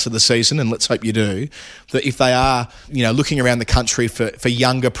great start to the season, and let's hope you do, that if they are, you know, looking around the country for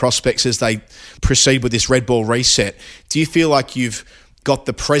younger prospects as they proceed with this red ball reset, do you feel like you've got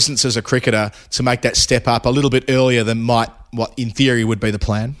the presence as a cricketer to make that step up a little bit earlier than what in theory would be the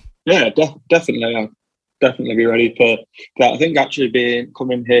plan? Yeah, definitely. I'll definitely be ready for that. I think actually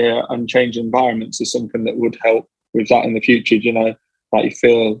coming here and changing environments is something that would help with that in the future. You know, like you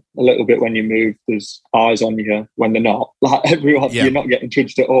feel a little bit when you move, there's eyes on you when they're not. Like everyone, You're not getting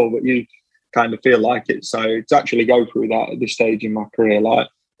judged at all, but you kind of feel like it. So to actually go through that at this stage in my career, like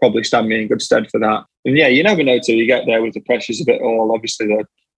probably stand me in good stead for that. And yeah, you never know till you get there with the pressures of it all. Obviously, the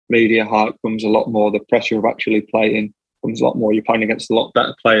media hype comes a lot more. The pressure of actually playing comes a lot more. You're playing against a lot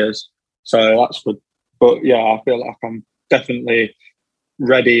better players. So that's good. But yeah, I feel like I'm definitely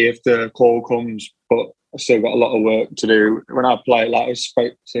ready if the call comes, but I've still got a lot of work to do. When I play, like I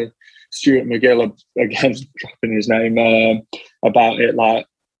spoke to Stuart McGill, again, dropping his name, about it, like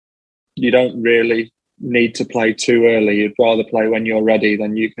you don't really need to play too early. You'd rather play when you're ready,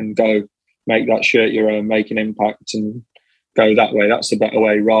 then you can go make that shirt your own, make an impact and go that way. That's the better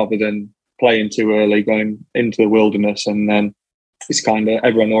way rather than playing too early, going into the wilderness, and then it's kind of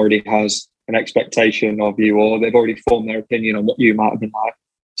everyone already has an expectation of you, or they've already formed their opinion on what you might have been like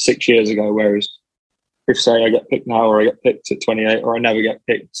 6 years ago. Whereas if, say, I get picked now, or I get picked at 28, or I never get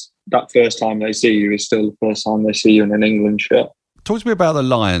picked, that first time they see you is still the first time they see you in an England shirt. Talk to me about the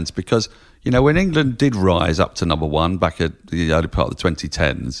Lions, because, you know, when England did rise up to number one back at the early part of the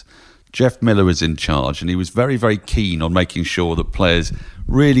 2010s, Jeff Miller was in charge, and he was very, very keen on making sure that players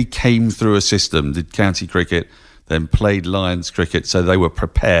really came through a system, did county cricket, then played Lions cricket, so they were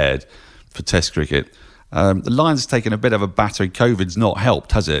prepared for Test cricket. The Lions have taken a bit of a batter. COVID's not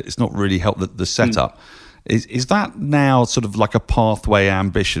helped, has it? It's not really helped the setup. Is that now sort of like a pathway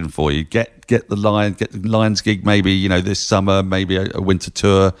ambition for you? Get the Lions gig maybe, you know, this summer, maybe a winter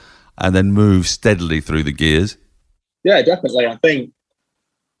tour, and then move steadily through the gears? Yeah, definitely. I think,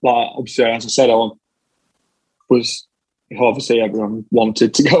 like, obviously, as I said, obviously everyone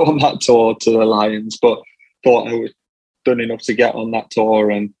wanted to go on that tour to the Lions, but thought I would done enough to get on that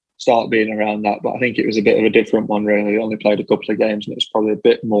tour and start being around that. But I think it was a bit of a different one, really. He only played a couple of games, and it was probably a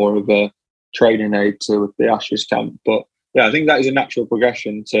bit more of a training aid to the Ashes camp. But yeah, I think that is a natural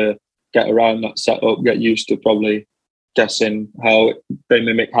progression to get around that setup, get used to probably guessing how they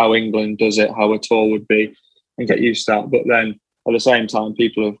mimic how England does it, how a tour would be, and get used to that. But then at the same time,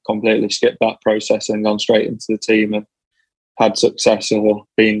 people have completely skipped that process and gone straight into the team and had success or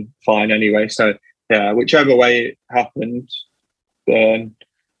been fine anyway. So yeah, whichever way it happened, then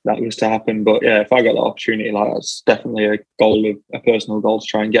that was to happen. But yeah, if I got the opportunity, like, that's definitely a personal goal to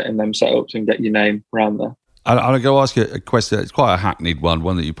try and get in them setups and get your name around there. I'm going to go ask you a question. It's quite a hackneyed one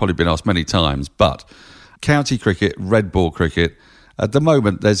that you've probably been asked many times, but county cricket, red ball cricket, at the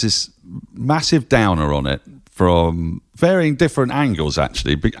moment there's this massive downer on it from varying different angles,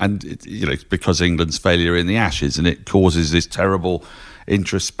 actually, and it's because England's failure in the Ashes, and it causes this terrible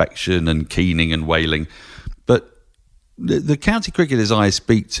introspection and keening and wailing. But the county cricketers I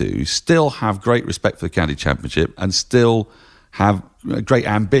speak to still have great respect for the county championship and still have great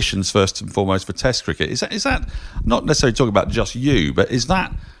ambitions, first and foremost, for Test cricket. Is that not necessarily talking about just you, but is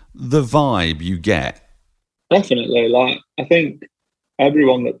that the vibe you get? Definitely. Like, I think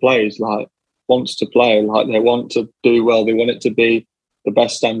everyone that plays, like, wants to play. Like, they want to do well. They want it to be the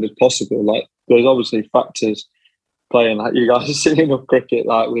best standard possible. Like, there's obviously factors playing. Like, you guys are seeing enough cricket,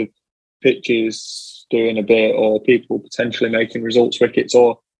 like, with pitches doing a bit, or people potentially making results wickets,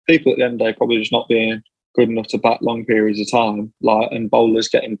 or people at the end of the day probably just not being good enough to bat long periods of time. Like, and bowlers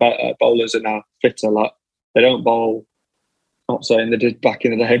getting better. Bowlers are now fitter. Like, they don't bowl. Not saying they did back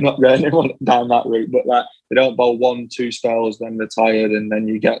in the day, I'm not going down that route, but like, they don't bowl 1-2 spells, then they're tired, and then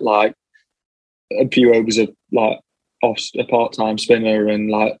you get like a few overs of like off a part-time spinner and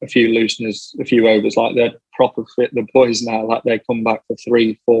like a few looseners, a few overs. Like, they're proper fit. The boys now, like, they come back for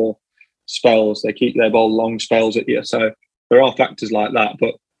 3-4 spells. They keep their ball long spells at you. So there are factors like that.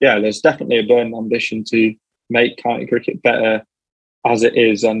 But yeah, there's definitely a burning ambition to make county cricket better as it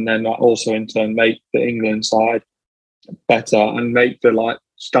is, and then that also in turn make the England side better and make the like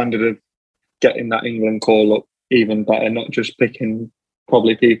standard of getting that England call up even better, not just picking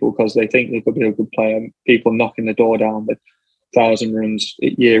probably people because they think they could be a good player, people knocking the door down with 1,000 runs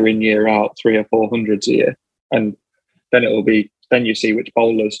year in, year out, 300 or 400s a year. And then it'll be, then you see which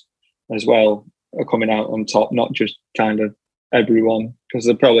bowlers as well are coming out on top, not just kind of everyone, because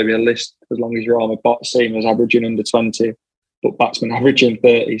there'll probably be a list as long as you're on a seamers averaging under 20, but batsmen averaging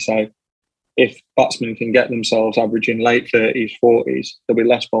 30. So if batsmen can get themselves averaging late 30s, 40s, there'll be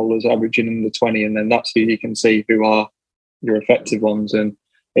less bowlers averaging under 20, and then that's who you can see who are your effective ones. And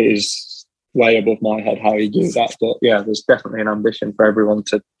it is way above my head how you do that. But yeah, there's definitely an ambition for everyone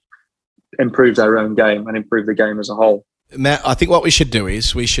to improve their own game and improve the game as a whole. Matt, I think what we should do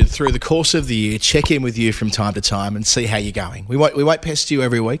is we should, through the course of the year, check in with you from time to time and see how you're going. We won't pester you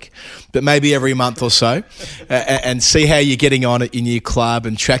every week, but maybe every month or so, and see how you're getting on at your new club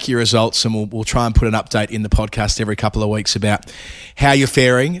and track your results. And we'll try and put an update in the podcast every couple of weeks about how you're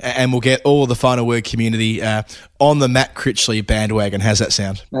faring, and we'll get all of the Final Word community on the Matt Critchley bandwagon. How's that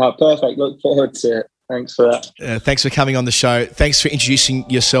sound? Perfect. Look forward to it. Thanks for that. Thanks for coming on the show. Thanks for introducing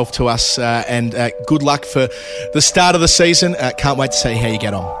yourself to us, and good luck for the start of the season. Can't wait to see how you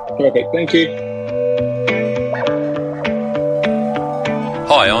get on. Perfect. Thank you.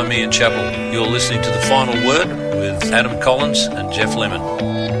 Hi, I'm Ian Chappell. You're listening to The Final Word with Adam Collins and Jeff Lemon.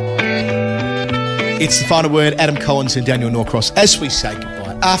 It's The Final Word, Adam Collins and Daniel Norcross, as we say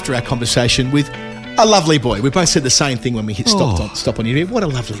goodbye after our conversation with a lovely boy. We both said the same thing when we hit stop on you. What a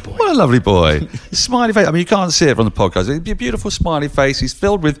lovely boy. What a lovely boy. Smiley face. I mean, you can't see it from the podcast. It'd be a beautiful smiley face. He's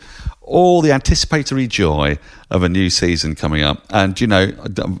filled with all the anticipatory joy of a new season coming up. And, you know,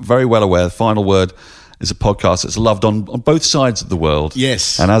 I'm very well aware The Final Word is a podcast that's loved on both sides of the world.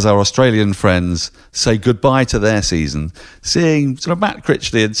 Yes. And as our Australian friends say goodbye to their season, seeing sort of Matt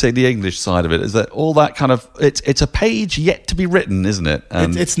Critchley and seeing the English side of it, is that all that kind of, it's a page yet to be written, isn't it?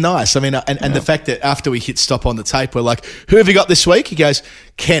 And it's nice. I mean, and the fact that after we hit stop on the tape, we're like, who have you got this week? He goes,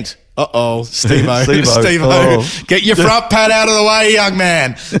 Kent. Uh-oh, Steve-O. Steve-O. Oh. Get your front pad out of the way, young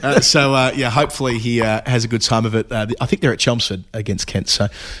man. Hopefully he has a good time of it. I think they're at Chelmsford against Kent, so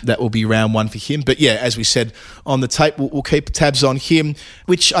that will be round one for him. But yeah, as we said on the tape, we'll keep tabs on him,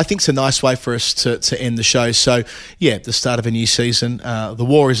 which I think is a nice way for us to end the show. So yeah, the start of a new season. The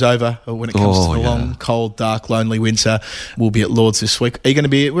war is over when it comes to the long, cold, dark, lonely winter. We'll be at Lords this week. Are you going to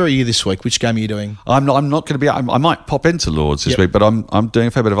be? Where are you this week? Which game are you doing? I'm not going to be. I might pop into Lords this week, but I'm doing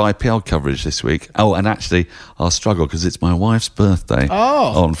a fair bit of IPL IPL coverage this week. Oh, and actually, I'll struggle because it's my wife's birthday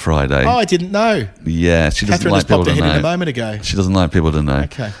on Friday. Oh, I didn't know. Yeah, she doesn't Catherine like just popped people to her head in know. a moment ago. She doesn't like people to know.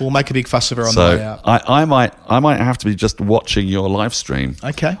 Okay, we'll make a big fuss of her on So the way out. I might have to be just watching your live stream.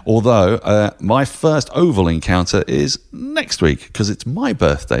 Okay. Although my first Oval encounter is next week because it's my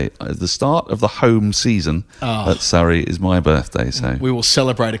birthday. The start of the home season at Surrey is my birthday. So we will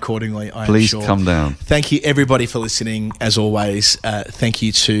celebrate accordingly. I please am sure. come down. Thank you everybody for listening. As always, thank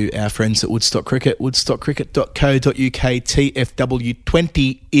you to our friends at Woodstock Cricket. woodstockcricket.co.uk.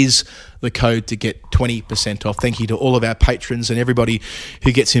 TFW20 is the code to get 20% off. Thank you to all of our patrons and everybody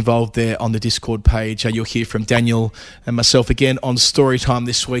who gets involved there on the Discord page. You'll hear from Daniel and myself again on Storytime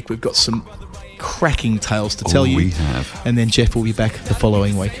this week. We've got some cracking tales to tell you. We have. And then Jeff will be back the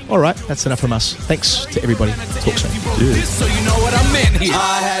following week. All right, that's enough from us. Thanks to everybody. Talk soon. So you know what I meant here.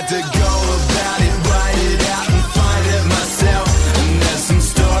 I had to go about it